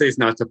 Alexa is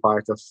not a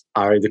part of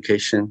our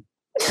education.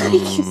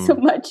 Thank you so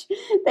much.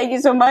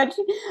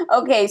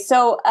 Okay,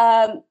 so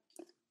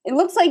it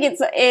looks like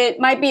it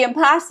might be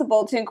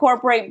impossible to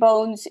incorporate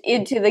bones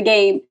into the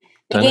game.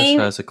 Dennis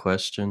has a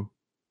question.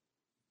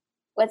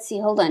 Let's see.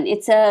 Hold on.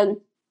 It's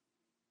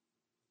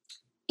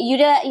you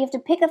have to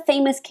pick a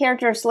famous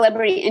character or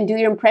celebrity and do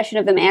your impression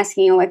of them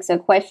asking Alexa a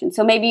question.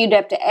 So maybe you'd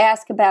have to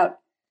ask about.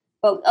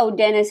 Oh,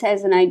 Dennis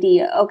has an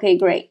idea. Okay,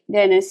 great,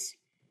 Dennis.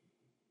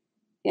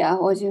 Yeah,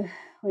 what do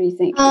you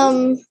think?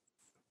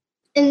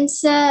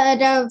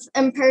 Instead of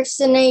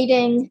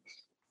impersonating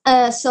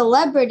a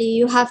celebrity,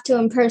 you have to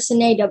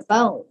impersonate a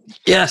bone.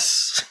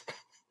 Yes.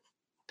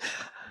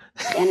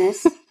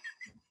 Dennis,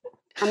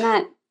 I'm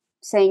not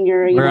saying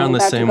you're on the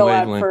about same to go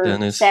out wavelength, for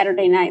Dennis.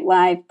 Saturday Night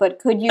Live, but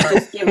could you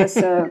just give us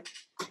a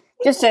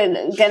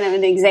kind of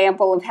an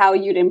example of how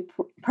you'd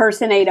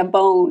impersonate a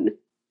bone?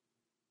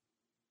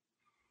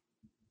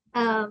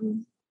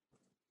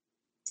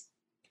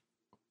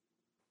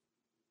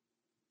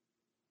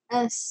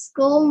 A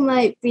skull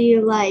might be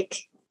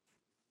like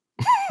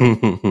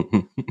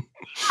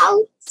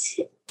how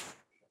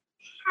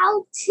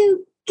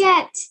to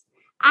get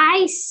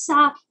eye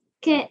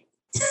socket.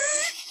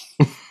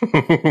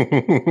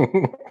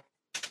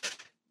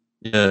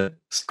 Yeah,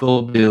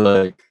 school be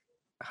like,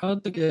 how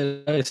to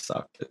get eye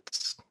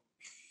sockets.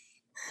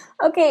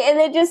 Okay, and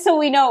then just so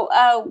we know,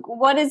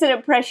 what is an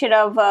impression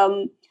of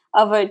a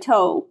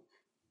toe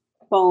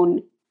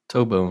bone?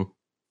 Toe bone.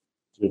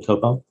 Your toe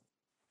bone?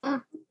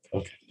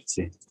 Okay, let's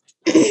see.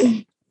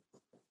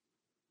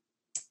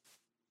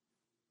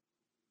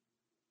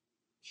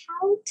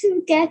 How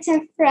to get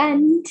a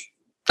friend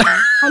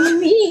on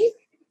me.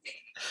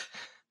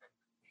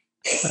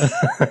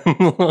 I'm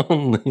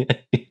lonely.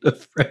 I need a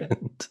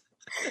friend.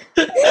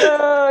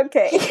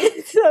 Okay,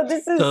 so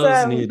this is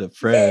Toes need a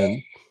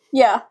friend.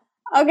 Yeah.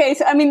 Okay,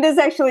 so I mean, this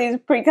actually is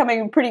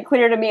becoming pretty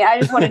clear to me. I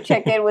just want to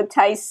check in with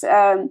Tice.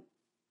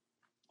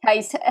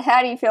 Tice,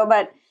 how do you feel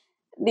about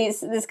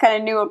this kind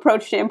of new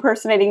approach to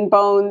impersonating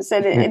bones?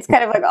 And it's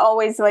kind of like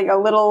always like a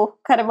little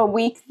kind of a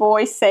weak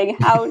voice saying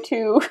how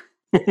to.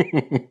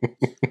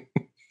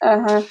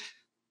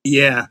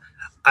 Yeah,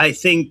 I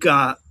think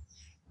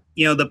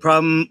the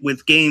problem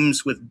with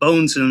games with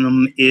bones in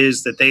them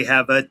is that they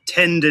have a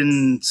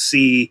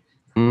tendency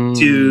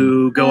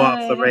to go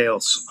off the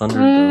rails.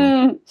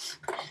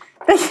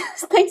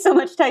 Thanks so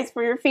much, Tice,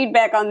 for your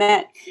feedback on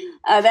that.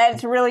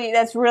 That's really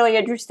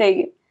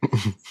interesting.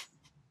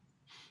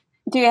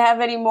 Do you have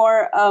any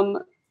more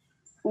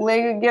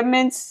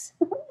ligaments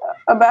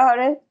about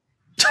it?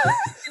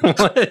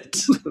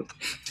 What?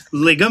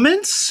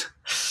 Ligaments?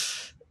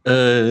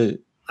 I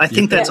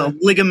think that's a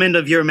ligament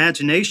of your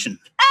imagination.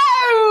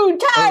 Oh,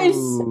 Tice!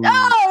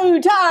 Oh,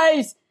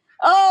 Tice!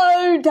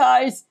 Oh,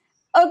 Tice!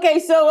 Okay,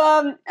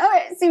 so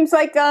it seems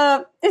like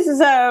this is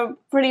a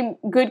pretty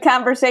good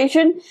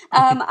conversation.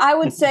 I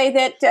would say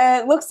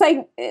that looks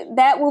like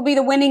that will be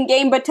the winning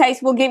game, but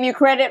Tice will give you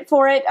credit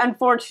for it,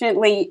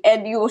 unfortunately,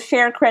 and you will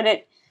share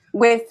credit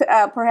with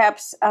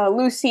perhaps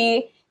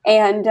Lucy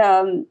and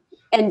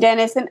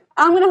Dennis. And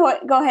I'm going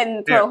to go ahead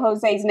and throw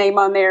Jose's name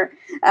on there.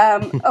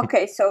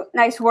 Okay, so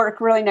nice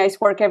work. Really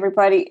nice work,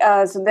 everybody.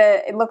 So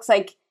it looks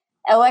like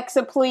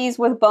Alexa Please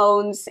with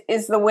Bones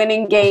is the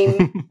winning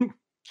game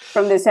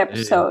from this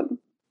episode. Hey,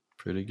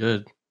 pretty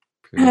good.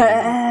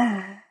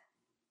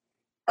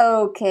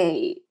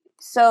 Okay,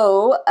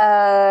 so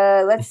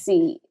let's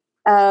see.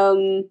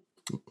 Now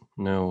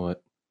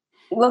what?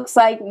 Looks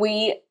like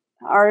we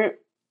are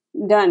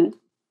done.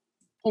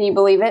 Can you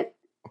believe it?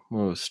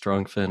 Oh,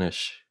 strong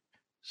finish.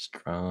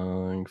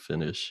 Strong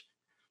finish.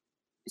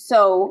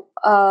 So,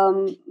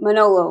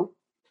 Manolo.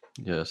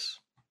 Yes.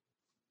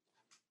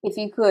 If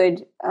you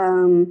could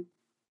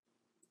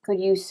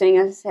you sing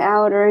us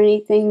out or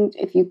anything?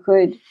 If you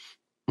could.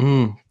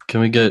 Can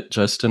we get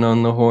Justin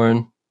on the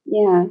horn?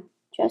 Yeah,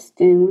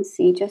 Justin. Let's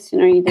see.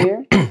 Justin, are you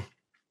there?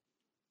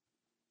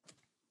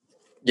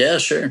 Yeah,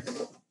 sure.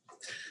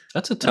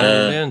 That's a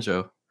tiny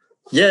banjo.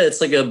 Yeah, it's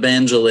like a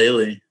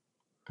banjolele.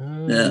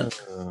 Yeah.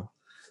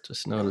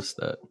 Just noticed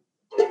that.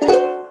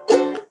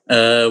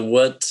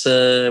 What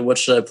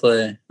should I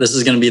play? This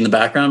is going to be in the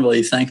background while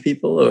you thank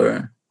people,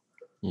 or?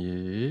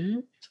 Yeah.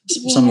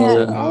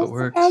 How it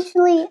works.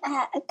 Actually,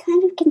 I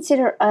kind of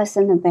consider us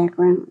in the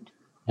background.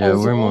 Yeah,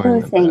 we're more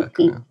in the background.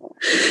 People.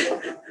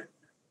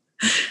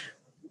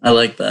 I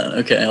like that.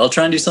 Okay, I'll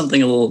try and do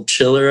something a little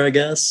chiller, I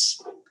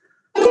guess.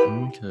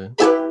 Okay.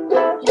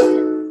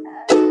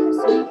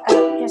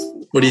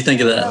 What do you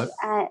think of that?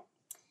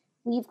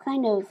 We've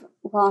kind of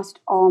lost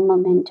all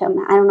momentum.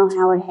 I don't know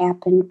how it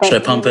happened. But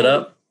should I pump it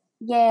up?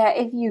 Yeah,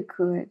 if you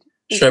could.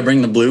 Should I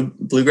bring the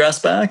bluegrass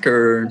back,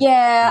 or?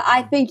 Yeah,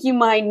 I think you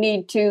might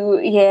need to.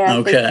 Yeah.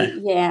 Okay.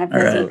 Yeah. All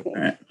right. Okay.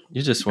 All right.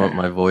 You just want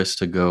my voice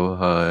to go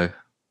high.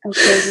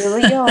 Okay, here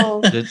we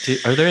go.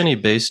 Are there any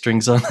bass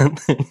strings on that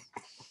thing?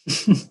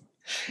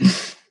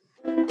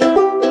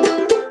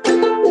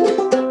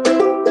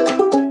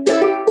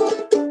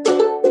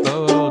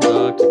 Oh,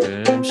 Dr.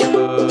 Game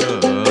Show.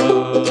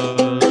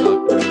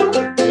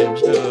 Dr. Game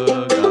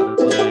Show. Gotta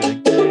play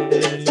the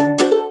game.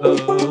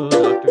 Oh,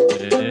 Dr.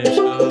 Game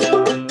Show.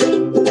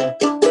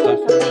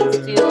 Let's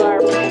do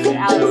our producer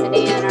Alex and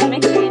Ann, our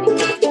mixing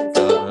play games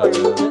song.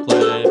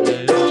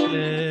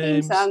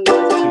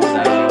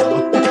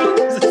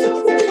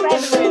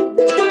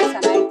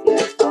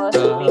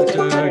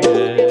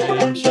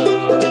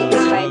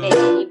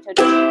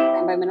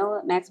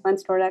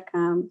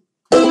 MaxFunStore.com.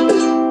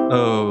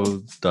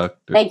 Oh,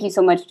 Doctor. Thank you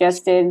so much,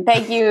 Justin.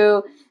 Thank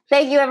you,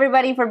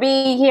 everybody, for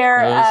being here.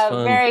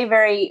 Very,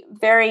 very,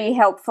 very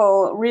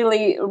helpful.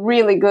 Really,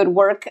 really good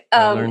work.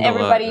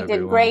 Everybody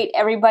did great.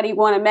 Everybody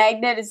won a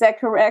magnet. Is that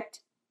correct?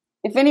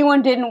 If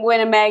anyone didn't win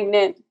a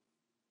magnet,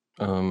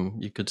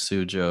 you could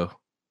sue Joe.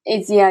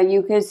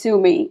 You could sue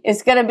me.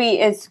 It's gonna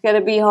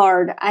be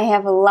hard. I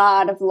have a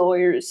lot of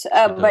lawyers.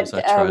 But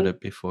I tried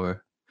it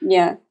before.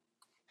 Yeah.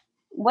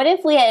 What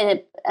if we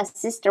had a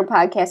sister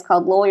podcast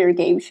called Lawyer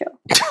Game Show?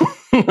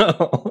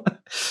 No,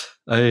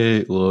 I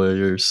hate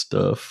lawyer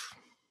stuff.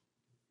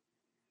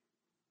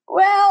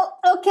 Well,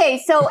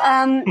 okay, so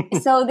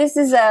so this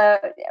is a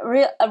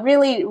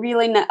really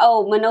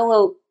oh,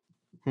 Manolo,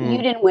 you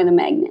didn't win a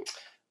magnet.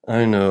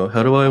 I know.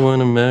 How do I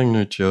win a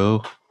magnet,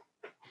 Joe?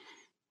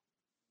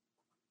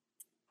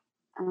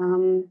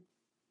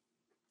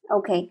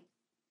 Okay.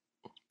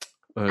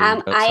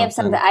 I have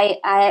something.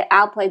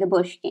 I'll play the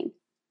bush game.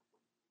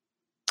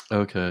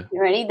 Okay. You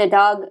ready? The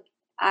dog.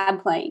 I'm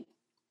playing.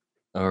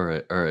 All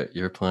right.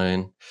 You're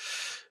playing.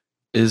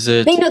 Is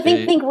it?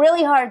 Think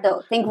really hard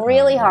though. Think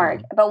really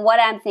hard about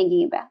what I'm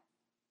thinking about.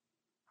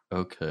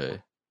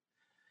 Okay.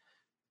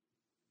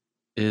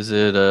 Is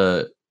it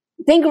a?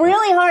 Think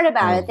really hard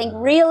about it. Think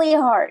really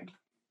hard.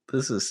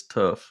 This is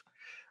tough.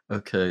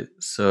 Okay,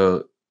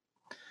 so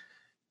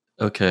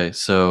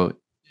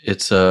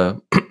it's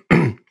a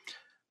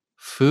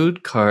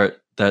food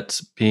cart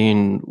that's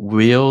being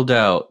wheeled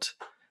out.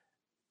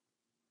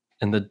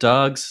 And the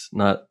dog's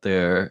not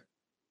there.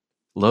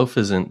 Loaf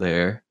isn't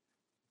there.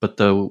 But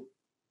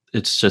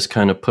it's just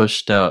kind of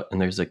pushed out and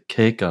there's a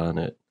cake on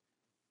it.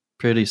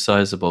 Pretty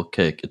sizable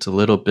cake. It's a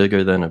little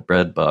bigger than a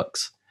bread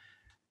box.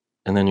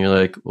 And then you're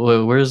like,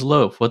 well, where's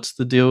Loaf? What's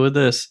the deal with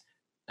this?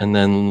 And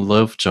then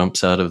Loaf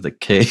jumps out of the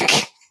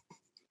cake.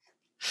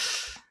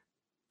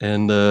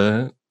 And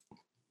it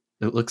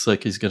looks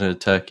like he's going to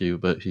attack you,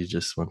 but he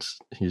just wants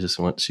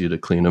you to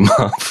clean him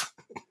off.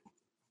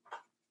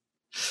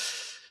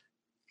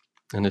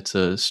 And it's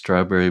a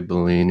strawberry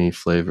Bellini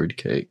flavored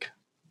cake.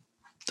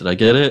 Did I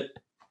get it?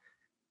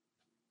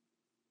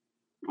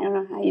 I don't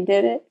know how you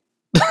did it.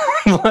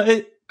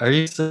 What? Are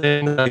you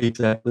saying that I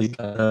exactly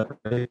got that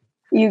right?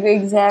 You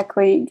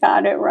exactly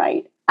got it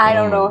right. I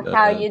don't know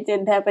how you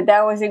did that, but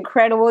that was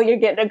incredible. You're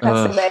getting a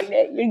custom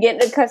magnet. You're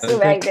getting a custom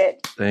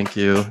magnet. Thank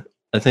you.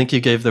 I think you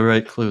gave the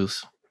right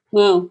clues.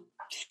 Well,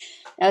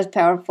 that was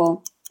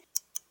powerful.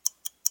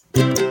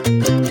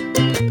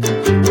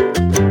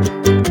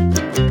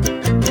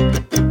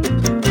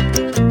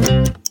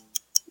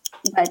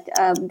 But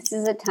this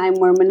is a time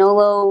where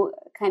Manolo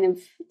kind of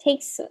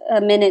takes a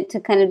minute to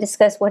kind of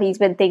discuss what he's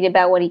been thinking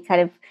about, what he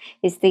kind of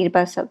is thinking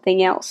about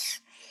something else.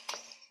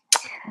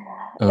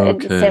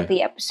 Instead of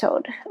the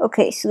episode.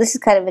 Okay, so this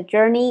is kind of a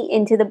journey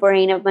into the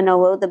brain of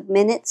Manolo. The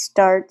minute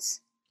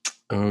starts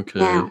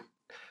now.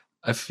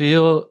 I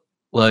feel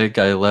like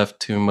I left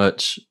too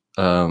much,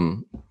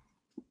 not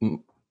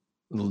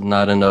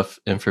enough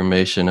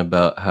information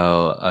about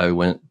how I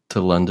went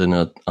to London,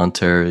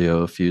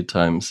 Ontario a few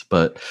times.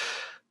 But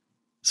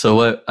so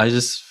what I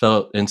just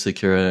felt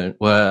insecure. And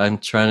what I'm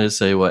trying to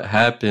say, what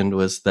happened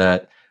was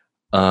that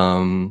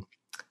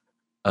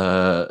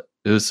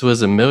this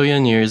was a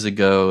million years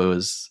ago. It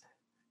was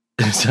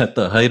at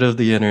the height of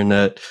the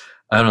internet.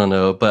 I don't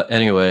know. But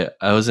anyway,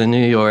 I was in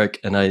New York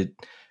and I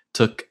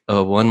took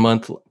a 1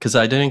 month, because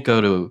I didn't go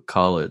to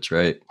college,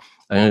 right?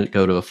 I didn't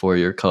go to a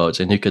 4-year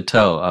college. And you could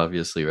tell,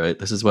 obviously, right?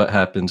 This is what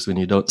happens when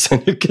you don't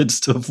send your kids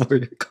to a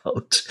 4-year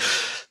college.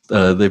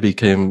 They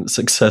became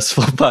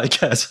successful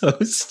podcast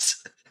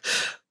hosts.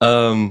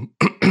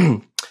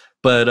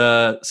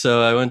 But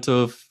so I went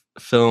to a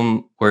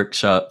film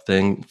workshop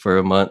thing for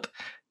a month.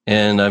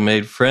 And I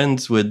made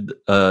friends with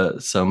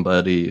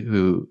somebody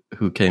who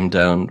came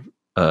down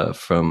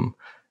from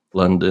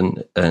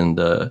London, and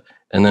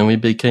then we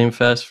became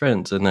fast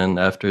friends. And then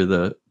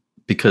after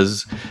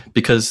because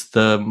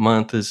the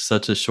month is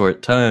such a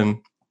short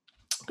time,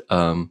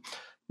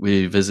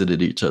 we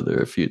visited each other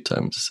a few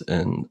times.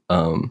 And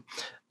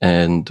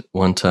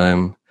one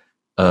time,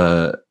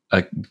 I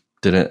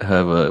didn't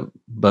have a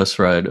bus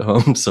ride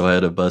home, so I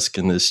had to busk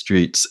in the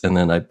streets, and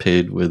then I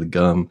paid with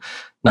gum.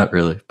 Not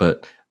really,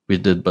 but we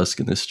did busk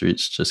in the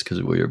streets just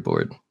because we were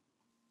bored.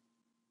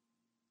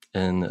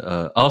 And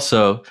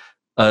also,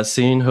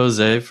 seeing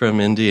Jose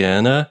from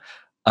Indiana,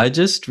 I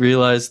just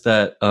realized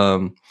that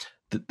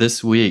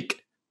this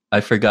week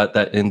I forgot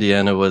that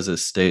Indiana was a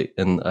state,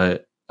 and I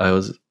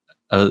was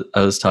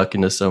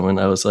talking to someone.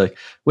 I was like,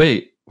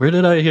 "Wait, where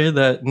did I hear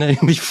that name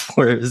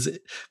before?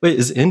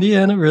 Is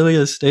Indiana really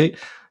a state,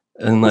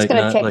 and like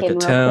not like a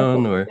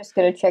town?" Or just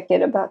gonna check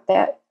in about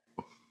that.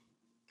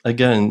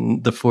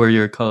 Again, the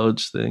 4-year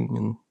college thing.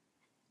 And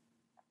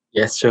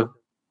yes, sure.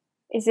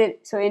 Is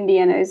it so?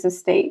 Indiana is a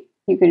state.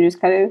 You can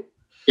just kind of.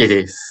 It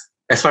is,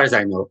 as far as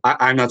I know.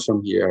 I'm not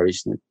from here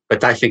originally,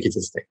 but I think it's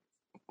a state.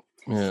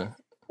 Yeah.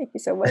 Thank you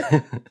so much.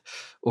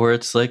 Or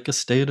it's like a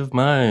state of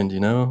mind,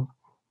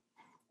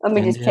 Let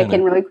me just check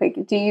in really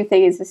quick. Do you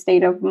think it's a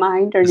state of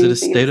mind, or do you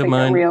think it's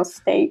like a real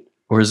state?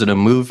 Or is it a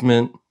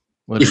movement?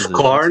 If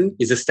corn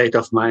is a state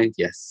of mind,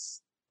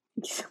 yes.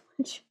 Thank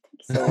you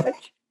so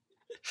much.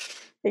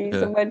 Thank you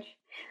so much.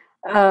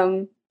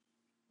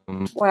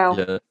 Wow.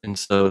 Yeah, and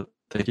so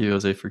thank you,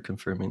 Jose, for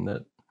confirming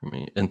that for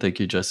me, and thank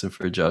you, Justin,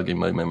 for jogging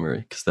my memory,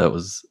 because that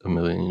was a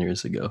million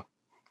years ago.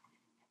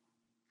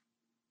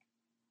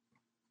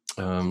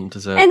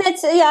 Does that? And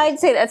I'd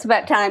say that's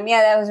about time.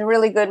 Yeah, that was a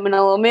really good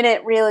Manolo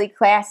Minute, really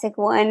classic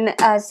one.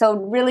 So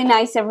really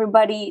nice,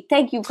 everybody.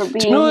 Thank you for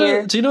being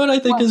here. Do you know what I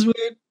think is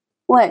weird?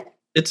 What?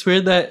 It's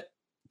weird that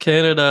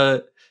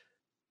Canada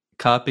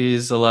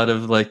copies a lot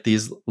of like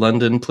these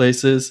London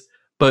places,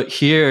 but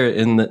here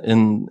in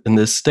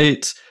the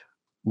States,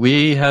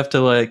 we have to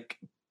like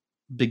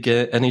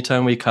begin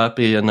anytime we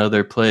copy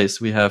another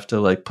place, we have to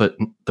like put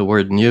the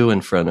word new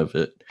in front of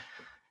it.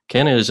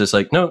 Canada is just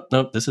like, no,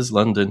 this is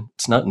London.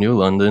 It's not New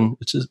London.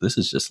 This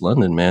is just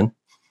London, man.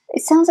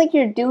 It sounds like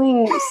you're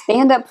doing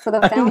stand up for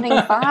the founding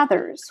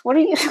fathers. What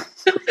are you?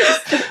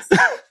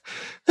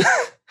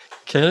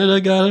 Canada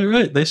got it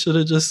right. They should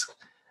have just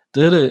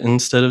did it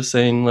instead of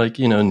saying like,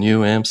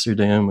 New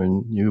Amsterdam or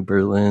New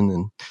Berlin.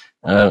 And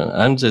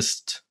I'm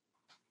just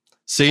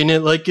saying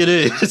it like it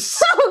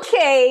is.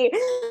 Okay.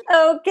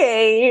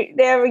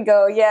 There we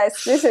go.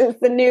 Yes, this is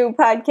the new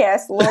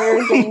podcast,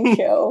 Lawyer Game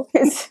Show.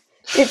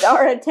 It's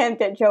our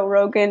attempt at Joe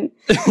Rogan.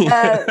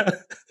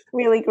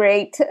 Really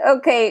great.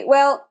 Okay,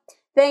 well,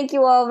 thank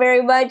you all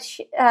very much.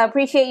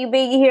 Appreciate you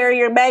being here.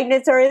 Your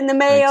magnets are in the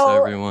mail. Thanks,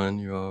 everyone.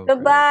 You're all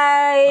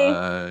Goodbye.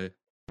 Bye.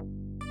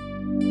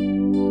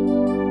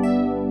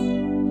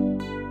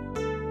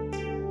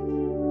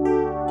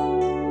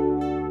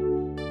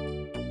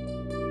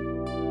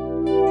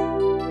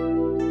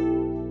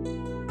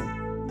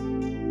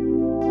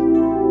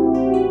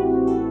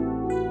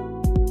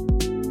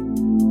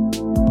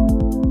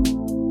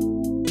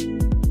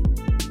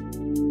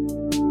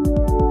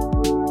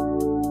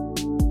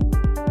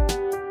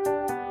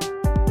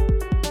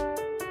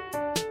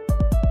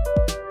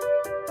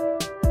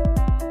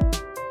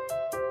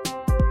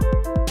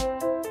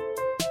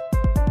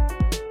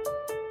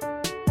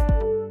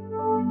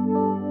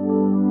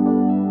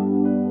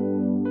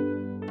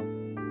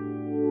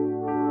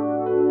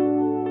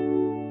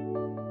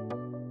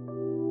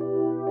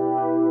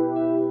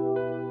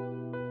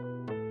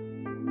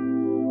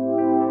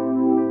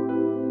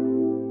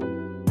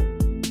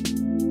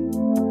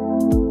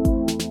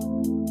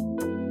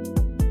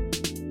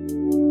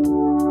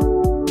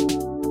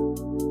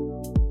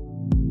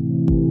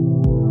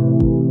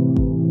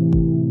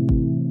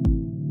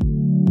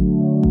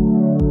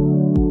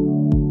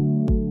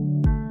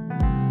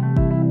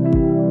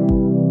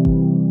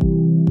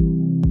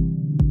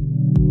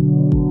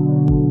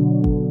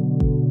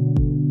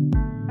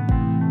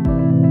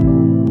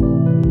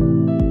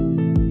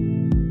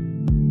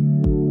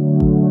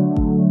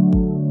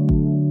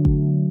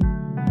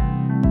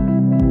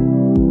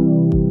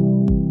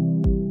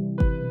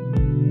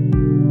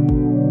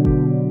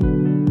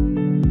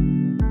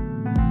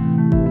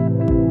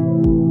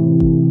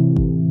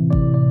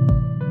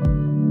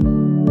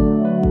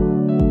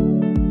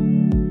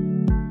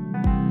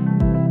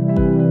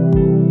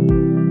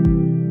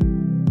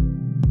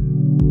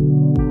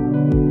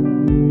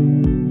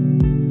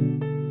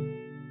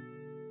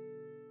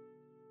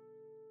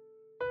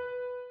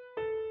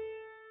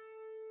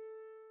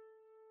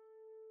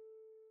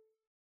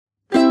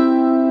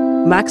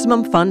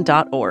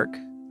 MaximumFun.org.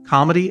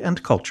 Comedy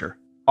and culture.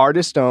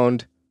 Artist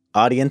owned.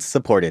 Audience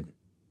supported.